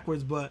riding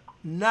backwards, but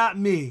not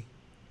me.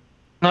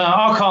 No,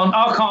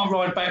 I can't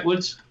ride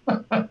backwards.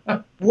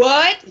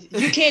 What?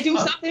 You can't do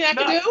something I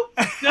can do?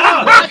 No,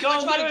 I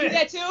can't try to do it.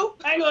 that too?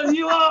 Hang on,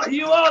 you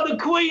are the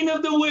queen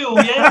of the wheel,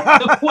 yeah?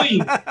 The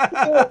queen.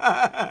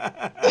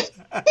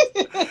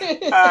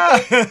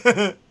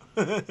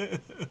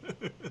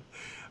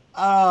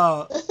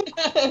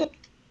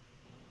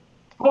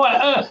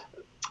 Right,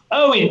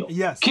 Owen.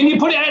 Yes. Can you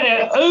put it out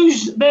there?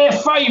 Who's their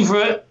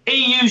favourite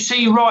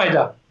EUC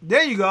rider?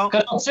 There you go.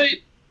 I'll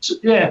see.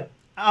 Yeah.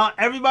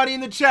 Everybody in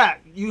the chat,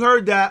 you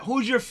heard that.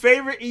 Who's your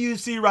favorite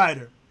EUC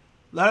rider?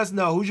 Let us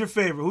know. Who's your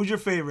favorite? Who's your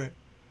favorite?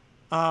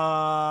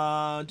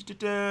 I'll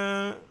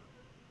tell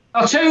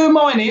you who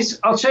mine is.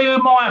 I'll tell you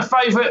who my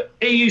favourite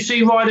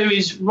EUC rider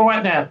is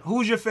right now.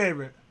 Who's your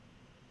favorite?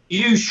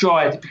 You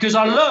Stride, because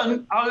I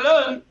learned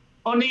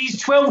on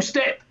these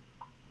 12-step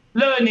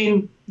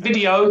learning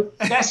video.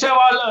 That's how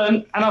I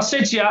learned. And I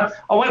said to you,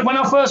 when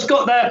I first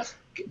got that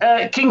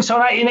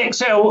Kingston 18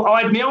 XL,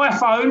 I had my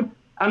iPhone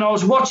and I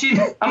was watching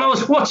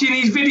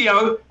his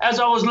video as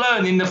I was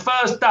learning the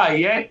first day.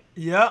 Yeah.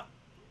 Yeah.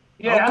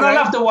 Yeah, Okay. and I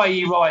love the way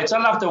he rides.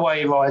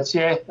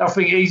 Yeah, I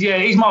think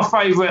he's my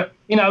favourite.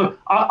 You know,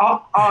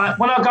 I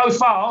when I go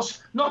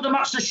fast, not so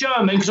much the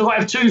Sherman because I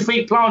have 2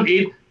 feet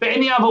planted, but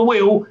any other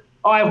wheel,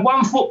 I have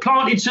 1 foot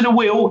planted to the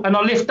wheel and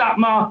I lift up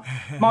my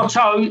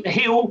toe, the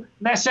heel.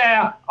 That's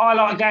how I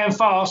like going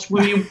fast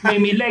with my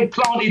leg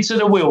planted to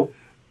the wheel.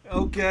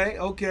 Okay.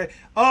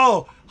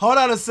 Oh, hold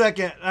on a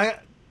second.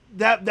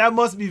 That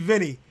must be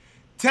Vinny.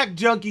 Tech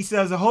Junkie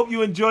says, I hope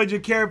you enjoyed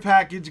your care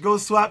package. Go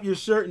swap your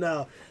shirt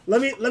now.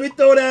 Let me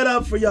throw that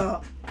up for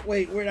y'all.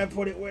 Wait, where'd I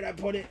put it?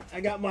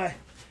 I got my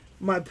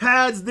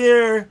pads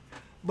there.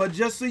 But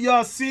just so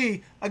y'all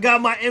see, I got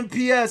my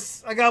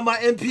MPS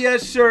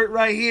shirt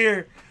right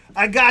here.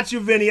 I got you,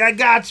 Vinny. I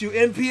got you.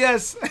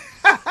 MPS.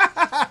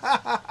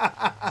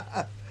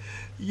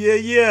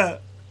 Yeah.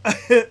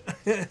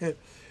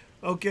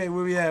 Okay,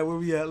 where we at?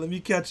 Let me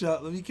catch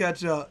up.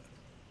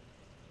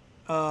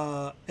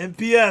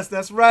 MPS,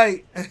 that's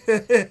right.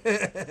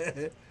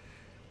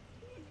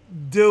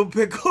 Dill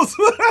pickles.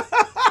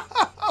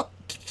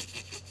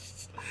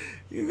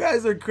 You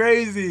guys are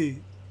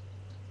crazy.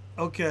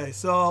 Okay,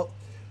 so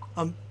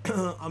I'm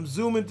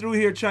zooming through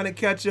here trying to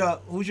catch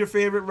up. Who's your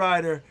favorite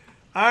rider?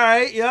 All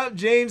right, yep.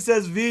 James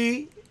says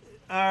V.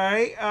 All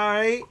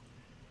right.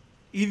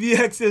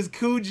 EVX says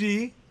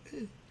Kuji.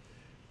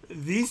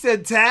 V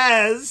said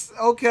Taz.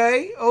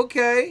 Okay.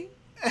 Okay.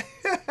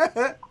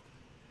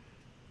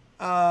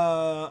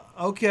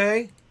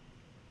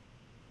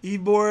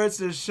 Ebor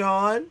says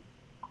Sean.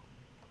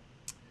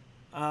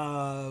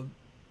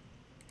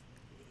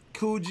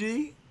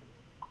 Kuji.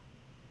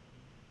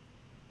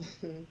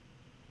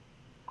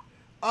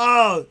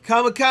 Oh,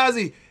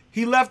 Kamikaze.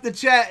 He left the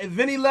chat. If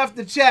Vinny left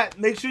the chat,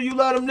 make sure you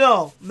let him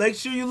know.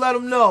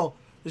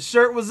 The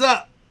shirt was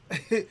up.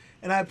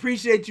 And I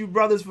appreciate you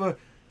brothers for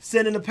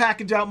sending the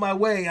package out my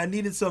way. I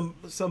needed some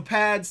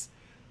pads,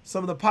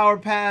 some of the power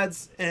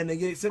pads, and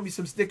they sent me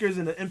some stickers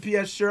and an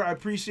MPS shirt. I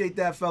appreciate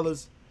that,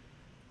 fellas.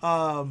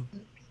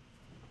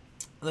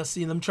 Let's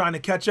see. I'm trying to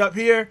catch up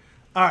here.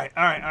 All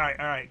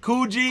right.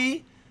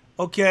 Kuji.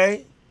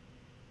 Okay.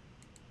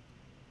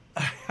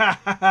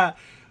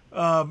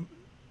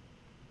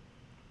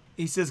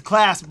 He says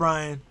class,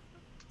 Brian.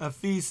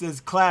 Afi says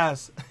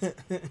class.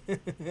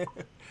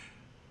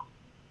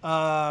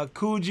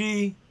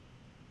 Kuji.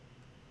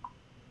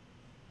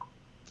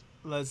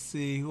 Let's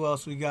see. Who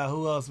else we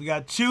got? We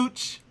got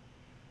Chooch.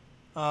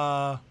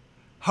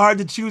 Hard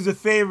to choose a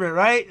favorite,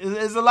 right?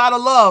 There's a lot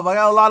of love. I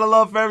got a lot of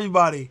love for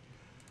everybody.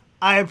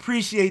 I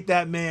appreciate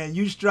that, man.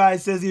 Ustride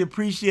says he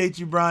appreciates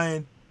you,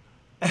 Brian.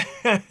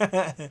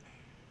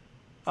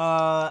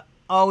 I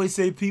always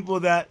say people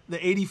that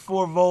the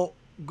 84 volt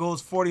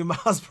goes 40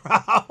 miles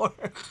per hour.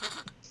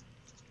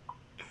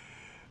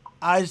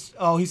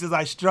 He says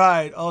I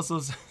stride. Also,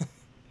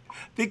 I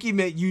think he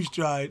meant you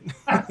stride.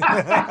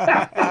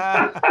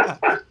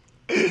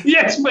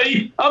 Yes,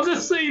 me. I've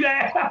just seen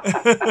that.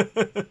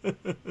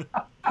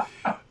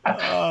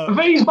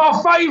 V's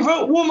my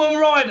favourite woman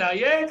rider,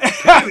 yeah?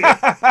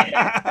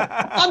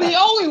 I'm the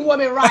only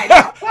woman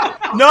rider.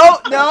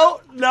 No,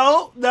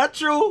 not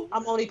true.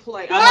 I'm only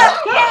playing.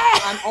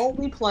 I'm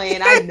only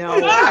playing. I know.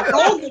 I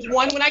rolled with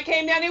one when I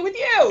came down here with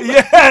you.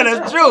 Yeah,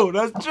 that's true.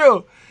 That's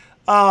true.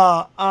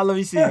 Let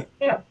me see.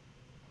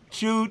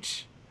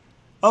 Chooch.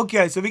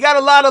 Okay, so we got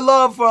a lot of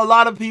love for a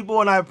lot of people,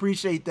 and I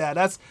appreciate that.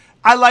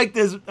 I like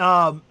this.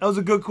 That was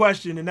a good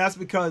question, and that's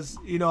because,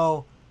 he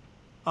was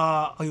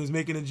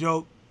making a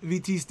joke.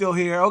 VT's still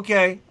here.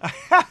 Okay.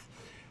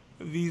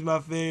 V's my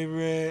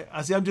favorite.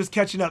 I'm just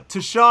catching up.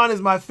 Tashawn is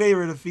my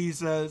favorite, if he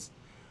says.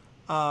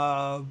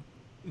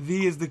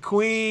 V is the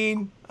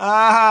queen.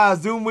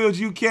 Zoom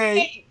Wheels UK.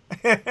 Hey,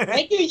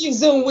 thank you,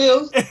 Zoom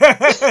Wheels. UK,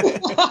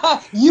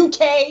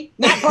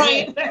 not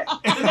Brian.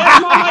 That's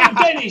my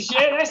mate Dennis,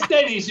 yeah? That's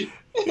Dennis.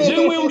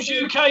 Zoom Wheels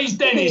UK's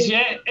Dennis,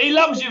 yeah? He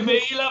loves you, V.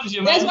 He loves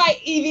you, man. That's my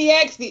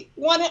EVX, the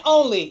one and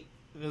only.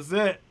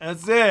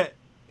 That's it.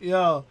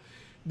 Yo,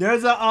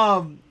 there's a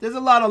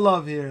lot of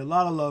love here.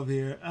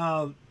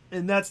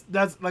 And that's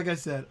like I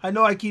said. I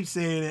know I keep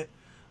saying it,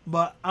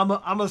 but I'm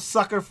a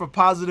sucker for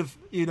positive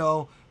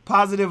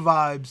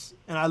vibes,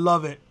 and I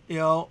love it.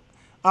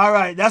 All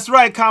right, that's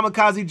right,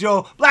 Kamikaze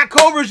Joe. Black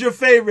Cobra's your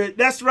favorite.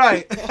 That's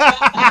right.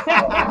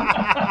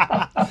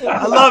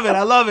 I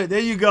love it. There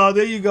you go.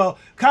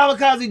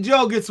 Kamikaze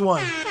Joe gets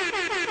one.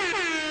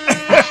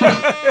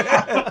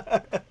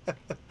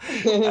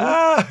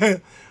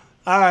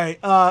 All right.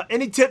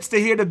 Any tips to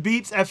hear the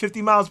beeps at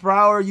 50 miles per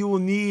hour? You will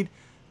need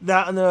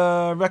that on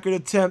the record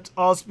attempt.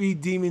 All speed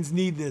demons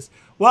need this.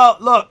 Well,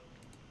 look,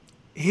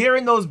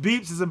 hearing those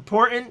beeps is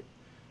important,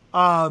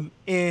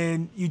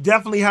 and you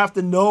definitely have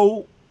to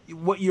know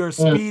what your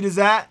speed is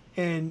at,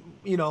 and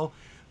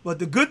but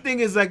the good thing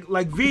is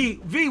like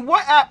V,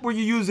 what app were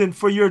you using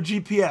for your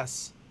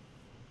GPS?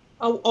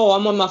 Oh,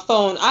 I'm on my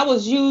phone. I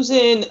was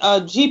using a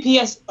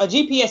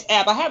GPS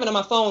app. I have it on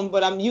my phone,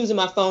 but I'm using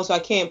my phone, so I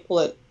can't pull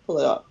it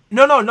up.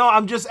 No.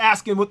 I'm just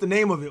asking what the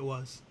name of it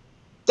was.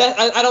 That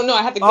I don't know.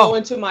 I have to go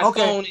into my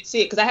phone and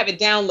see it because I have it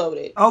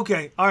downloaded.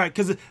 Okay, all right.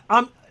 Because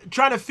I'm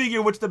trying to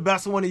figure which the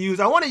best one to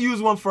use. I want to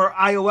use one for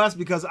iOS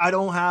because I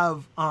don't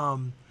have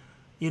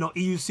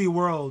EUC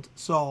World.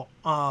 So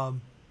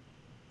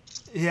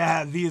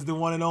yeah, V is the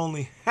one and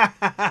only.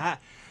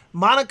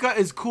 Monica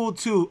is cool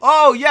too.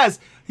 Oh yes,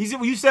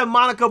 you said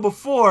Monica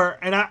before,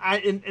 and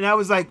I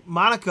was like,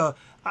 Monica.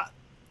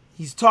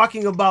 He's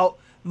talking about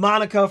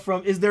Monica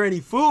from Is There Any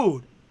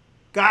Food?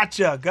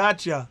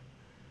 Gotcha.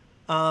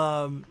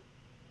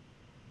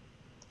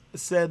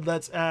 Said,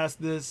 let's ask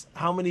this: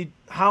 How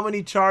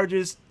many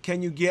charges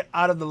can you get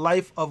out of the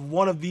life of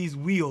one of these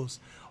wheels?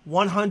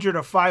 100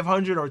 or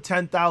 500 or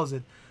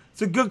 10,000?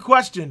 It's a good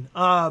question.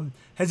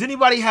 Has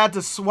anybody had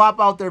to swap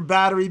out their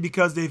battery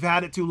because they've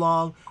had it too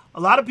long? A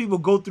lot of people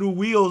go through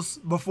wheels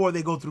before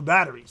they go through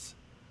batteries,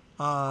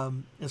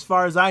 as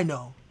far as I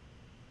know.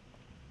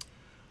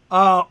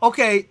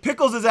 Okay,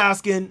 Pickles is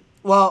asking,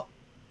 well,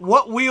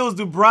 what wheels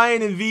do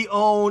Brian and V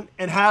own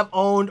and have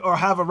owned or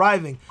have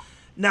arriving?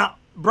 Now,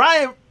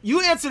 Brian, you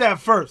answer that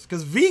first,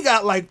 because V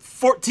got like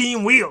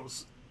 14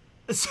 wheels.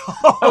 So...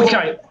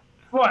 Okay,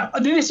 right.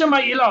 This will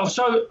make you laugh.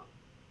 So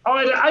I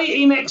had an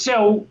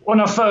 18XL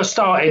when I first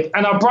started,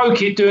 and I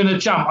broke it doing a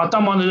jump. I'd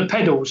done one of the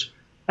pedals.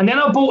 And then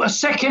I bought a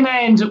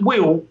second-hand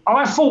wheel.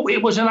 I thought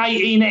it was an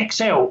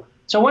 18XL.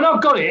 So when I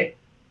got it,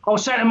 I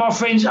was saying to my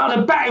friends,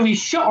 the battery's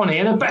shot on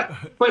here. But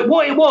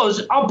what it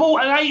was, I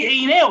bought an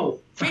 18L,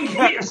 thinking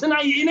it was an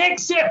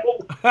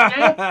 18XL.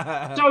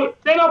 Yeah? So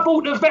then I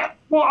bought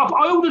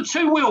I ordered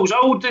two wheels. I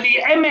ordered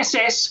the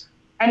MSS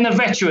and the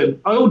Veteran.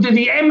 I ordered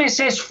the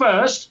MSS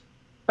first,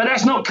 but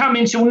that's not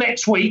coming till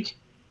next week.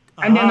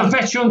 And then the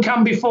Veteran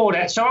come before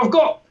that. So I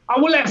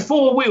will have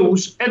four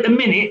wheels at the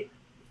minute.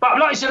 But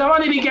like I said, I've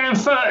only been going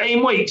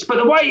 13 weeks. But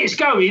the way it's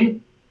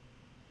going,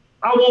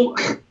 I will...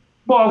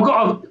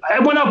 Well,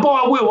 when I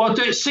buy a wheel, I'll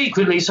do it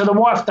secretly so the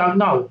wife don't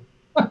know.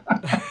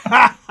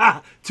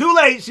 Too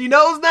late. She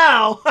knows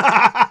now.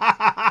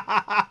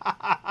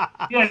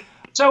 Yeah.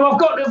 So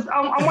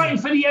I'm waiting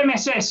for the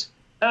MSS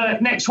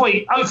next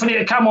week. Hopefully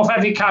it'll come off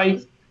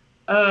AVK.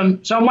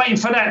 So I'm waiting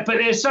for that. But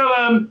they're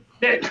so,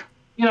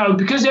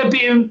 because they're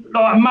being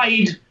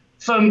made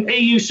from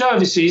EU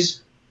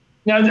services,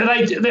 they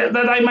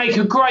make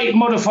a great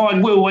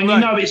modified wheel, and you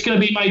know it's going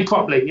to be made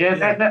properly.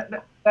 Yeah.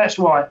 That's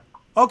right.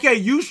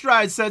 Okay,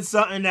 Ustride said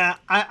something that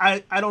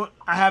I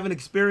haven't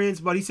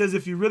experienced, but he says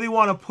if you really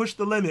want to push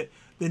the limit,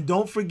 then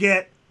don't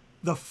forget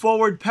the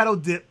forward pedal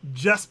dip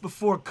just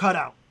before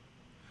cutout.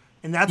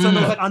 and that's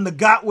on the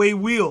Gotway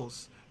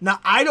wheels. Now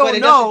I don't But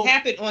it know. doesn't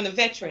happen on the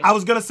veteran. I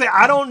was gonna say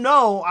I don't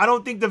know. I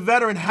don't think the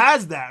veteran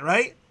has that,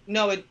 right?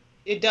 No,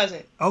 it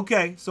doesn't.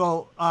 Okay,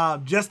 so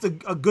just a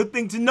good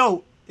thing to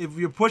note. If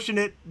you're pushing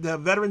it, the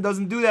veteran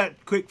doesn't do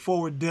that quick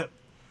forward dip.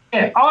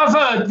 Yeah, I've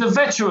heard the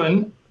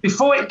veteran,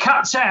 before it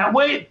cuts out,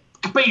 where it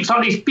beeps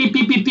like this, beep,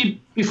 beep, beep,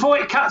 beep, before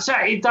it cuts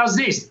out, it does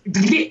this.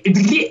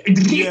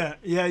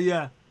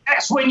 Yeah.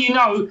 That's when you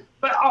know.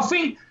 But I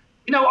think,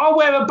 I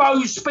wear a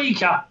Bose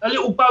speaker, a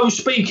little Bose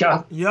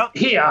speaker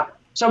here.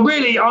 So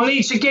really, I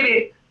need to get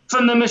it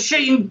from the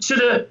machine to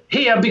the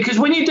here, because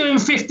when you're doing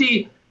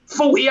 50,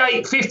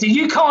 48, 50,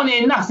 you can't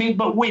hear nothing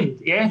but wind,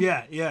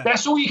 Yeah.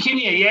 That's all you can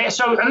hear, yeah?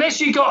 So unless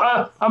you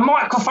got a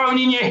microphone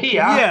in your ear...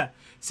 Yeah.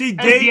 See,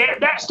 Dave...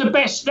 that's the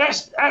best.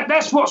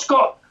 That's what's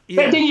got...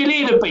 Yeah. Then you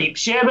hear the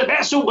beeps, yeah? But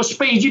that sort of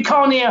speed, you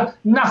can't hear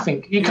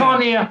nothing. You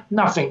can't hear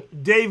nothing.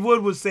 Dave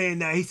Wood was saying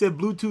that. He said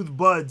Bluetooth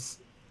buds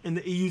in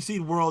the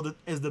EUC world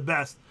is the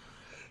best.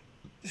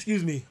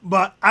 Excuse me.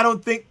 But I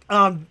don't think...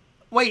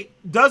 wait,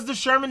 does the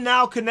Sherman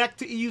now connect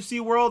to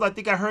EUC world? I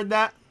think I heard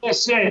that.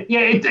 Yes, yeah.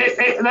 They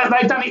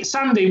done it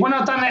Sunday. When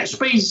I done that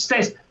speed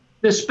test,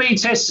 the speed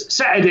test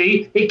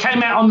Saturday, it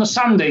came out on the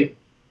Sunday.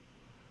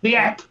 The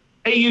app,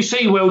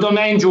 EUC World on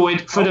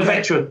Android for the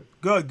veteran.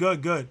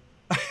 Good.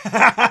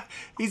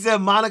 He said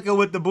Monica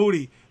with the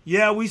booty.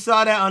 Yeah, we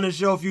saw that on the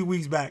show a few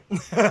weeks back.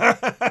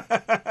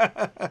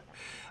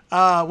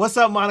 What's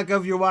up, Monica,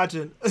 if you're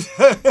watching?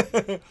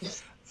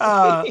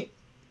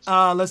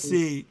 Let's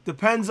see.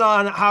 Depends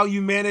on how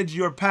you manage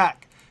your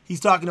pack. He's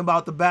talking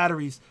about the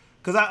batteries.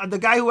 Because the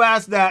guy who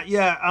asked that,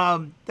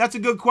 that's a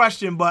good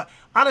question. But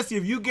honestly,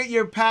 if you get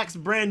your packs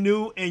brand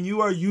new and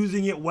you are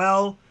using it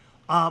well,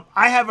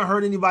 I haven't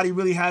heard anybody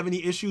really have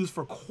any issues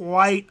for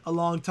quite a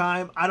long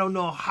time. I don't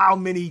know how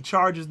many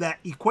charges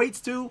that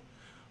equates to,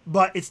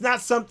 but it's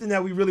not something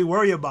that we really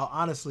worry about,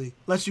 honestly,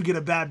 unless you get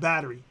a bad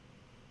battery.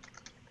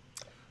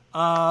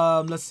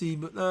 Let's see.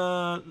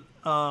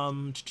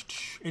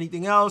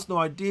 Anything else? No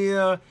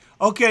idea.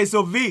 Okay,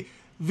 so V,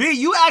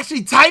 you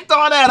actually typed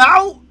all that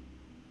out?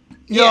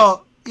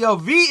 Yo,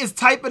 V is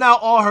typing out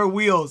all her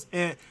wheels,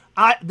 and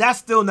that's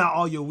still not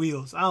all your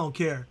wheels. I don't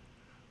care.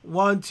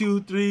 1,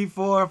 2, 3,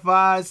 4,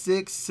 5,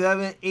 6,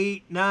 7,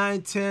 8,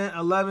 9, 10,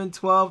 11,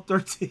 12,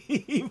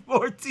 13,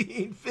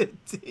 14,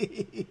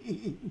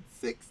 15,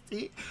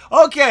 16.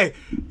 Okay,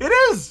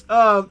 it is.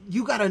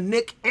 You got a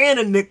Nick and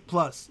a Nick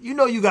Plus. You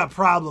know you got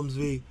problems,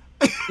 V.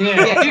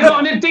 Yeah. Have you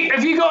got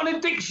an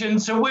addiction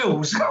to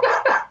wheels?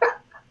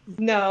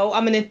 No,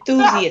 I'm an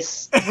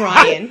enthusiast,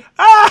 Brian.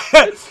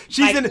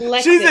 She's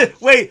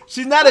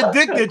not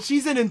addicted.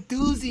 She's an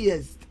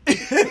enthusiast.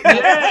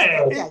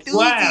 Yeah. Enthusiast.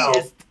 Wow.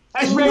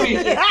 That's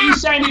you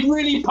sounded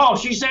really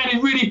posh. You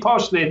sounded really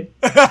posh then.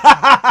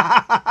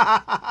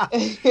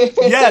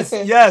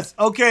 Yes.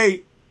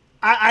 Okay.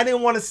 I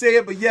didn't want to say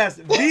it, but yes.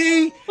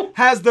 V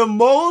has the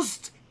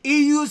most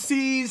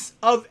EUCs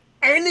of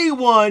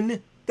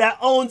anyone that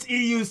owns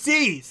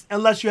EUCs,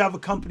 unless you have a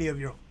company of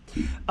your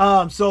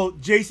own. So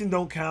Jason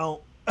don't count.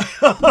 And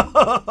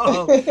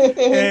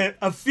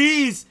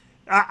Afiz,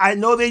 I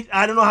know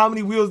I don't know how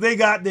many wheels they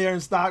got there in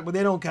stock, but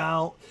they don't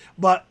count.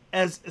 But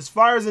as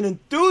far as an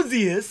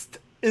enthusiast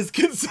is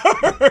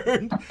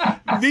concerned,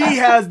 V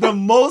has the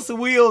most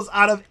wheels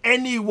out of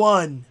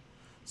anyone.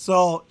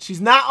 So she's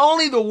not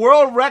only the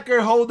world record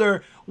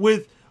holder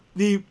with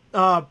the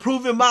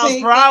proven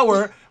miles per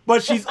hour,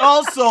 but she's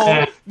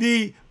also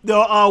the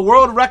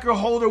world record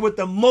holder with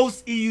the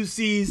most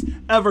EUCs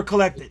ever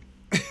collected.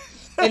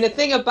 And the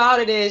thing about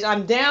it is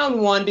I'm down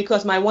one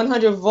because my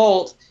 100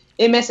 volt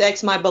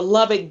MSX, my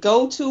beloved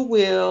go-to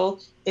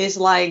wheel, is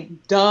like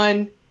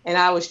done. And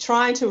I was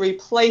trying to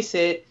replace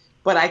it,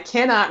 but I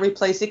cannot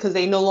replace it because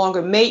they no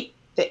longer make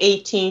the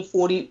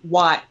 1840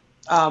 watt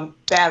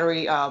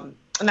battery, the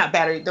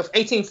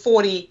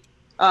 1840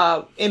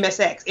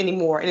 MSX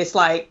anymore. And it's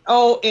like,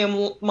 what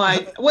am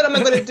I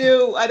going to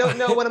do? I don't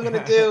know what I'm going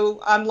to do.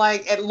 I'm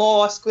like at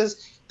loss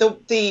because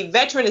the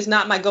veteran is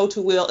not my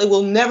go-to wheel. It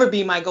will never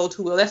be my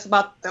go-to wheel. That's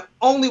about the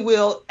only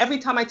wheel. Every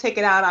time I take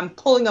it out, I'm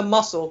pulling a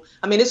muscle.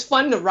 I mean, it's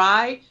fun to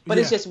ride, but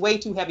it's just way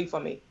too heavy for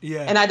me.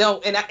 Yeah. And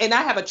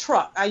I have a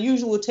truck. I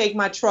usually will take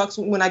my trucks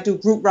when I do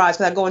group rides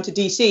because I go into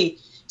DC.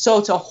 So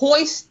to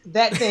hoist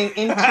that thing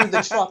into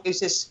the truck is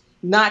just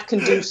not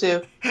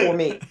conducive for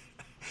me.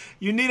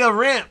 You need a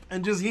ramp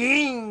and just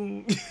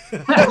ying.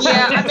 Yeah,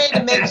 I made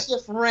a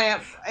makeshift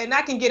ramp, and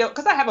I can get it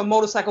because I have a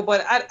motorcycle,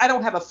 but I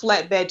don't have a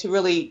flatbed to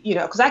really,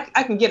 because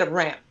I can get a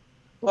ramp.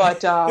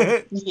 But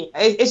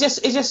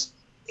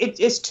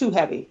it's too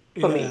heavy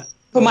for me,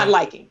 for my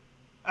liking.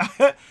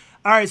 All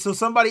right, so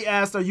somebody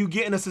asked, are you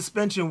getting a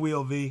suspension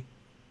wheel, V?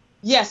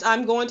 Yes,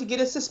 I'm going to get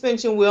a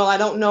suspension wheel. I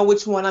don't know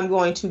which one I'm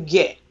going to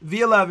get.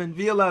 V11.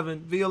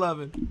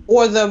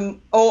 Or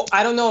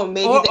I don't know,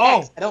 maybe the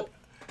X. I don't.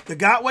 The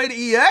Gotway to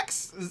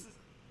EX?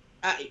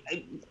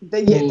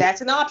 That's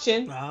an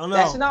option. I don't know.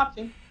 That's an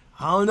option.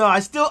 I don't know.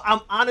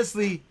 I'm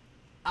honestly,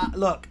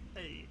 look,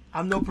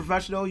 I'm no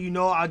professional.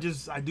 I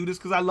do this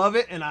because I love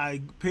it and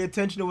I pay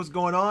attention to what's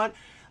going on.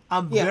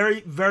 I'm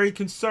very, very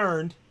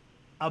concerned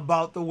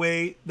about the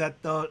way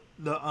that the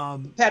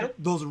Pedal?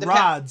 those The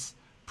rods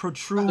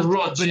protrude The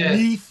rods,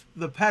 beneath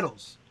the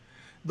pedals.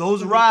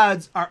 Those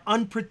rods are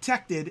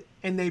unprotected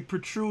and they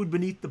protrude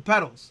beneath the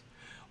pedals.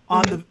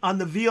 On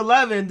the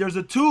V11, there's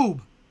a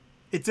tube.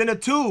 It's in a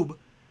tube,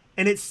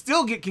 and it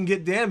still can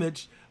get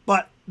damaged.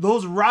 But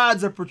those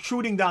rods are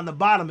protruding down the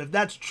bottom. If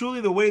that's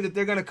truly the way that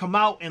they're gonna come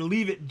out and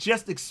leave it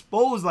just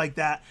exposed like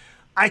that,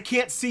 I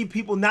can't see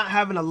people not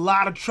having a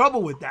lot of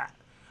trouble with that.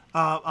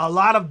 A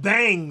lot of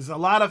bangs, a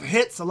lot of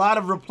hits, a lot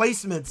of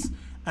replacements,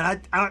 and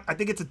I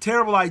think it's a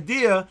terrible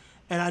idea.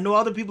 And I know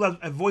other people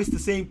have voiced the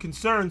same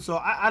concern. So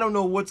I don't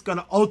know what's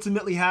gonna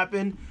ultimately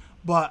happen,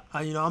 but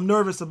I'm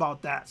nervous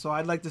about that. So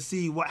I'd like to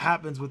see what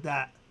happens with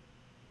that.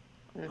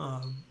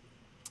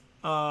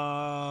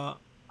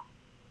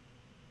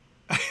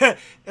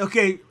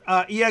 Okay,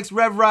 EX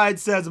Rev Ride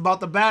says about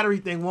the battery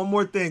thing, one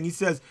more thing. He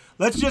says,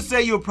 let's just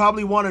say you'll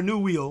probably want a new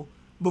wheel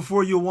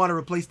before you'll want to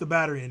replace the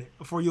battery in it,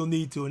 before you'll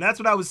need to. And that's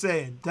what I was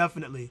saying,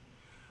 definitely.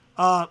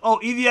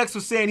 EVX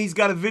was saying he's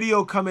got a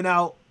video coming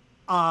out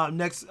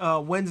next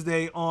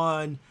Wednesday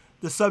on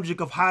the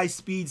subject of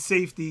high-speed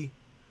safety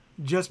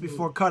just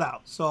before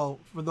cutout. So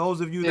for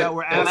those of you that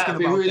were asking about that. That'd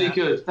be really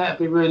good. That'd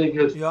be really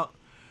good. Yeah.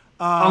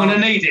 I'm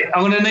going to need it.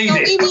 I'm going to need So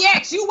it.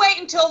 EVX, you wait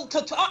until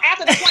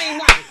after the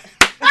 29th.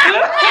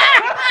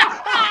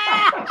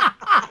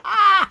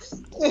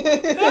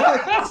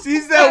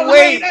 She said,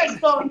 wait.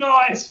 That's not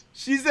nice.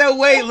 She said,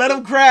 wait, let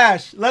him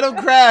crash. Let him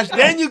crash.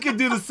 Then you can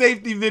do the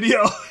safety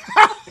video.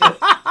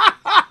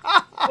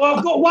 Well,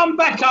 I've got one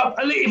backup.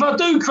 If I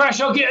do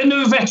crash, I'll get a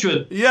new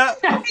veteran. Yeah.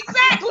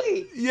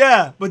 Exactly.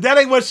 Yeah, but that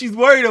ain't what she's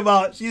worried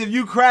about. If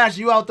you crash,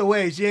 you out the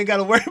way. She ain't got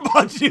to worry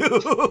about you.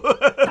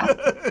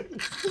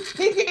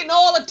 He's getting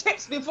all the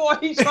tips before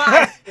he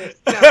tries this.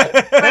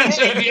 Thanks,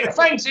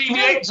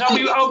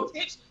 EVX.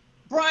 Tips.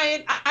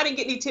 Brian, I didn't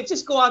get any tips.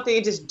 Just go out there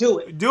and just do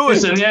it. Do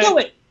it. Listen, yeah. Do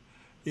it.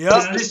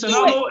 Yep. Listen,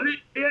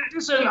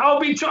 I'll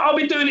be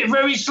doing it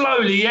very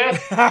slowly. Yeah,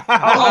 I've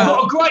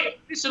got a great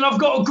Do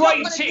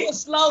tip. it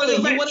slowly.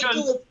 for the You want to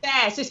veterans. do it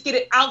fast. Just get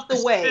it out the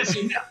way.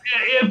 Listen,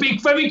 it'll be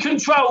very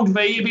controlled,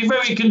 V. It'll be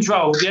very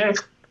controlled. Yeah.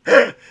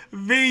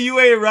 V, you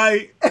ain't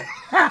right.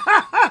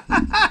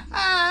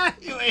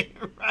 You ain't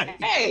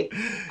right. Hey,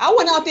 I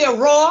went out there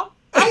raw.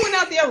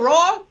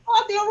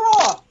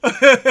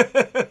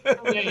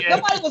 Yeah.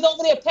 Nobody was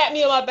over there patting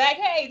me on my back.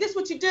 Hey, this is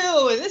what you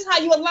do, and this is how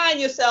you align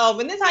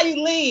yourself, and this is how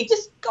you lead.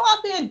 Just go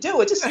out there and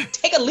do it. Just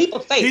take a leap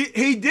of faith.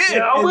 He did.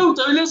 Yeah, I will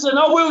do. Listen,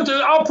 I will do.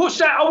 I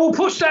will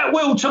push that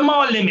wheel to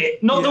my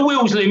limit, not the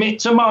wheel's limit,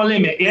 to my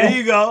limit. Yeah.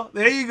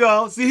 There you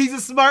go. See, he's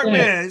a smart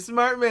man. He's a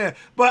smart man.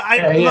 But I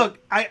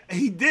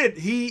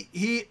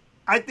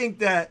think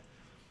that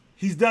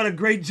he's done a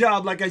great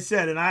job, like I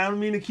said, and I don't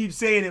mean to keep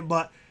saying it,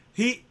 but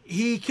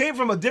he came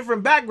from a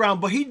different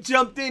background, but he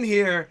jumped in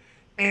here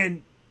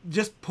and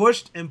just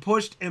pushed and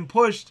pushed and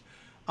pushed.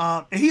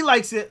 And he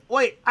likes it.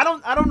 Wait, I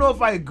don't know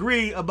if I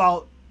agree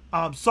about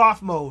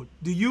soft mode.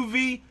 Do you,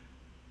 V?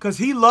 Because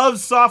he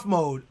loves soft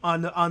mode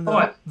on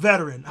the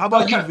veteran. How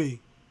about you, V?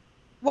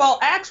 Well,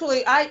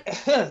 actually, I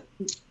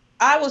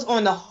was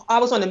on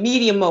the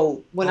medium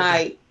mode when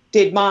I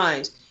did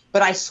mine,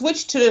 but I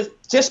switched to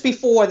just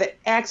before the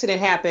accident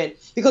happened,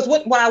 because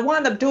what I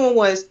wound up doing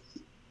was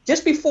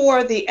just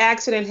before the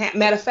accident.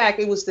 Matter of fact,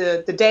 it was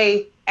the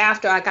day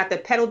after I got the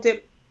pedal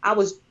dip. I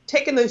was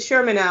taking the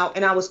Sherman out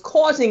and I was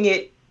causing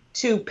it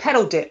to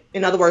pedal dip.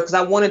 In other words, because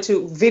I wanted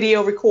to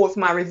video record for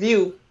my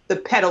review the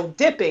pedal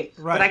dipping.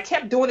 Right. But I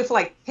kept doing it for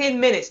like 10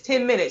 minutes.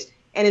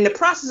 And in the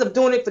process of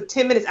doing it for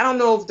 10 minutes, I don't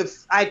know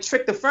if I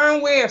tricked the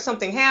firmware or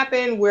something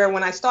happened where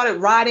when I started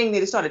riding, they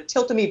just started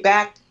tilting me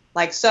back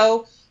like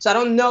so. So I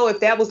don't know if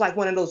that was like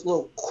one of those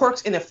little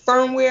quirks in the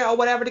firmware or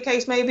whatever the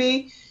case may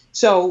be.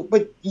 So,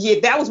 but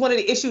yeah, that was one of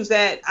the issues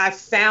that I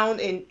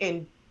found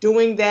in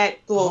doing that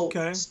little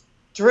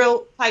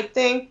drill type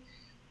thing.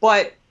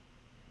 But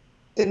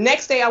the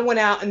next day I went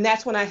out and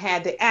that's when I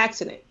had the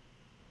accident.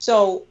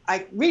 So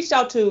I reached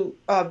out to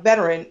a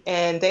veteran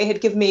and they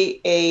had given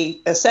me a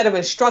set of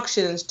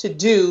instructions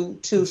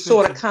to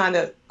sort of kind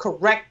of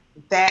correct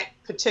that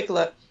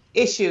particular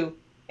issue.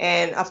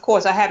 And of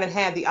course I haven't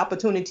had the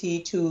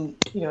opportunity to,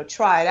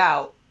 try it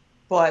out,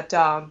 but,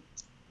 like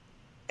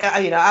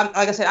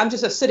I said, I'm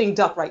just a sitting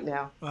duck right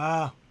now.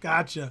 Wow,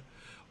 gotcha.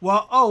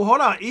 Well,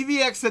 hold on.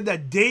 EVX said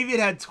that David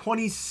had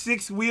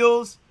 26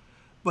 wheels,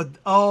 but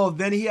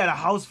then he had a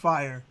house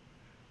fire,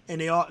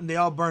 and they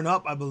all burn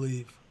up, I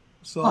believe.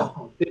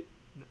 So,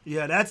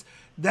 yeah,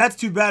 that's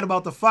too bad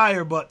about the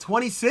fire. But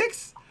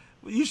 26?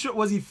 You sure?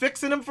 Was he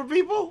fixing them for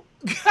people?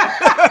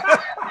 That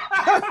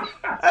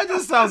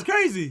just sounds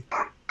crazy.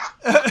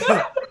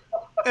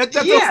 That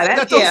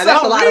don't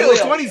sound real.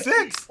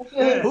 26.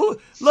 Yeah.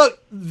 Look,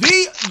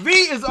 V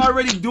is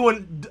already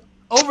doing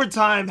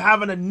overtime,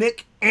 having a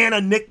Nick and a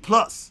Nick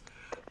Plus.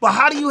 But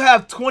how do you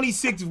have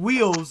 26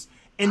 wheels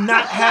and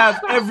not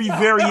have every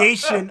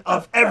variation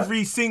of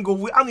every single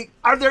wheel? I mean,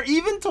 are there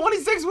even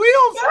 26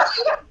 wheels?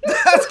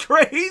 That's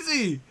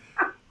crazy.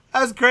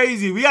 That's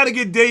crazy. We got to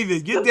get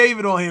David. Get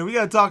David on here. We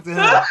got to talk to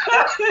him.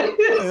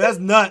 Hey, that's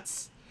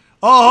nuts.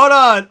 Oh, hold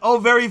on. Oh,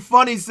 very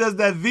funny says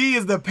that V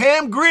is the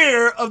Pam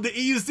Grier of the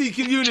EUC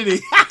community.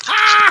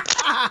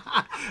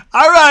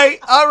 All right.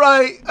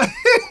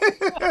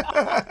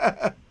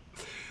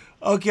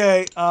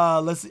 Okay,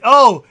 let's see.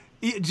 Oh,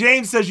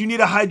 James says you need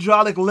a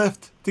hydraulic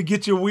lift to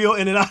get your wheel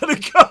in and out of the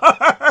car.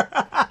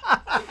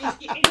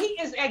 He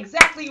is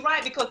exactly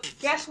right, because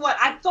guess what?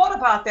 I thought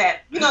about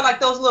that. You know, like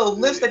those little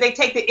lifts that they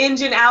take the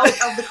engine out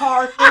of the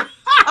car.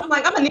 I'm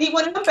like, I'm going to need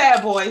one of the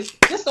bad boys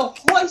just to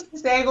hoist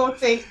this daggone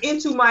thing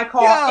into my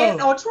car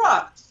and or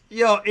truck.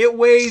 Yo, it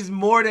weighs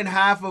more than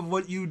half of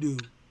what you do.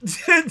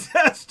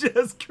 That's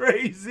just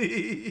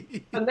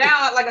crazy. So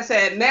now, like I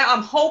said, now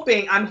I'm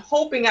hoping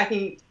I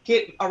can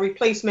get a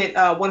replacement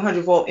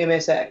 100 volt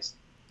MSX,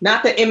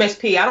 not the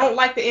MSP. I don't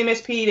like the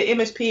MSP. The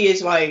MSP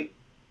is like,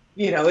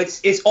 you know,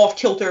 it's off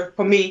kilter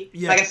for me.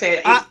 Yeah. Like I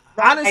said,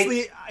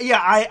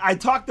 I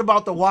talked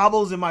about the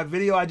wobbles in my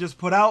video I just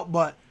put out,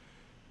 but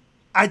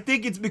I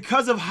think it's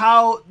because of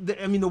how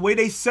the way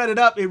they set it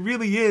up. It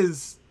really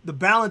is, the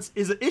balance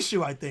is an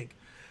issue, I think.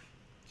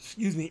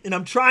 Excuse me, and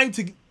I'm trying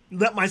to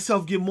let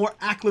myself get more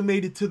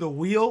acclimated to the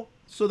wheel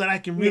so that I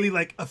can really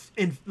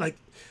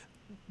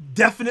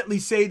definitely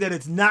say that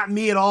it's not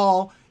me at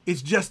all.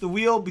 It's just the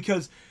wheel,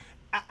 because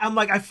I'm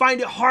like, I find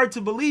it hard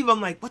to believe.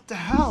 I'm like, what the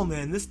hell,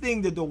 man? This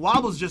thing, the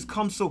wobbles just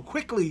come so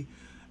quickly.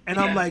 And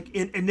I'm like,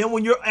 and then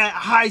when you're at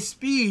high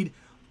speed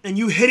and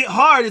you hit it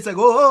hard, it's like,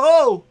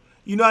 oh.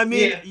 You know what I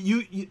mean?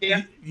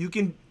 Yeah. You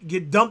can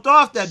get dumped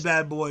off that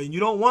bad boy, and you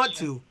don't want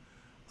to.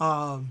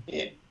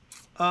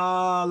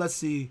 Let's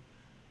see.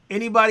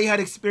 Anybody had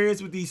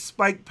experience with these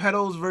spiked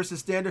pedals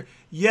versus standard?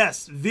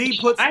 Yes. V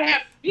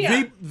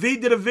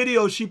did a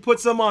video. She put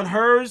some on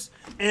hers,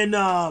 and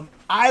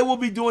I will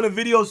be doing a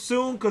video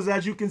soon, because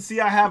as you can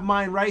see, I have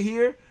mine right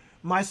here.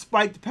 My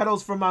spiked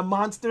pedals for my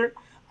Monster.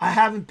 I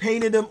haven't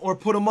painted them or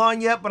put them on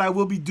yet, but I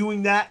will be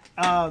doing that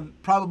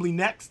probably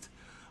next.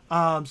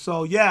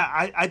 So yeah,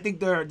 I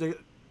think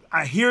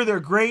I hear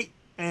they're great,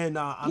 and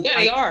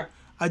they are.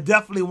 I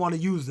definitely want to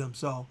use them.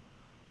 So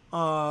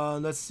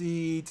let's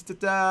see.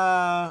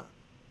 I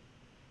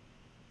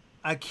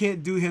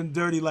can't do him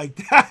dirty like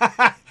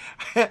that.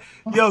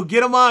 Yo,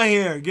 get him on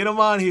here.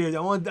 I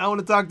want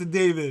to talk to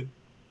David.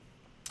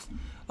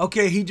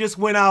 Okay, he just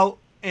went out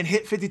and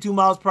hit 52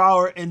 miles per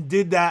hour and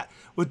did that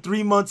with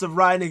 3 months of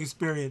riding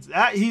experience.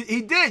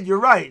 He did. You're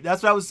right.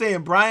 That's what I was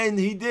saying. Brian,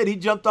 he did. He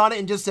jumped on it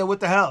and just said,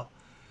 "What the hell?"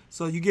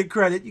 So you get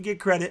credit.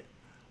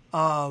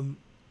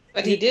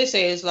 But he did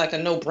say it's like a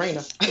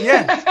no-brainer.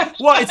 Yeah.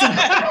 Well,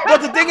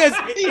 but the thing is,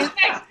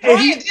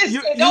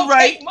 you're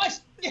right.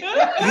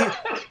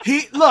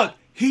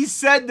 He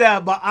said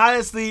that, but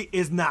honestly,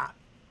 it's not.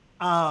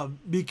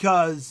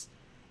 Because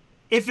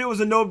if it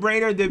was a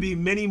no-brainer, there'd be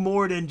many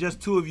more than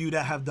just two of you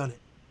that have done it.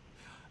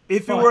 I'm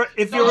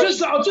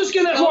just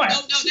gonna. No,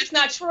 that's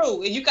not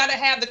true. You got to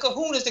have the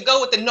kahunas to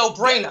go with the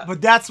no-brainer.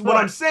 But that's what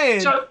I'm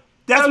saying.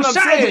 That's what I'm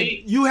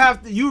saying.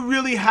 You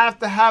really have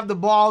to have the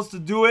balls to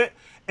do it,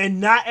 and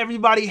not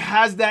everybody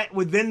has that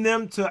within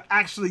them to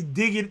actually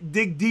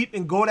dig deep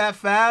and go that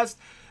fast.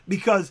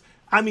 Because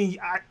I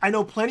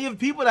know plenty of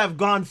people that have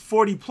gone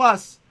 40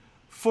 plus,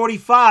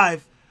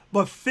 45,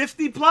 but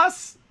 50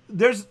 plus.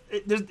 There's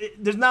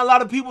not a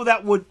lot of people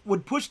that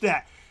would push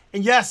that.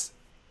 And yes,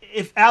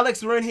 if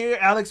Alex were in here,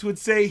 Alex would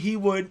say he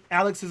would.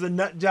 Alex is a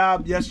nut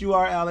job. Yes, you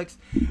are, Alex.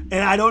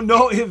 And I don't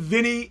know if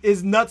Vinny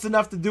is nuts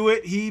enough to do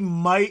it. He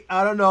might.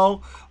 I don't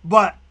know.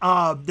 But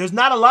there's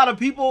not a lot of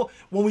people.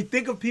 When we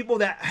think of people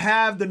that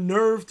have the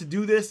nerve to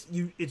do this,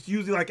 it's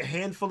usually like a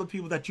handful of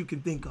people that you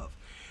can think of.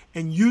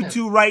 And you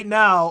two right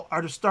now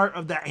are the start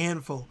of that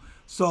handful.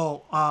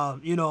 So, I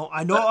know.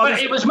 But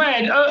it was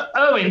mad,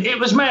 Erwin. It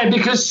was mad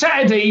because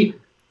Saturday,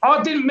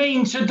 I didn't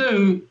mean to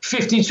do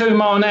 52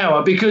 mile an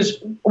hour,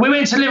 because we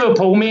went to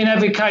Liverpool, me and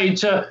Avocade,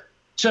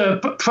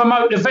 to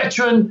promote the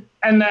veteran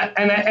and the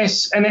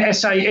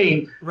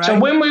S18. Right. So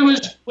when we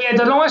had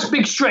a nice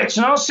big stretch,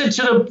 and I said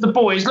to the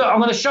boys, look, I'm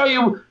going to show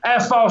you how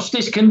fast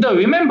this can do.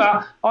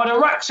 Remember, I had a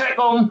rucksack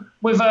on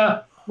with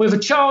a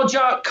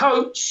charger,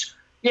 coats.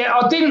 Yeah,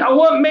 I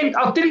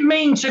didn't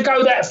mean to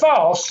go that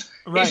fast.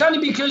 Right. It's only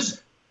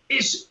because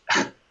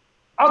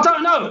I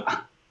don't know.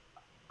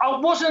 I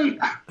wasn't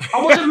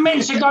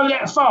meant to go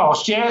that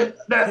fast, yeah,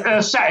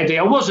 that Saturday.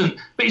 I wasn't.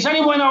 But it's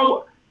only when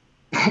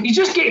you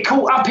just get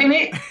caught up in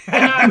it.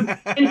 And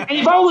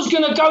if I was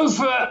going to go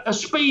for a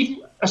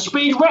speed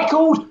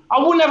record, I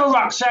wouldn't have a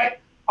rucksack.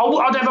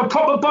 I'd have a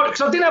proper body,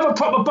 because I didn't have a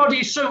proper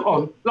body suit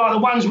on, like the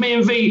ones me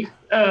and V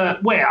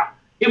wear.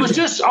 I was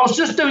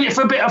just doing it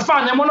for a bit of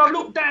fun. And when I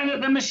looked down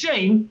at the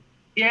machine,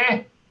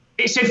 yeah,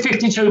 it said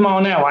 52 mile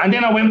an hour. And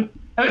then I went,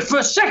 for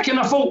a second,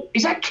 I thought,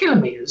 is that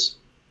kilometres?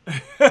 And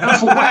I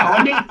thought,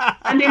 wow.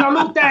 And then I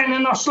looked down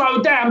and I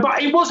slowed down.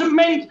 But I wasn't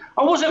meant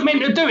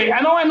to do it.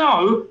 And I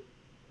know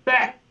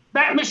that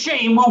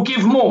machine will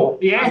give more,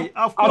 yeah?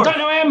 I don't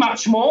know how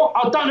much more.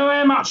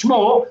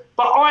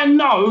 But I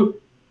know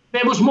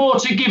there was more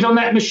to give on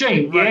that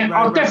machine, yeah?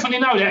 I definitely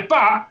know that.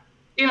 But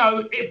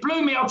it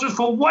blew me. I just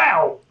thought,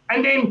 wow.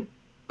 And then,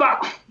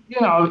 but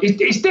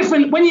it's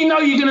different when you're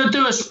going to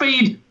do a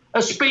speed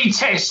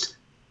test.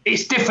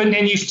 It's different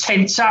than you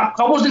tense up.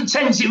 I wasn't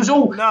tense. It was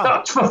all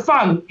for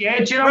fun.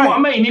 Yeah, do you know what I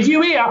mean? If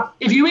you hear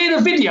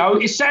the video,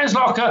 it sounds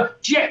like a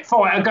jet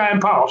fighter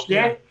going past.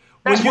 Yeah,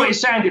 that's what it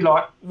sounded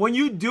like. When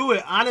you do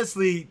it,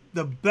 honestly,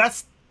 the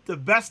best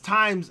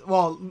times.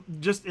 Well,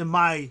 just in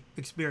my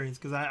experience,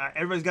 because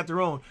everybody's got their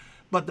own,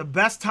 but the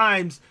best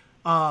times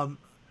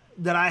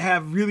that I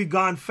have really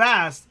gone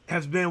fast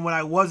has been when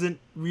I wasn't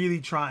really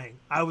trying.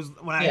 I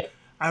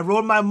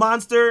rode my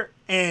monster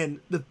and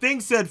the thing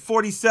said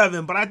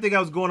 47, but I think I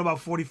was going about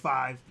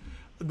 45.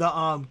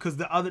 Because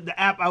the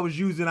app I was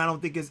using I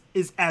don't think is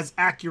as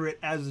accurate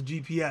as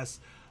the GPS.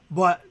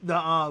 But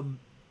I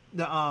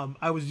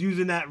was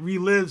using that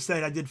Relive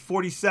site, I did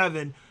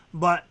 47.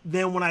 But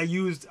then when I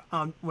used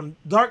when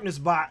Darkness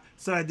Bot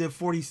said I did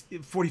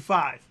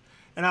 45,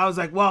 and I was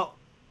like, well,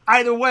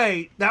 either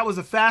way, that was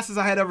the fastest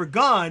I had ever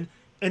gone.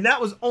 And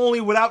that was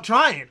only without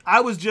trying.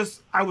 I was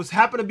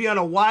happened to be on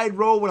a wide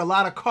road with a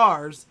lot of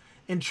cars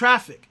and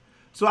traffic.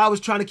 So I was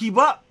trying to keep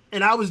up.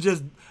 And I was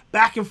just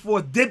back and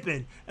forth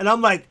dipping. And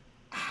I'm like,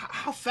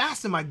 how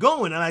fast am I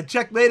going? And I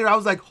checked later. I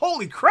was like,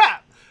 holy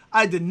crap.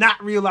 I did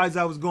not realize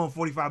I was going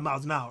 45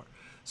 miles an hour.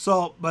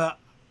 So, but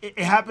it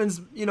happens,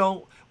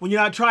 when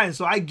you're not trying.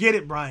 So I get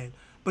it, Brian.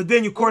 But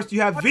then, of course,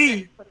 you have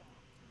V.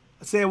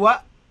 Say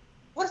what?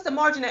 What's the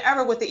margin of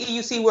error with the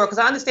EUC work? Because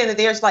I understand that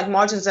there's like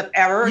margins of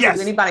error. Yes.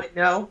 Does anybody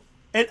know?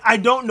 And I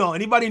don't know.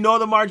 Anybody know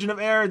the margin of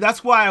error?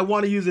 That's why I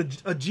want to use a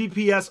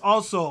GPS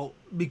also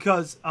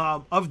because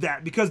of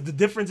that. Because the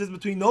differences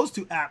between those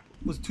two apps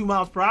was 2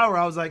 miles per hour.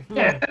 I was like,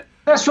 Yeah,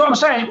 that's what I'm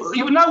saying.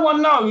 No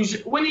one knows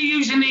when you're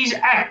using these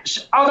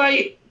apps, are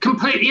they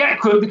completely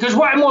accurate? Because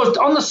what it was,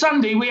 on the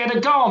Sunday, we had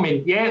a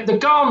Garmin. Yeah, the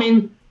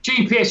Garmin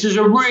GPSs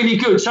are really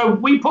good. So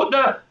we put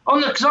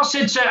because I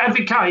said to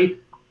Avik,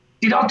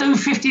 did I do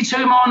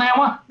 52 mile an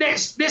hour?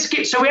 Let's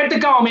get, so we had the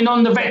Garmin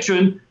on the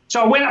Veteran.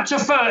 So I went up to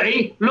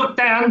 30, looked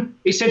down,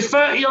 it said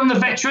 30 on the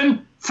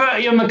Veteran,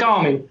 30 on the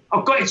Garmin.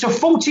 I've got it to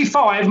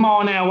 45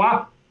 mile an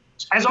hour.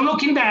 As I'm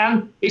looking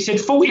down, it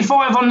said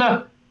 45 on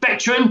the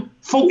Veteran,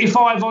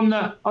 45 on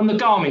the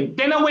Garmin.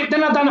 Then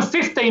I done a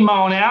 15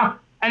 mile an hour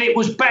and it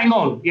was bang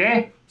on,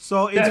 yeah?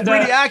 So it's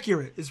pretty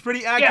accurate. It's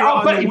pretty accurate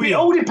on the wheel. It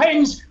all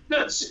depends.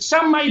 Look,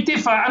 some may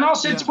differ. And I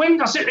said,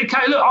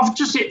 okay, look, I've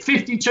just hit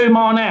 52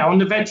 mile an hour on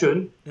the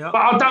Veteran, but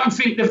I don't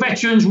think the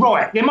Veteran's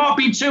right. There might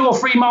be 2 or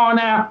 3 mile an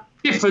hour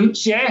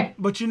difference, yeah?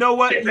 But you know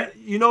what?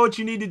 You know what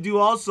you need to do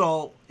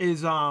also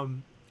is,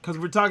 because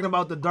we're talking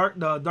about the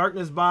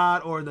Darkness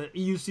Bot or the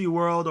EUC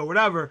World or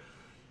whatever,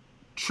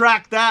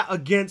 track that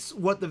against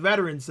what the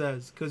Veteran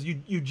says. Because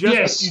you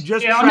just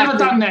I've never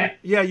done that.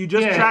 Yeah, you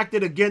just tracked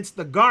it against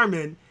the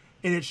Garmin,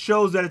 and it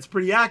shows that it's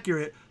pretty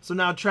accurate. So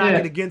now track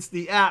it against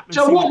the app. And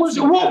so what was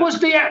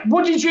the app?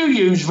 What did you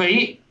use,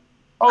 V?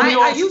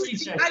 I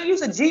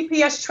use a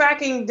GPS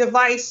tracking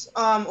device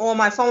on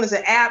my phone as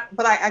an app,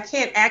 but I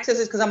can't access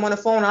it because I'm on the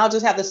phone. I'll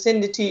just have to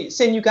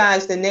send you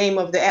guys the name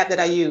of the app that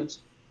I use.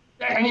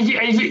 And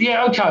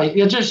okay.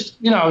 It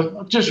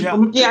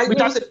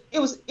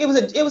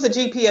was a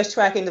GPS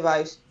tracking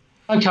device.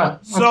 Okay.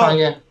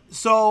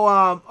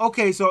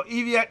 So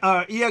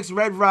EX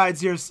Red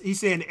Rides here. He's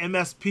saying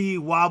MSP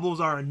wobbles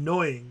are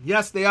annoying.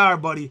 Yes, they are,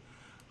 buddy.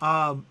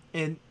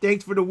 And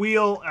thanks for the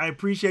wheel. I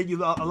appreciate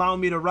you allowing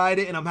me to ride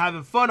it, and I'm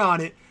having fun on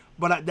it.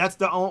 But that's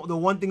the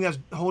one thing that's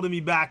holding me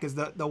back is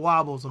the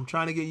wobbles. I'm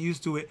trying to get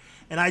used to it,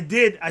 and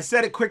I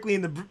said it quickly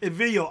in the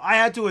video. I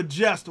had to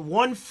adjust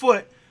 1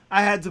 foot.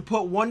 I had to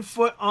put 1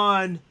 foot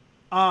on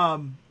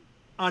the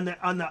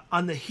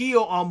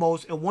heel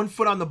almost, and 1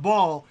 foot on the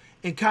ball,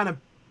 and kind of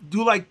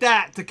do like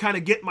that to kind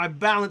of get my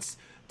balance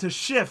to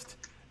shift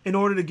in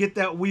order to get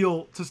that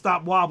wheel to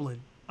stop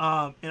wobbling.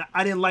 And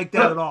I didn't like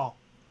that at all.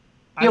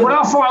 What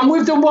I find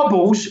with the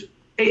wobbles,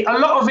 a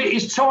lot of it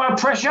is tire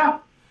pressure.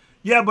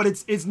 Yeah, but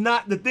it's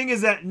not. The thing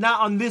is that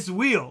not on this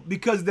wheel,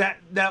 because that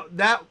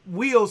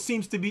wheel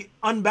seems to be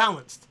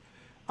unbalanced.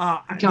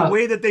 The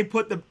way that they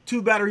put the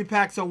 2 battery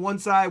packs on one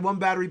side, 1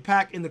 battery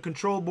pack in the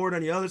control board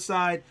on the other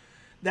side,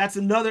 that's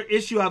another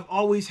issue I've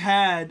always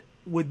had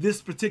with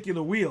this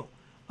particular wheel.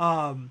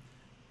 I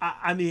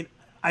mean,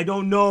 I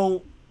don't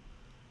know.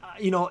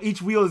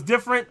 Each wheel is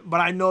different,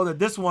 but I know that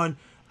this one,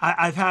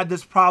 I've had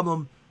this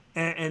problem.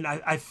 And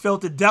I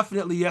felt it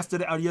definitely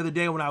yesterday or the other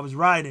day when I was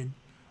riding.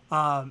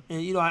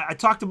 I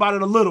talked about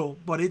it a little,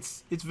 but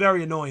it's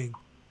very annoying.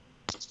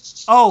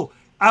 Oh,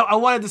 I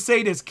wanted to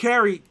say this.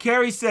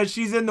 Carrie says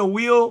she's in the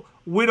Wheel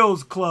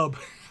Widows Club.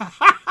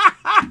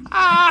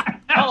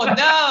 Oh,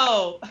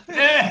 no.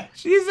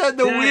 She's at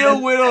the Wheel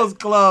Widows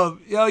Club.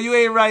 Yo, you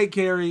ain't right,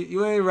 Carrie.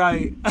 You ain't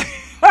right.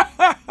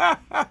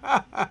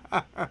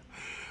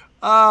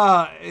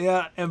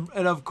 Yeah,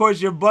 and of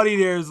course your buddy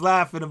there is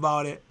laughing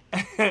about it.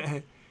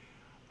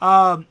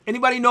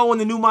 Anybody know when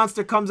the new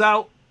monster comes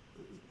out?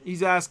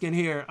 He's asking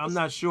here. I'm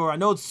not sure. I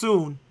know it's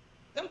soon.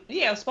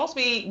 Yeah, it's supposed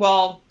to be,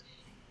 well,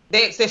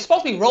 they're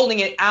supposed to be rolling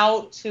it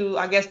out to,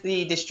 I guess,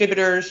 the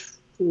distributors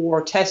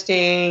for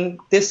testing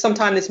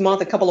sometime this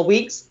month, a couple of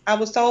weeks, I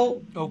was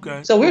told.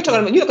 Okay. So you're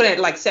looking at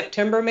like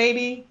September,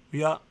 maybe?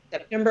 Yeah.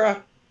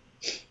 September.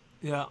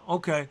 Yeah.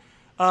 Okay.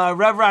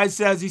 Rev Ride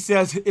says,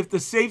 if the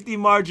safety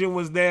margin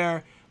was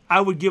there,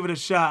 I would give it a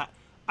shot.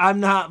 I'm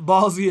not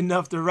ballsy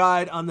enough to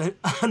ride on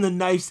the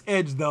knife's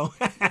edge though.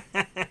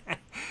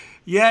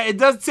 Yeah, it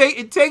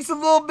takes a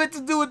little bit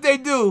to do what they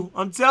do.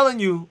 I'm telling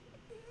you.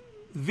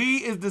 V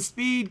is the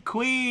speed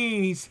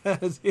queen, he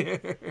says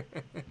here.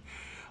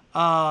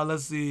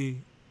 Let's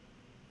see.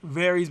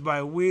 Varies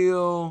by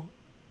wheel.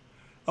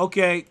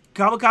 Okay,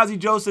 Kamikaze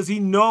Joe says he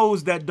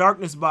knows that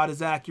Darkness Bot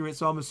is accurate,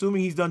 so I'm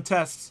assuming he's done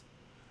tests.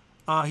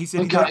 He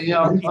said I'll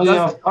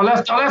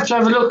have to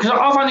have a look because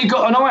I've only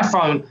got an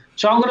iPhone,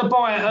 so I'm going to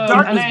buy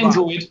an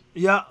Android.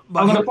 Yeah,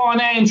 I'm going to buy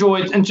an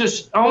Android and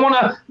I'm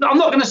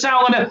not going to say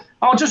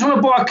I just want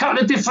to buy a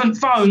couple of different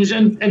phones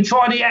and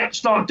try the app,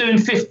 start doing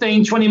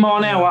 15, 20 mile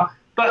an hour.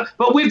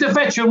 But with the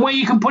Veteran, where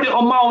you can put it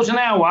on miles an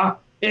hour,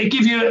 it'll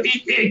give you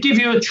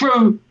a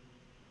true,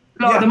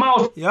 the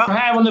miles per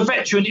hour on the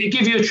Veteran, it'll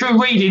give you a true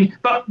reading.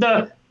 But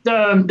the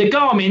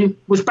Garmin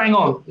was bang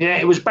on. Yeah,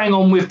 it was bang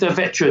on with the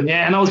Veteran.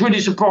 Yeah, and I was really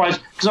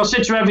surprised because I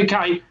said to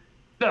MVK,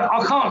 look,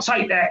 I can't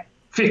take that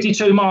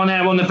 52 mile an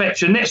hour on the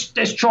Veteran.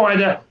 Let's try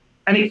and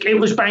it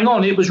was bang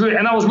on. It was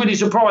and I was really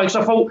surprised.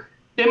 I thought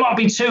there might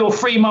be 2 or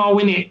 3 mile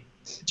in it.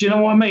 Do you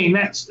know what I mean?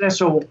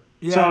 That's all.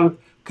 Yeah. So,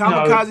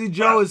 Kamikaze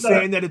Joe is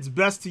saying that it's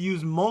best to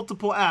use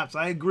multiple apps.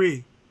 I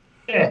agree.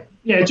 Yeah,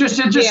 just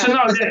to know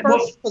that.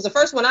 Because the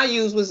first one I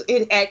used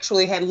it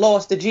actually had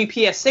lost the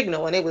GPS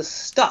signal and it was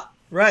stuck.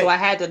 Right. So I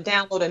had to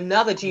download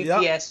another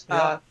GPS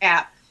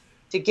app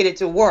to get it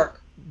to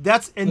work.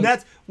 That's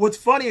what's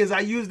funny is I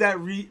use that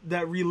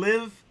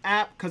Relive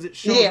app because it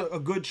shows a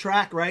good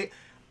track, right?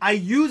 I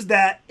use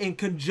that in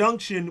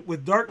conjunction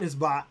with Darkness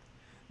Bot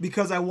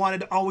because I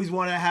always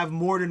wanted to have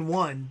more than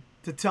one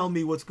to tell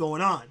me what's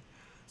going on.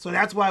 So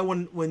that's why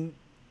when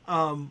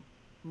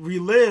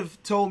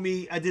Relive told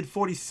me I did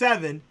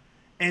 47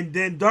 and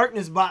then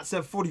Darkness Bot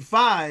said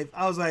 45,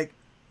 I was like,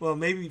 well,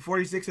 maybe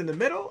 46 in the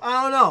middle?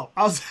 I don't know.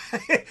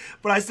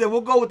 But I said,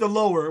 we'll go with the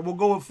lower. We'll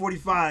go with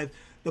 45.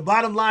 The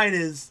bottom line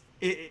is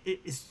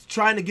it's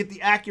trying to get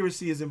the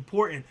accuracy is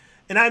important.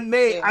 And I'm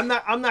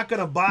not going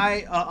to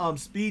buy a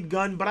speed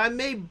gun, but I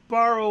may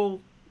borrow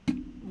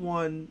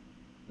one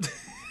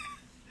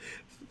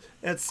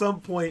at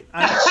some point.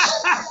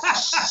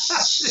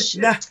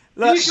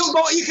 You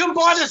can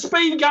buy the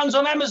speed guns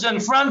on Amazon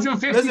for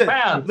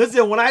 £150.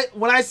 Listen,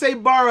 when I say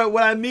borrow,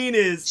 what I mean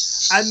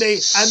is I may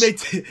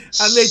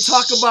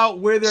talk about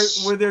where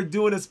they're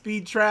doing a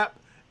speed trap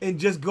and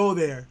just go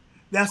there.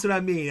 That's what I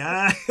mean.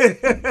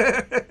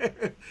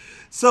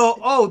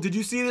 So, did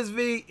you see this,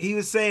 V? He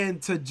was saying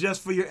to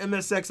just for your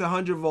MSX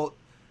 100 volt,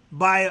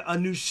 buy a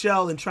new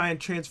shell and try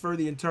and transfer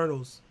the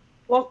internals.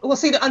 Well,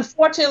 see,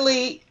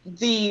 unfortunately,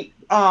 the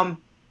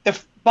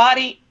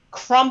body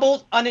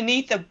crumbled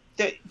underneath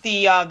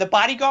the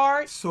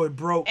bodyguard. So it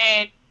broke.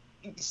 And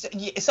so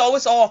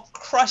it's all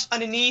crushed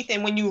underneath.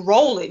 And when you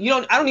roll it,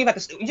 I don't even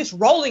have to. You're just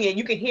rolling it.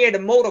 You can hear the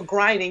motor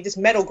grinding, just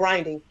metal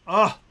grinding.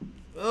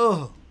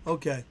 Oh,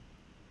 okay.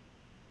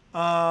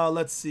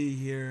 Let's see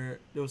here.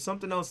 There was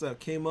something else that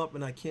came up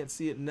and I can't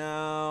see it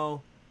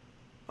now.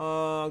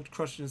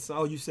 Crushing.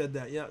 Oh, you said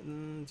that. Yeah.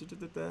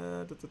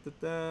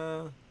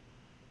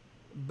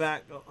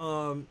 Back.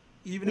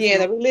 Even if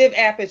the Relive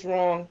app is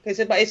wrong because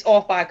it's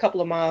off by a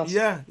couple of miles.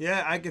 Yeah,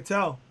 I could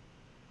tell.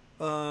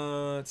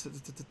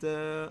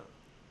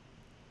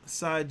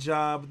 Side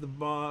job at the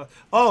bar.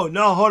 Oh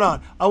no, hold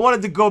on. I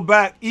wanted to go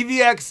back.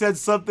 EVX said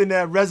something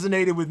that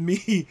resonated with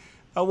me.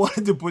 I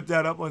wanted to put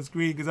that up on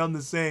screen because I'm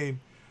the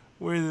same.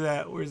 Where's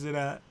it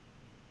at?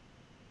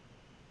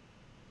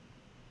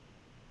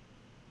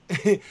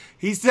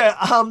 He said,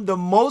 I'm the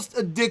most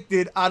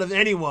addicted out of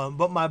anyone,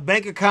 but my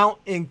bank account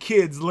and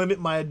kids limit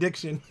my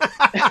addiction. Yo,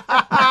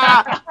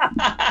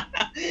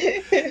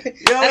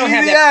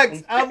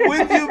 EVX, I'm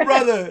with you,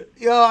 brother.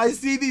 Yo, I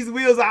see these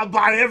wheels, I'll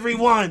buy every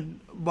one,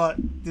 but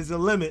there's a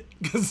limit.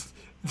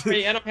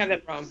 I don't have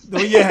that problem.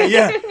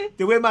 Yeah.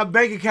 The way my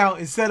bank account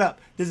is set up,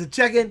 there's a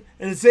check-in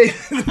and a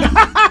savings.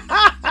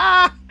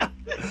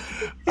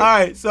 All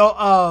right,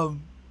 so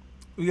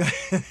we got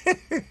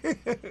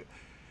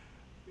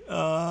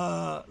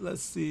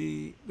let's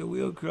see, the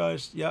wheel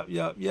crush. Yep.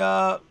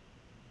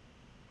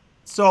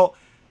 So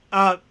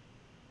the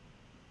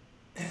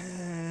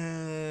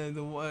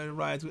one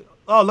rides with.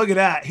 Oh, look at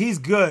that, he's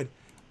good.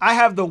 I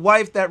have the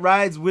wife that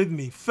rides with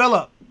me.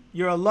 Philip,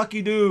 you're a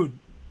lucky dude.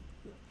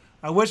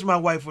 I wish my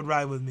wife would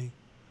ride with me,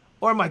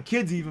 or my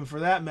kids even for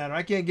that matter.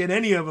 I can't get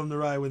any of them to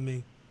ride with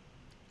me.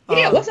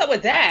 Yeah, what's up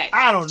with that?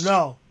 I don't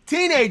know.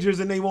 Teenagers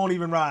and they won't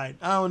even ride.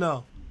 I don't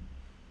know.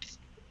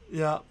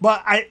 Yeah,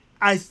 but I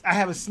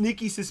have a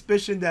sneaky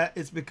suspicion that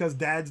it's because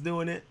Dad's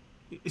doing it.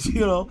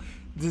 To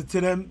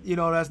them,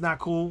 that's not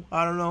cool.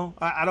 I don't know.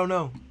 I don't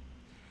know.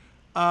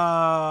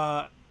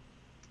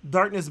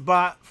 Darkness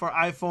Bot for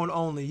iPhone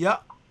only.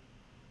 Yep.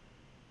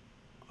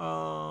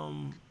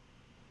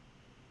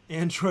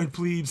 Android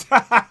plebes.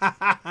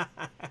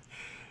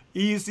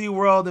 EUC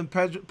World and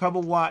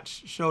Pebble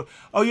Watch showed.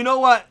 Oh, you know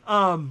what?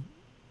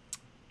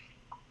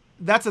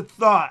 That's a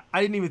thought.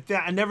 I didn't even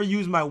think. I never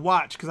use my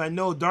watch because I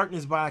know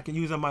Darkness Bot I can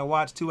use on my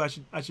watch too. I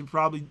should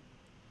probably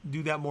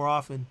do that more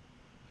often.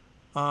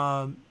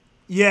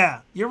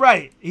 Yeah, you're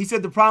right. He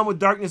said the problem with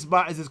Darkness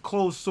Bot is it's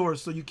closed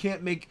source, so you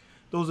can't make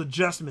those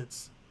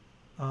adjustments.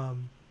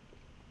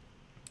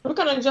 What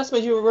kind of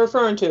adjustments you were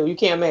referring to? You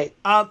can't make.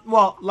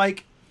 Well,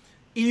 like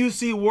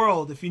EUC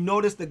World. If you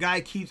notice, the guy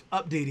keeps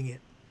updating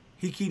it.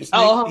 He keeps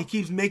he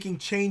keeps making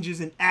changes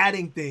and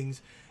adding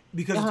things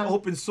because it's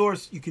open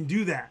source. You can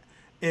do that.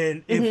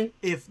 And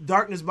if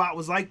Darkness Bot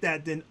was like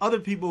that, then other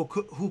people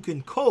who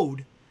can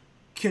code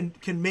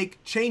can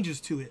make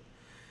changes to it.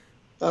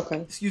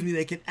 Okay. Excuse me,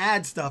 they can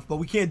add stuff, but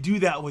we can't do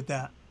that with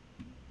that.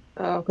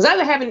 Because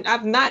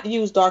I've not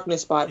used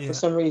Darkness Bot for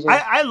some reason.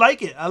 I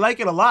like it. I like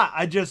it a lot.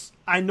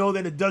 I know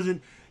that it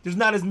doesn't. There's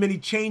not as many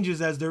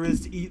changes as there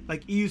is to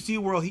like EUC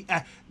World.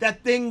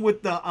 That thing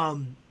with the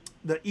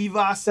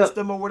EVOS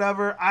system or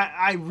whatever.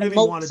 I really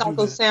want to do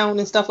that. Sound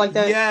and stuff like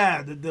that.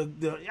 Yeah,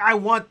 I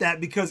want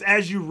that because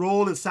as you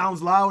roll, it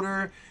sounds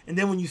louder, and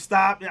then when you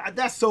stop,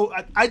 that's so.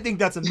 I think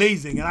that's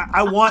amazing, and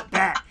I want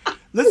that.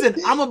 Listen,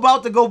 I'm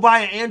about to go buy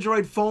an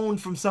Android phone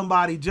from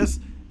somebody.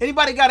 Just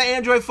anybody got an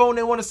Android phone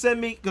they want to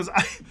send me? Because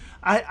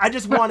I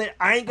just want it.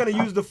 I ain't gonna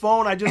use the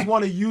phone. I just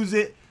want to use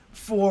it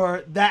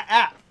for that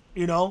app.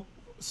 You know.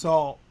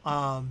 So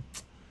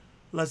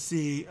let's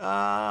see.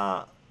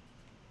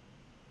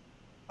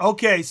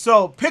 Okay,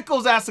 so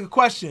Pickles asked a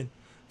question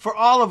for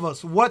all of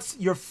us. What's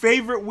your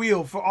favorite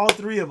wheel for all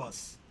three of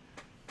us?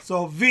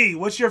 So V,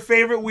 what's your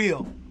favorite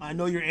wheel? I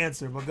know your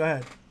answer, but go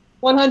ahead.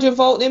 100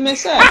 volt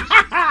MSX.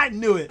 I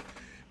knew it.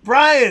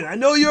 Brian, I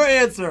know your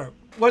answer.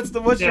 What's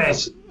your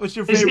favorite?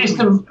 It's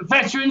the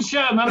Veteran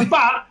Sherman,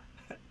 but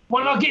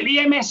when I get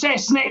the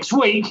MSS next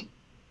week,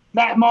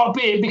 that might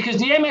be it because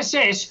the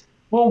MSS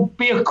will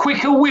be a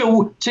quicker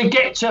wheel to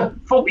get to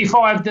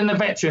 45 than the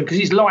Veteran because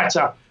it's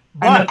lighter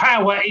and the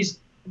power is.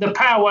 But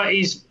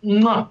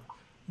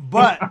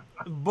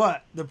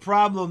the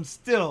problem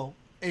still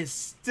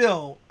has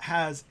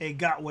a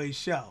Gotway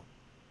shell.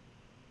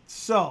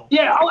 So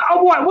yeah,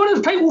 what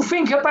do people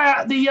think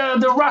about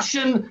the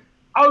Russian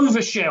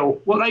overshell?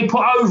 What they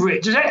put over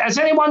it? Has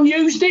anyone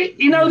used it?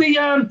 You know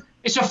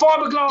it's a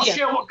fiberglass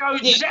shell. What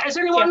goes? Has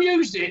anyone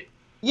used it?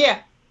 Yeah.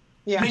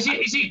 Is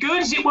it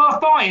good? Is it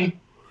worth buying?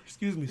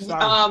 Excuse me.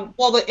 Sorry.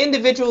 Well, the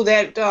individual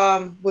that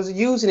was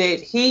using it,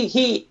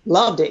 he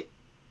loved it.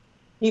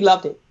 He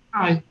loved it.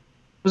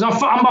 Because I'm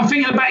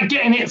thinking about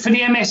getting it for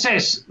the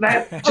MSS.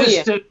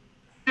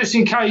 Just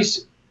in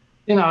case,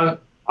 I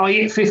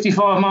hit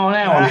 55 mile an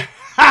hour.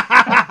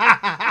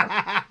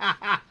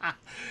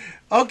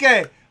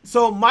 Okay,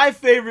 so my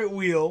favorite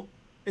wheel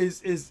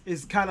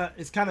is kind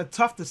of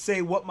tough to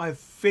say what my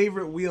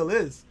favorite wheel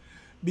is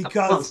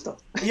because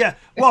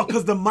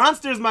because the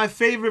Monster is my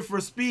favorite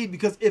for speed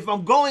because if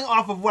I'm going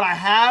off of what I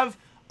have,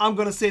 I'm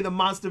gonna say the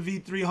Monster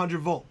V3 100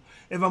 volt.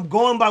 If I'm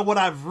going by what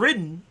I've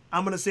ridden,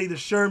 I'm going to say the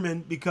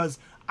Sherman because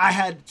I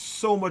had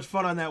so much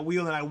fun on that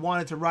wheel and I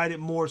wanted to ride it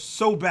more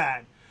so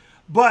bad.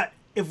 But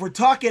if we're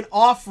talking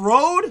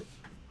off-road,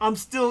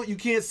 you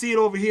can't see it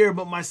over here,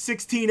 but my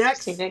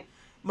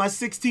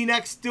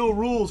 16X still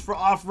rules for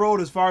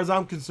off-road as far as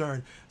I'm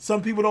concerned.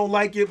 Some people don't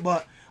like it,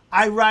 but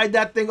I ride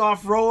that thing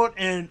off-road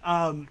and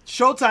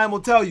Showtime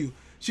will tell you.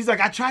 She's like,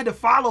 I tried to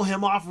follow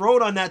him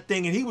off-road on that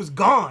thing and he was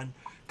gone.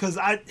 Because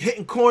I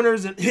hitting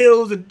corners and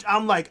hills and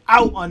I'm like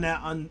out on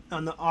that on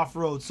the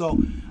off-road. So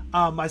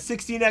my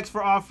 16X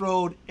for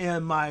off-road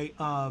and my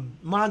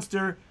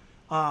Monster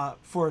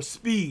for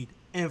speed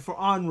and for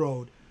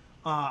on-road.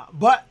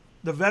 But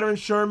the Veteran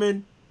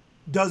Sherman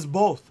does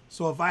both.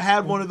 So if I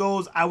had one of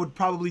those, I would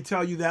probably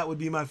tell you that would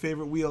be my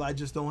favorite wheel. I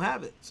just don't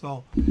have it.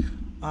 So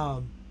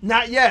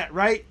not yet,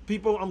 right?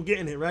 People, I'm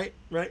getting it, right?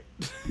 Right?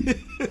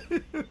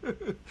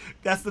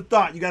 That's the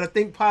thought. You got to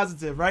think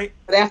positive, right?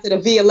 But after the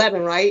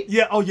V11, right?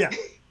 Yeah. Oh, yeah.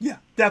 Yeah,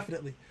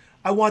 definitely.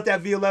 I want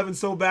that V11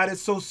 so bad.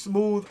 It's so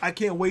smooth. I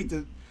can't wait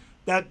to.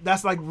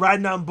 That's like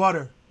riding on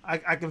butter.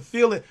 I can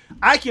feel it.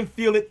 I can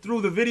feel it through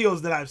the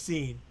videos that I've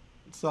seen.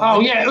 So.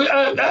 Owen,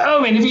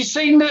 have you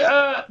seen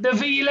the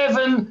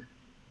V11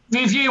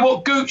 review?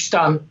 What Gooch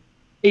done?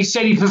 He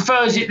said he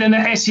prefers it than the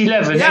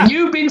S11. Yeah. And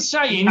you've been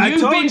saying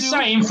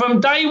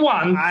from day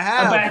one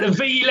about the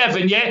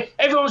V11, yeah?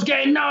 Everyone's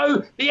getting,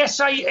 no, the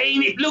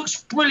S18, it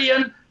looks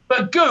brilliant.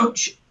 But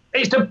Gooch,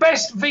 it's the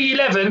best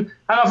V11, and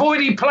I've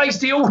already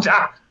placed the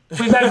order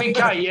with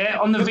AVK, yeah,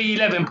 on the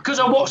V11. Because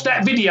I watched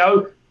that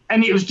video,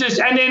 and it was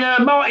just... And then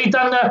Marty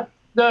done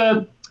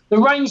the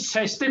range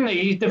test, didn't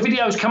he? The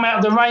videos come out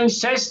of the range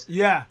test.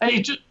 Yeah.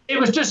 And it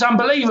was just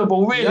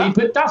unbelievable, really. Yeah.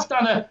 But Duff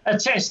done a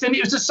test, and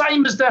it was the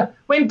same as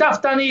when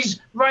Duff done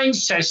his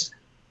range test,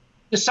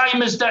 the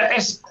same as the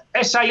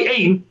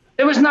S18.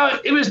 It was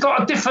like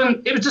a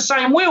different. It was the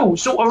same wheel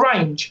sort of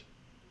range.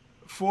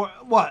 For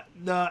what?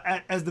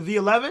 As the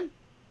V11?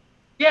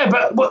 Yeah,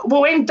 but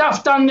when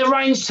Duff done the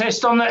range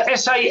test on the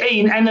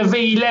S18 and the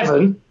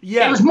V11,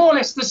 it was more or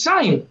less the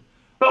same.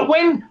 But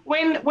when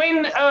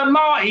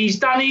Marty's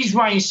done his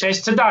range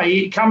test today,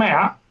 it come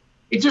out.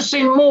 It just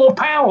seemed more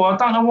power. I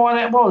don't know why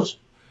that was.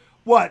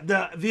 What,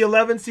 the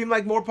V11 seemed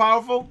like more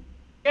powerful?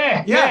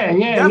 Yeah,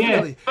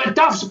 definitely. But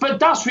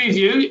Duff's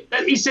review,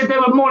 he said they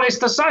were more or less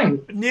the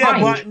same. Yeah,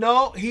 range. but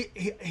no, he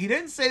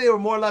didn't say they were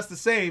more or less the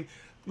same.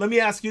 Let me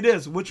ask you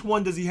this: which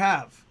one does he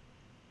have?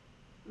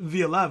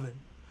 V11.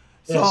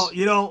 So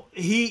Yes.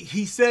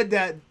 he said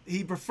that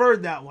he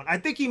preferred that one. I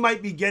think he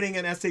might be getting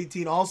an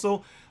S18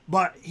 also,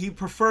 but he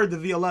preferred the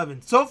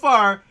V11. So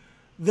far,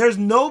 there's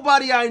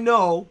nobody I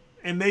know,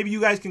 and maybe you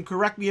guys can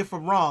correct me if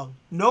I'm wrong.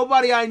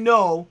 Nobody I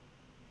know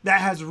that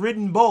has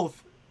ridden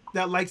both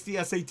that likes the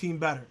S18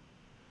 better,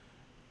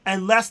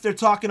 unless they're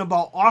talking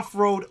about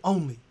off-road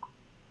only.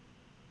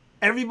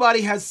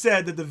 Everybody has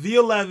said that the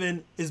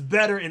V11 is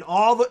better in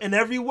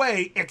every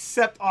way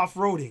except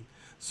off-roading.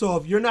 So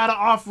if you're not an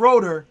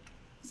off-roader,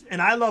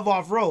 and I love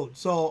off-road,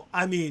 so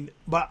I mean,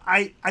 but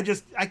I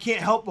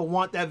can't help but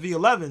want that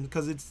V11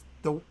 because it's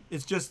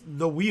just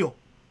the wheel.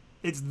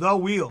 It's the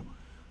wheel.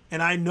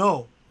 And I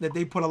know that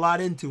they put a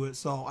lot into it,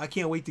 so I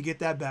can't wait to get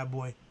that bad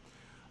boy.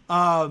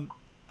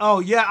 Oh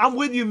yeah, I'm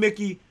with you,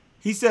 Mickey.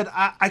 He said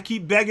I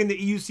keep begging the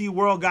EUC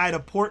World guy to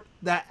port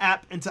that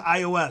app into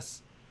iOS.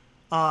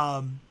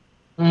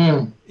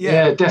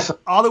 Yeah,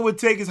 definitely. All it would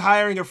take is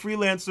hiring a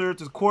freelancer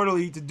to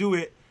quarterly to do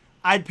it.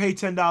 I'd pay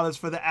 $10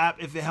 for the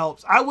app if it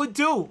helps. I would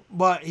too,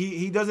 but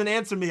he doesn't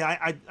answer me.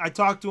 I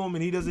talked to him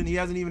and he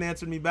hasn't even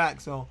answered me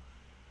back. So,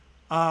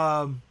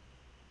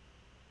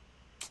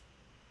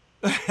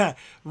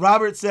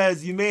 Robert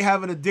says you may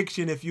have an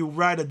addiction if you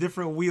ride a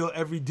different wheel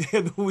every day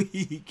of the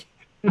week.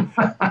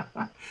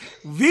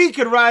 V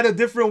could ride a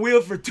different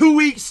wheel for 2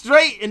 weeks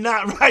straight and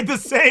not ride the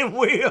same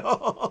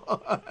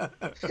wheel.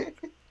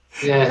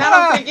 Yeah. And I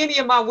don't think any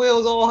of my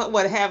wheels all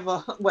have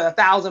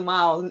 1,000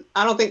 miles.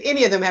 I don't think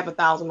any of them have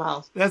 1,000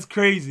 miles. That's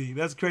crazy.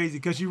 That's crazy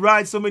because you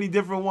ride so many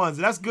different ones.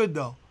 That's good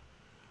though.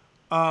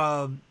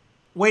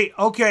 Wait,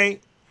 okay.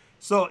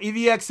 So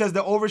EVX says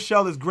the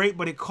overshell is great,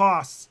 but it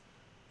costs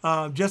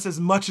just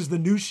as much as the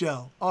new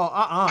shell.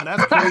 Oh,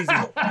 that's crazy.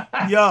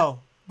 Yo,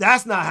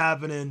 that's not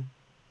happening.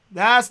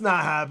 That's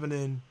not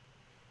happening.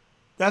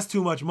 That's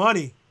too much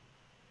money.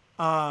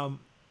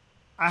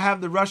 I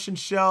have the Russian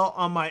shell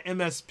on my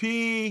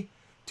MSP,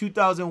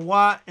 2,000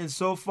 watt, and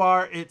so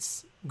far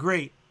it's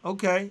great.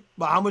 Okay,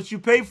 but how much you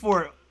pay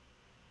for it?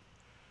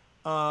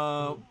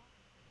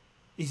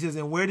 He says,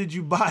 and where did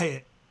you buy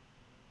it?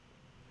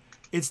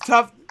 It's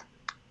tough.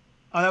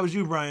 Oh, that was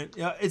you, Brian.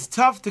 Yeah, it's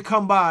tough to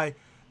come by.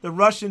 The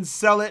Russians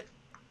sell it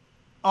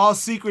all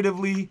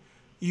secretively.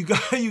 You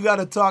got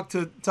to talk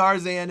to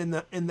Tarzan in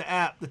the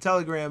app, the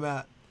Telegram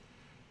app.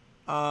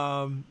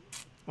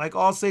 Like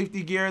all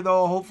safety gear,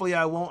 though, hopefully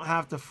I won't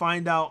have to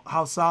find out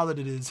how solid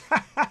it is.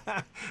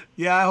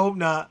 Yeah, I hope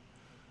not.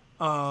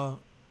 Oh,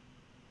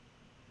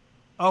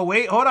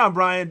 wait. Hold on,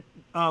 Brian.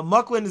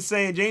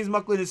 James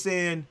Mucklin is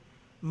saying,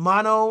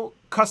 Mono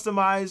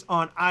customized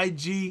on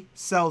IG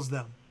sells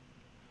them.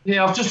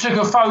 Yeah, I've just took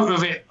a photo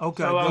of it.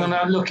 Okay, so I'm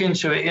going to look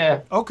into it,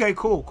 yeah. Okay,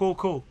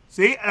 cool.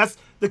 See, that's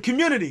the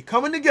community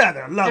coming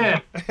together. Love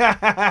it.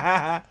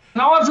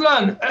 Now I've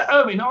learned,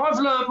 Erwin,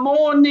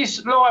 more in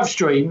this live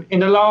stream in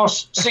the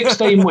last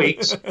 16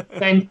 weeks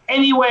than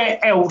anywhere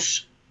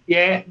else.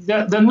 Yeah,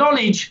 the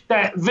knowledge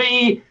that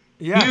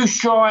you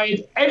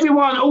Stride,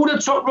 everyone, all the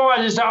top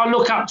riders that I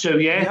look up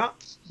to.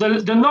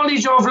 The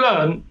knowledge I've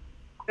learned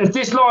of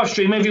this live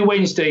stream every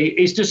Wednesday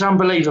is just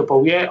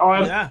unbelievable.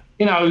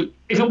 You know,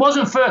 if it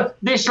wasn't for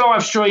this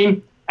live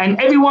stream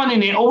and everyone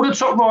in it, all the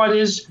top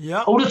riders,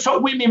 all the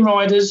top women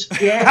riders,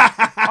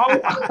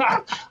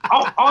 I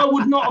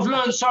would not have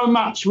learned so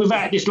much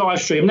without this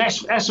live stream.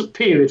 That's a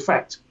period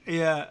fact.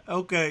 Yeah,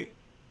 okay.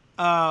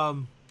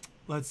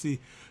 Let's see.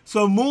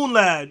 So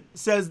Moonlad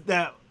says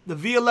that the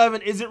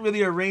V11 isn't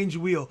really a range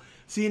wheel.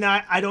 See,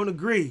 now I don't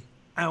agree.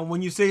 And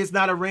when you say it's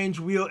not a range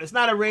wheel, it's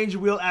not a range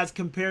wheel as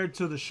compared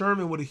to the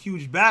Sherman with a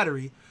huge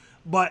battery,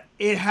 but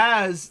it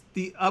has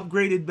the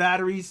upgraded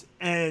batteries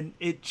and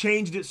it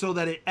changed it so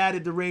that it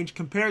added the range.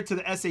 Compared to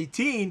the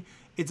S18,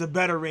 it's a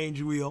better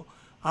range wheel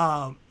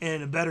and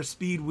a better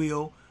speed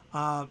wheel,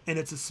 and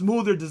it's a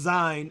smoother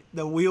design.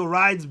 The wheel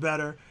rides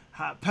better.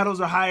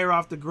 Pedals are higher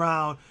off the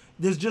ground.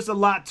 There's just a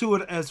lot to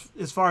it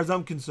as far as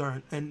I'm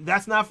concerned, and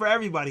that's not for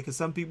everybody because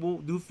some people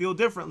do feel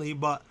differently.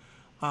 But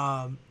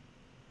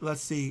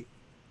let's see.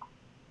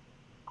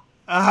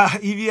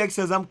 EVX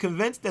says, I'm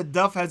convinced that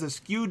Duff has a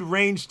skewed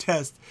range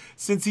test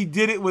since he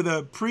did it with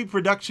a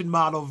pre-production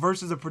model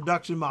versus a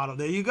production model.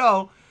 There you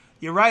go.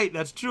 You're right.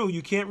 That's true.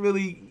 You can't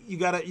really, you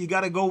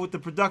gotta go with the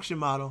production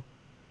model.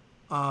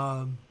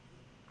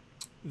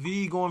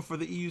 V going for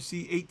the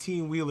EUC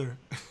 18 wheeler.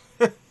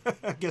 I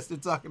guess they're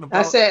talking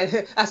about. I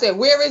said,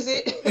 where is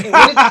it? And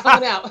when is it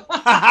coming out?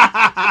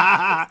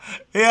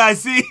 Yeah, I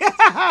see.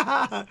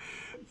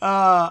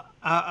 I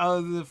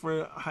was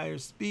for higher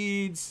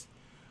speeds.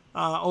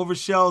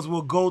 Overshells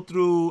will go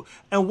through.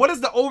 And what does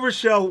the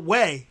overshell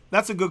weigh?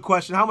 That's a good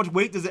question. How much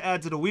weight does it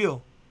add to the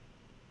wheel?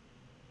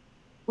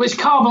 Well, it's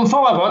carbon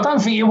fibre. I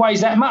don't think it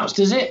weighs that much,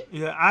 does it?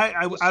 Yeah,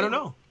 I don't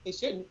know. It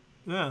shouldn't.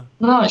 Yeah.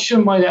 No, it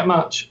shouldn't weigh that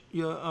much.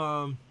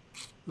 Yeah.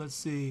 Let's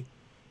see.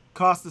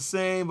 Cost the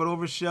same, but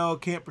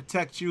overshell can't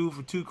protect you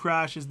for 2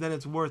 crashes. Then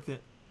it's worth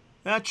it.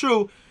 That's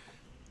true.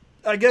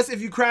 I guess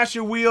if you crash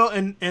your wheel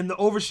and the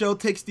overshell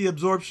takes the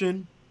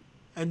absorption,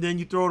 and then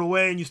you throw it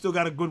away and you still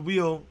got a good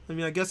wheel, I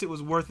mean, I guess it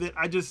was worth it.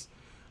 I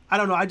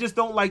don't know. I just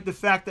don't like the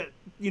fact that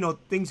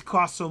things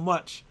cost so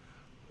much.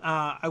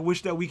 I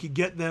wish that we could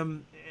get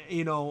them,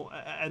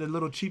 at a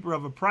little cheaper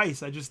of a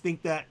price. I just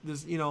think that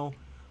there's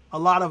a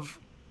lot of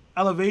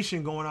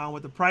elevation going on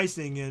with the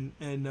pricing, and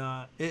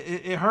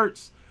it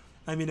hurts.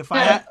 I mean, if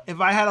I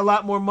had a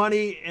lot more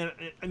money, and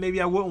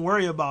maybe I wouldn't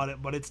worry about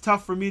it. But it's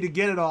tough for me to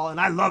get it all, and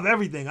I love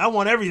everything. I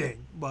want everything,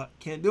 but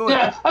can't do it.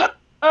 Yeah,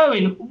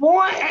 Owen,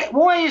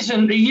 why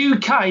isn't the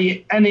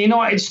UK and the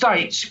United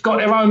States got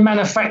their own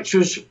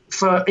manufacturers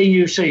for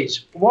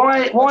EUCs?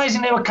 Why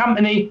isn't there a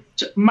company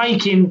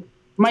making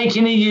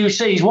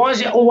EUCs? Why is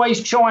it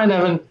always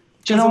China? And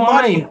do you know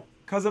what I mean?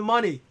 Because of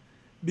money.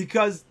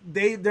 Because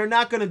they're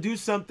not going to do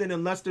something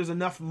unless there's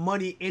enough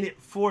money in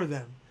it for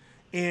them.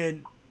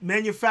 And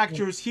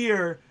manufacturers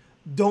here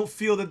don't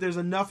feel that there's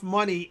enough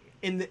money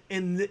in the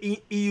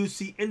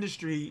EUC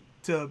industry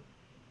to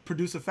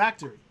produce a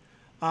factory.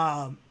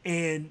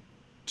 And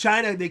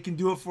China, they can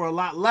do it for a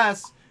lot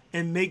less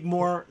and make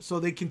more, so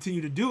they continue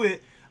to do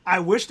it. I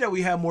wish that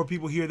we had more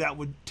people here that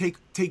would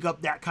take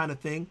up that kind of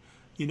thing,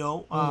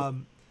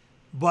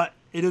 but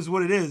it is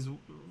what it is.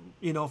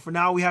 For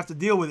now we have to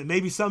deal with it.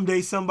 Maybe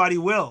someday somebody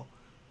will.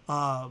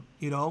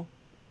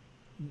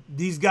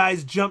 These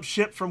guys jump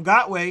ship from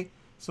Gotway,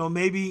 so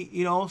maybe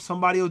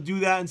somebody will do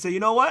that and say, you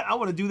know what, I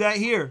want to do that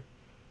here.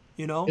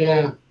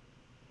 Yeah.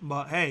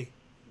 But hey,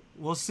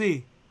 we'll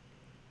see.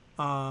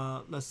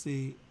 Let's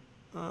see.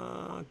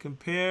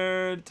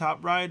 Compared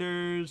top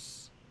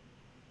riders,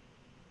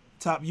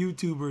 top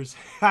YouTubers.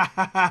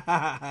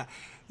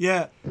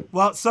 Yeah.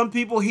 Well, some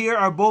people here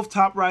are both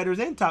top riders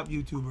and top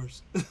YouTubers.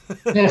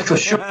 Yeah, for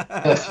sure.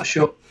 Yeah, for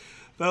sure.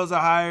 Pedals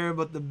are higher,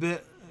 but the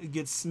bit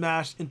gets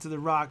smashed into the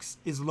rocks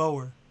is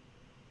lower.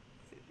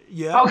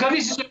 Yeah. Okay,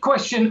 this is a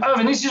question,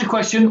 Irvin. This is a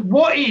question.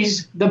 What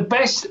is the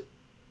best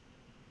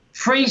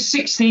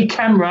 360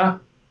 camera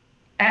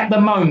at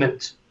the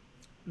moment?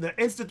 The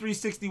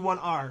Insta360 ONE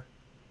R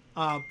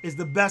is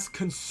the best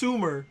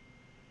consumer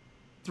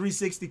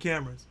 360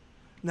 cameras.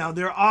 Now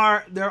there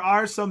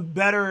are some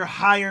better,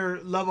 higher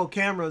level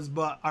cameras,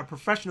 but are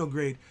professional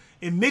grade.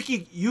 And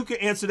Mickey, you can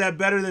answer that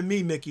better than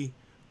me, Mickey.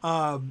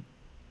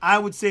 I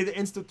would say the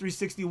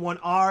Insta360 ONE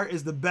R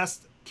is the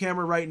best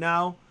camera right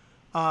now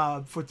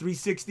for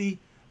 360.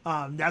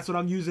 That's what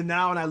I'm using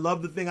now, and I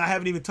love the thing. I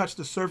haven't even touched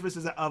the surface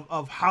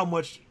of how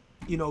much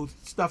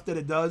stuff that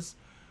it does.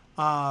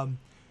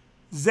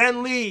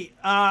 Zen Lee,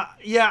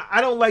 yeah,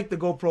 I don't like the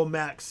GoPro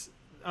Max.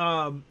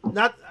 I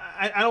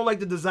don't like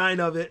the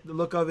design of it, the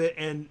look of it,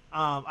 and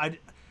I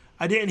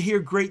didn't hear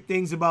great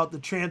things about the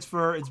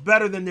transfer. It's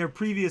better than their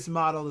previous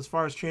model as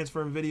far as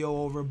transferring video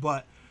over,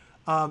 but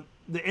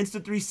the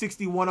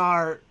Insta360 ONE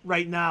R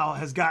right now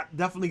has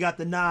definitely got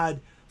the nod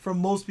from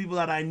most people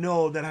that I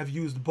know that have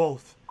used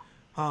both.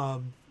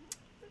 Hold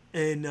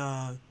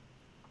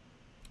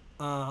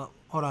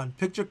on,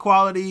 picture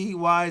quality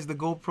wise, the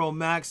GoPro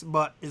Max,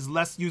 but is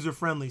less user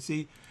friendly.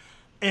 See,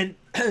 and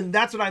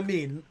that's what I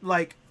mean.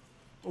 Like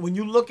when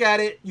you look at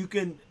it, you're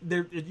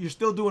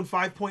still doing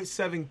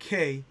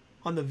 5.7K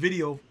on the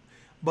video,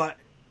 but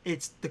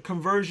it's the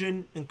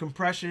conversion and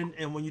compression,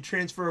 and when you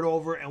transfer it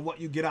over and what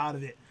you get out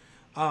of it.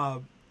 I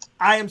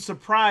am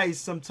surprised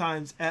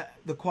sometimes at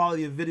the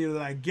quality of video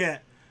that I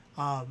get,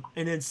 and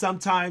then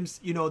sometimes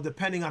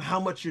depending on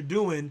how much you're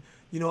doing.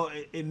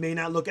 It may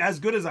not look as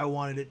good as I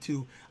wanted it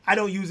to. I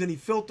don't use any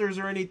filters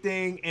or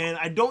anything, and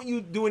I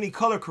don't do any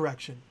color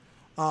correction.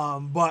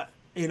 But,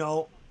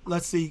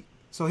 let's see.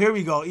 So here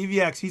we go.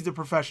 EVX, he's the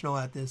professional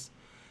at this.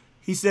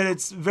 He said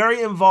it's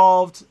very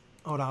involved.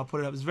 Hold on, I'll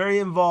put it up. It's very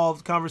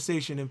involved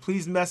conversation, and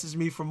please message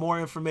me for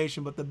more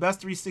information. But the best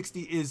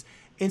 360 is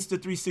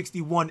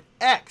Insta360 ONE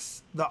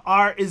X. The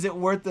R isn't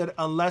worth it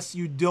unless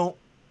you don't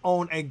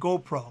own a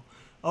GoPro.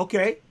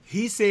 Okay,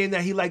 he's saying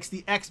that he likes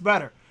the X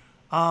better.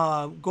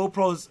 The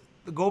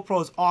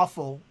GoPro is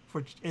awful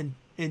in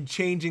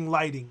changing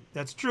lighting.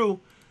 That's true.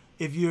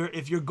 If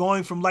you're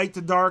going from light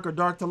to dark or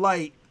dark to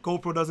light,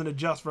 GoPro doesn't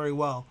adjust very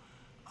well.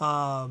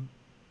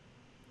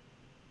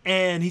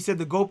 And he said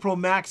the GoPro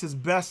Max is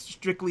best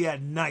strictly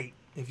at night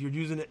if you're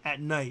using it at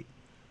night.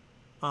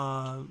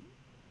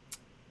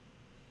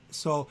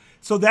 So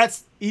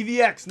that's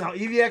EVX. Now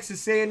EVX is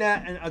saying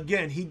that, and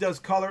again, he does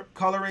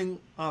coloring,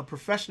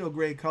 professional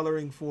grade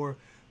coloring for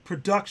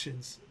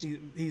productions.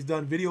 He's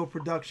done video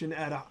production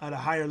at a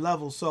higher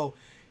level. So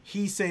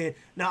he's saying,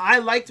 now I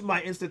liked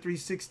my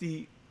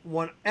Insta360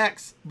 ONE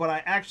X, but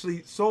I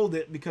actually sold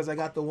it because I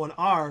got the ONE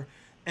R,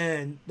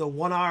 and the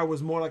ONE R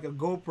was more like a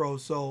GoPro.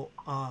 So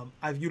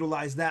I've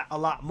utilized that a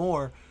lot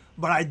more,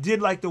 but I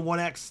did like the ONE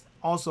X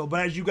also.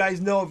 But as you guys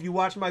know, if you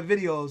watch my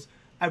videos,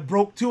 I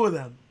broke 2 of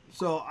them.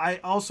 So I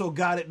also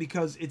got it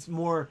because it's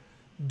more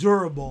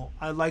durable.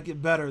 I like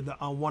it better, the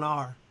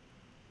 1R.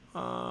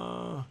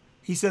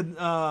 He said,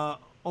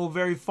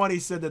 very funny,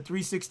 said the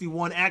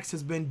 361X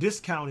has been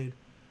discounted.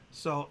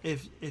 So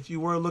if you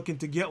were looking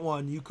to get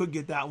one, you could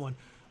get that one.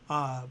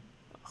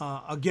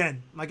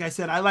 Again, like I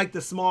said, I like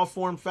the small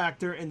form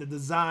factor and the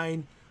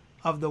design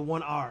of the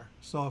 1R.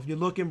 So if you're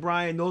looking,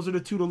 Brian, those are the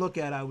two to look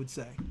at, I would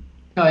say.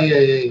 Oh,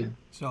 yeah.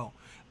 So,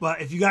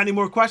 but if you got any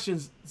more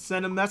questions,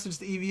 send a message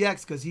to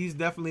EVX because he's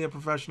definitely a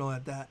professional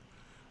at that.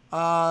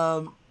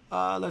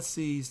 Let's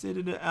see.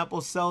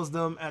 Apple sells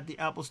them at the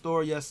Apple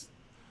Store. Yes.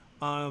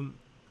 The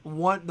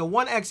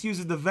 1X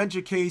uses the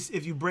Venture case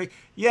if you break.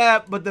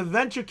 Yeah, but the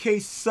Venture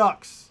case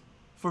sucks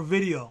for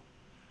video.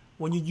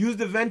 When you use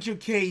the Venture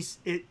case,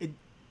 it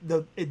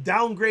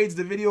downgrades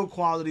the video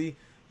quality.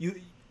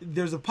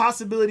 There's a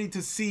possibility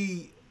to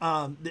see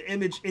the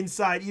image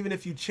inside even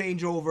if you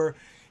change over.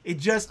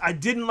 I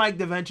didn't like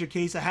the Venture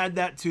case. I had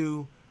that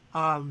too.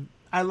 I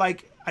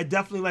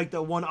definitely like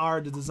the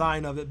 1R, the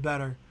design of it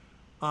better.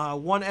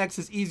 1X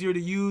is easier to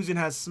use and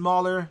has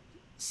smaller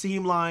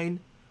seam line.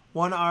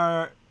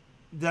 1R,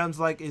 Dem's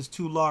like, is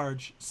too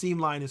large. Seam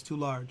line is too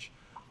large.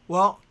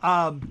 Well,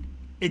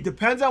 it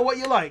depends on what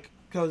you like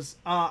because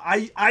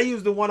I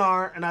use the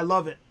 1R and I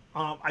love it.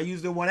 I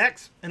use the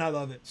 1X and I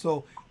love it.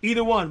 So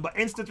either one, but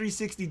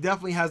Insta360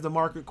 definitely has the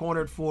market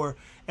cornered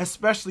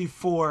especially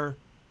for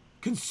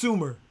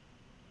consumer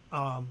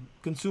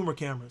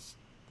cameras.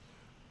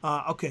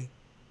 Okay.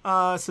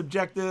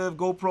 Subjective,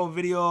 GoPro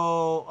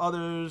video,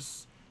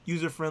 others,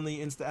 user-friendly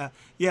Insta app.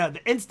 Yeah, the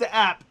Insta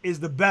app is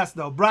the best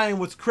though. Brian,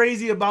 what's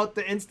crazy about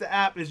the Insta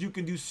app is you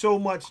can do so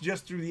much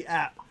just through the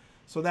app.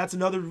 So that's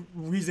another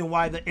reason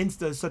why the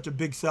Insta is such a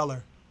big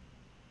seller.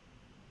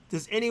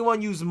 Does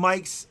anyone use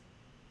mics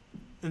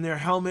in their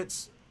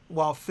helmets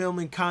while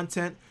filming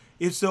content?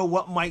 If so,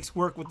 what mics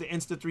work with the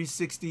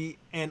Insta360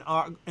 and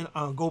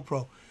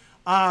GoPro?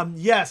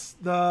 Yes,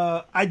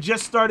 I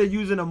just started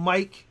using a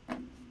mic,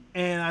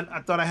 and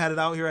I thought I had it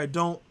out here. I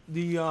don't.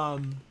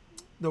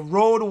 The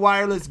Rode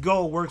Wireless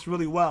Go works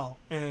really well,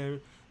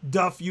 and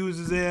Duff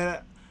uses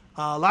it.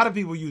 A lot of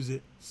people use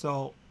it.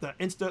 So the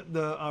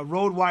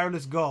Rode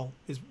Wireless Go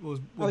that's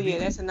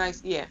a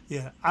nice, yeah.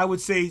 Yeah, I would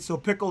say so.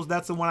 Pickles,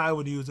 that's the one I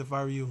would use if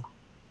I were you.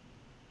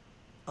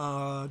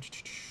 I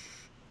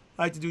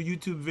like to do a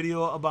YouTube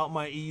video about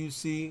my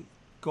EUC.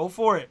 Go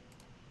for it.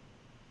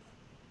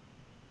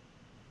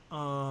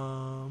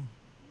 But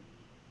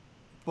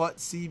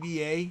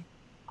CBA.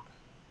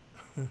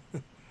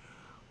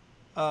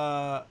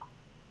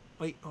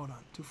 Wait, hold on,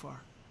 too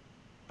far.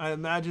 I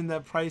imagine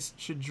that price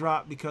should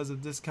drop because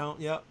of discount.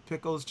 Yep,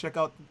 Pickles, check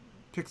out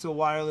Pixel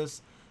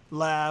Wireless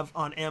Lav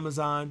on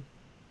Amazon.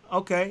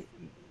 Okay,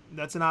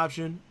 that's an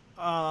option.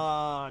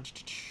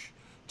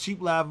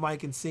 Cheap lav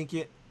mic and sync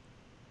it.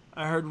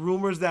 I heard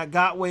rumors that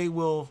Gotway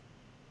will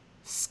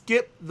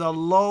skip the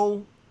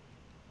low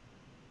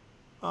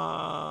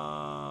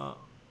MH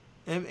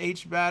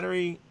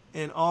battery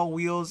in all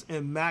wheels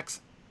and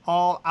max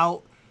all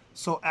out.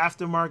 So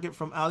aftermarket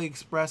from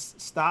AliExpress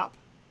stop.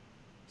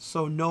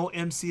 So no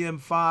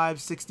MCM5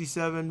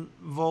 67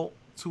 volt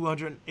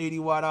 280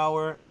 watt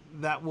hour.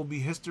 That will be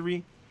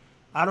history.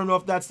 I don't know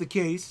if that's the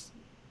case.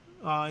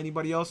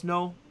 Anybody else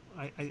know?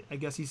 I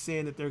guess he's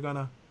saying that they're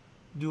gonna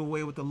do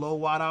away with the low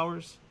watt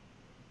hours.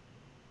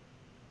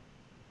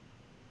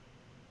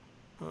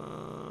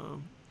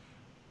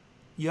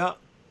 Yep.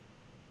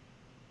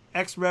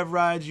 X-Rev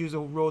rides use a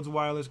Rhodes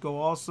Wireless Go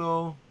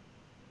also.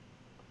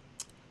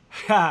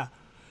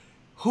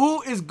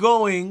 Who is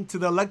going to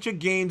the Electric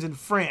Games in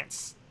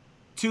France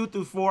 2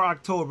 through 4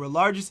 October?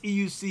 Largest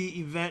EUC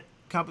event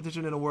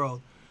competition in the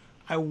world.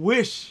 I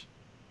wish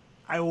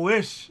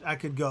I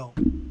could go.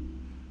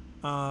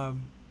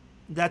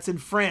 That's in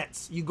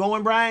France. You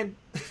going, Brian?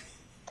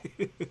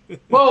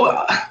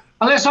 Well,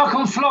 unless I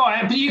can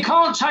fly, but you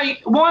can't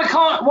take. Why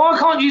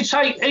can't you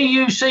take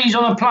EUCs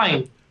on a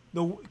plane?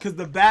 Because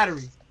the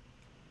battery.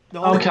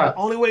 The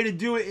only way to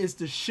do it is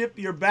to ship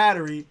your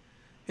battery,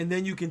 and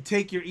then you can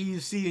take your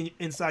EUC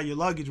inside your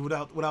luggage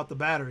without the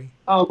battery.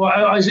 Oh,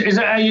 well, is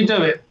that how you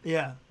do it?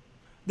 Yeah,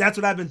 that's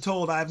what I've been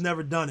told. I've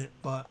never done it,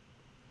 but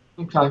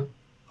okay.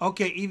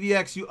 Okay,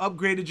 EVX, you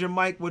upgraded your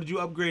mic. What did you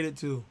upgrade it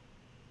to?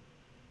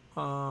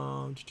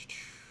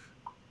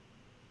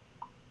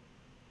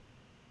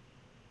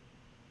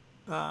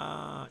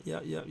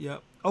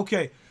 Yep.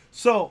 Okay,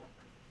 so,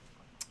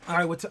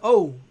 all right.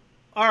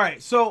 All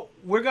right. So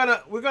we're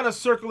gonna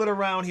circle it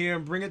around here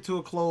and bring it to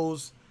a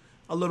close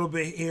a little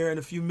bit here in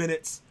a few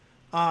minutes.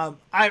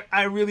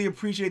 I really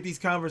appreciate these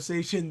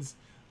conversations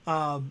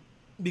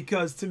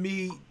because to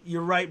me,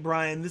 you're right,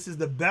 Brian. This is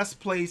the best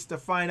place to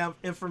find out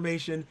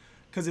information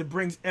because it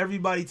brings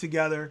everybody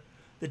together.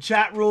 The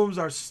chat rooms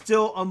are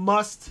still a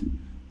must.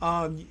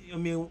 On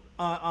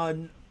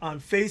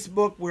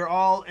Facebook, we're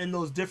all in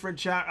those different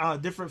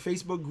different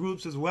Facebook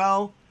groups as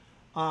well.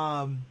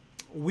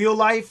 Wheel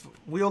Life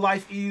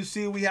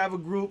EUC, we have a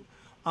group,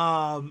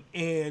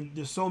 and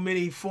there's so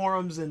many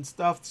forums and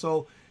stuff.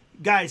 So,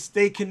 guys,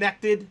 stay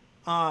connected.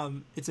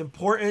 It's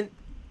important.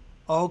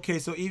 Okay,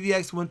 so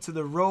EVX went to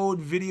the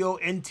Rode Video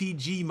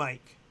NTG mic.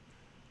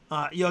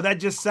 Yo, that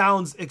just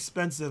sounds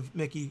expensive,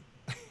 Mickey.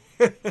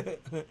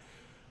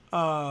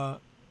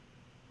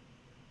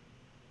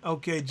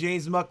 Okay,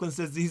 James Mucklin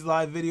says these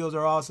live videos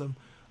are awesome.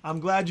 I'm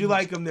glad you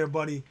like them there,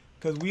 buddy,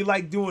 because we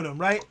like doing them,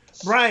 right?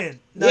 Brian.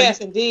 Yes,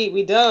 indeed,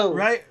 we do.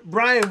 Right?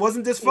 Brian,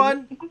 wasn't this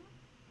fun?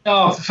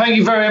 Oh, thank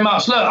you very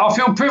much. Look, I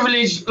feel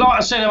privileged. Like I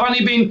said, I've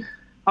only been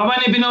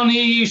on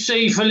the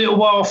EUC for a little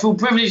while. I feel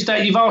privileged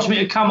that you've asked me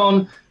to come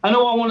on. And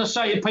all I want to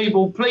say to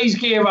people, please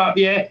gear up,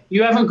 yeah?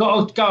 You haven't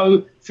got to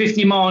go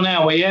 50 mile an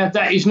hour, yeah?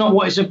 That is not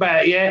what it's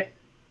about, yeah?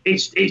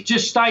 It's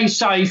just stay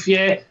safe,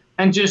 yeah?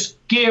 And just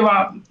gear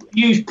up.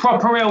 Use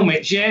proper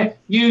helmets, yeah?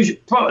 Use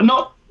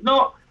not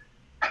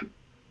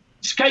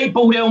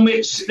skateboard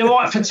helmets. They're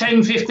right for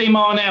 10, 15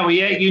 mile an hour,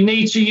 yeah? You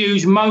need to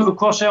use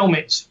motocross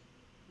helmets.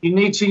 You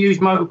need to use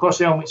motocross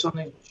helmets on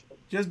these.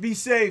 Just be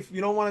safe. You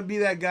don't want to be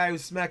that guy who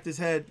smacked his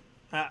head.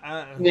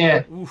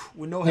 Yeah. Oof,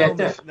 with no helmet.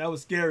 Definitely. That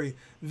was scary.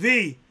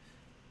 V.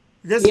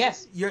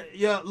 Yes.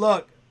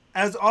 Look,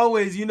 as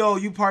always, you know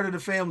you part of the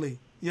family.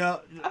 Yeah.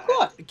 Of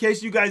course. In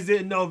case you guys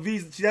didn't know,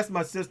 that's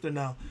my sister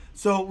now.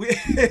 So we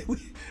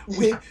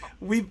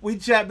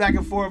chat back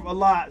and forth a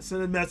lot,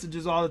 sending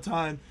messages all the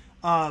time.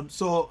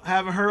 So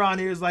having her on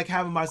here is like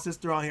having my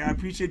sister on here. I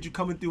appreciate you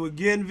coming through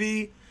again,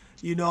 V.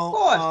 You know,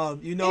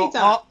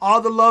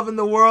 all the love in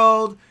the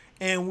world,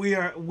 and we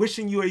are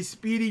wishing you a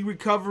speedy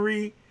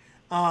recovery,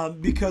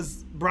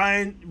 because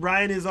Brian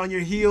is on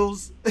your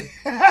heels.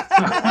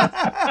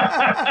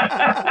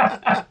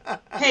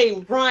 Hey,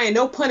 Brian,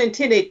 no pun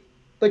intended,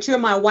 but you're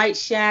my white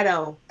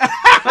shadow.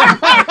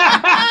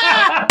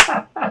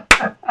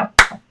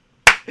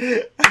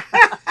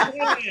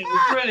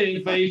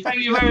 Brilliant, B.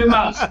 Thank you very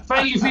much.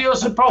 Thank you for your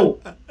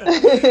support.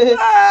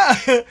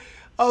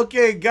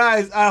 Okay,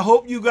 guys, I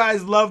hope you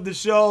guys love the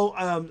show.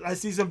 I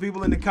see some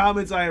people in the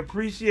comments. I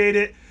appreciate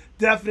it.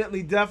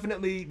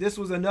 Definitely. This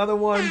was another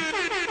one.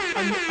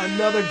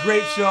 Another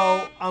great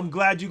show. I'm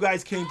glad you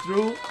guys came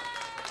through.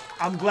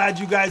 I'm glad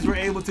you guys were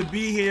able to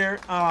be here.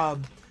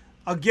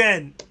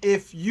 Again,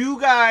 if you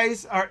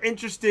guys are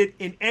interested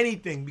in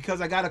anything,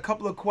 because I got a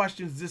couple of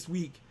questions this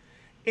week,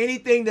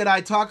 anything that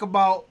I talk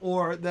about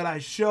or that I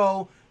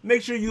show,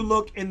 make sure you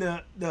look in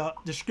the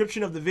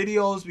description of the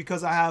videos,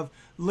 because I have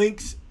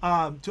links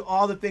to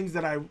all the things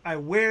that I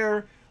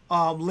wear,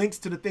 links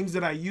to the things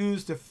that I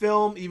use to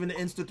film, even the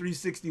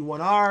Insta360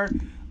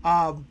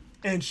 1R,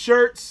 and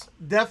shirts,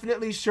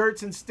 definitely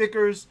shirts and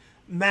stickers,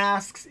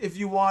 masks if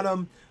you want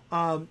them,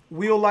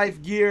 Wheel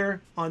Life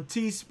gear on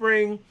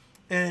Teespring,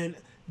 and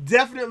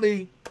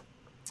definitely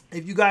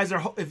if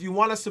you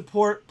want to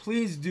support,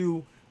 please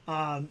do.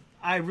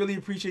 I really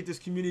appreciate this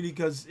community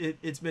because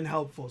it's been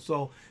helpful.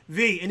 So,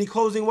 V, any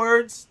closing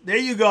words? There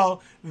you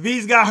go.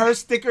 V's got her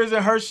stickers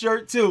and her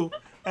shirt too.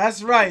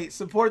 That's right.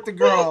 Support the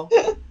girl.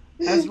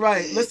 That's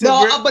right. Listen.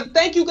 But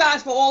thank you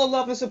guys for all the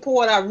love and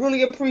support. I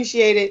really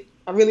appreciate it.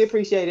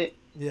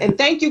 Yeah. And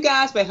thank you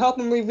guys for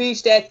helping me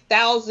reach that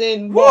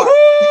 1,000 mark.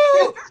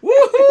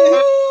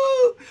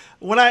 Woohoo!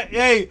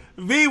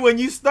 V,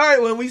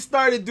 when we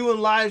started doing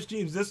live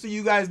streams, just so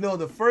you guys know,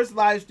 the first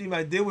live stream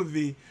I did with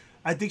V,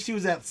 I think she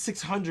was at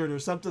 600 or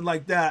something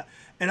like that.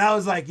 And I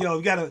was like, yo,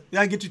 we gotta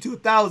get you to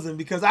 1,000,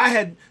 because I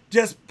had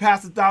just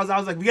passed 1,000. I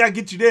was like, we gotta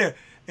get you there.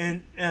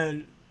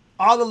 And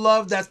all the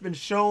love that's been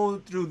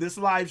shown through this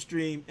live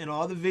stream and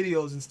all the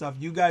videos and stuff,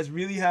 you guys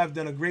really have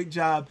done a great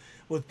job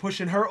with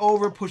pushing her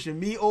over, pushing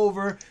me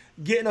over,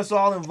 getting us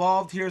all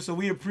involved here. So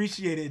we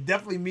appreciate it. It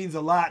definitely means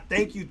a lot.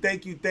 Thank you.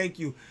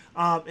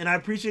 And I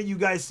appreciate you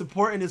guys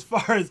supporting as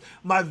far as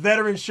my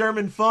Veteran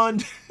Sherman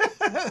Fund.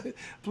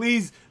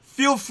 Please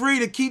feel free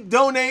to keep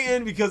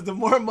donating, because the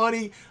more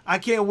money, I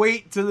can't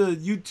wait till the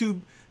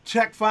YouTube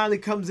check finally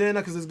comes in,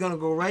 because it's going to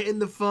go right in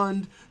the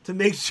fund to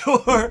make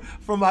sure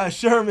for my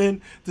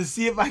Sherman to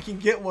see if I can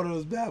get one of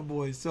those bad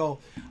boys. So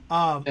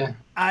I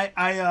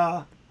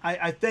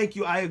thank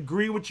you. I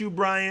agree with you,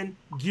 Brian.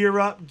 Gear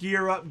up.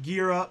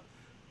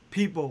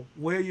 People,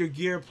 wear your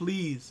gear,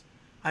 please.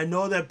 I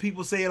know that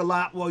people say it a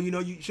lot. Well,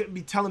 you shouldn't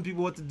be telling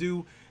people what to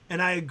do.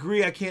 And I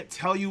agree. I can't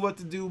tell you what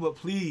to do, but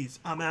please,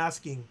 I'm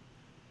asking.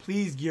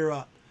 Please gear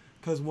up,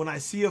 because when I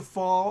see a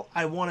fall,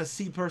 I want to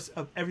see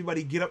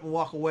everybody get up and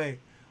walk away.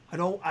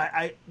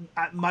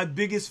 My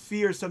biggest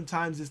fear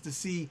sometimes is to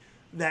see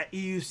that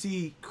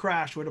EUC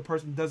crash where the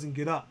person doesn't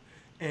get up,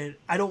 and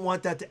I don't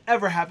want that to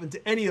ever happen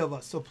to any of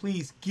us. So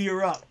please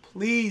gear up,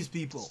 please,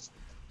 people.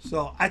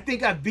 So I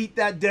think I beat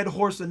that dead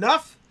horse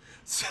enough.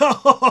 So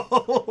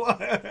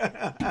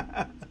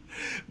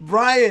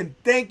Brian,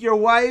 thank your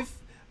wife.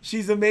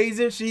 She's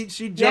amazing. She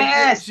jumped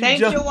in.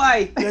 Thank your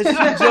wife. She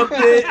jumped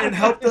in and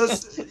helped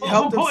us set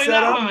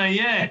up. Me,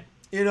 yeah.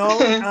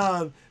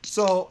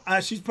 So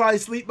she's probably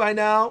asleep by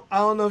now. I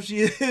don't know if she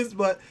is,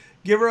 but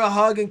give her a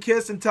hug and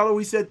kiss and tell her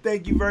we said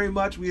thank you very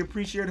much. We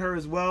appreciate her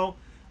as well.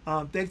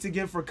 Thanks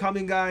again for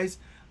coming, guys.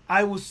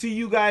 I will see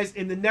you guys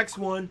in the next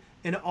one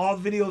and all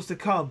videos to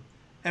come.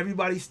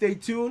 Everybody stay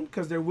tuned,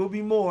 because there will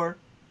be more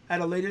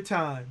at a later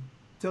time.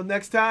 Till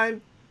next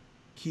time,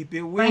 keep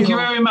it real. Thank you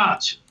very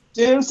much.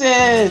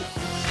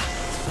 Deuces.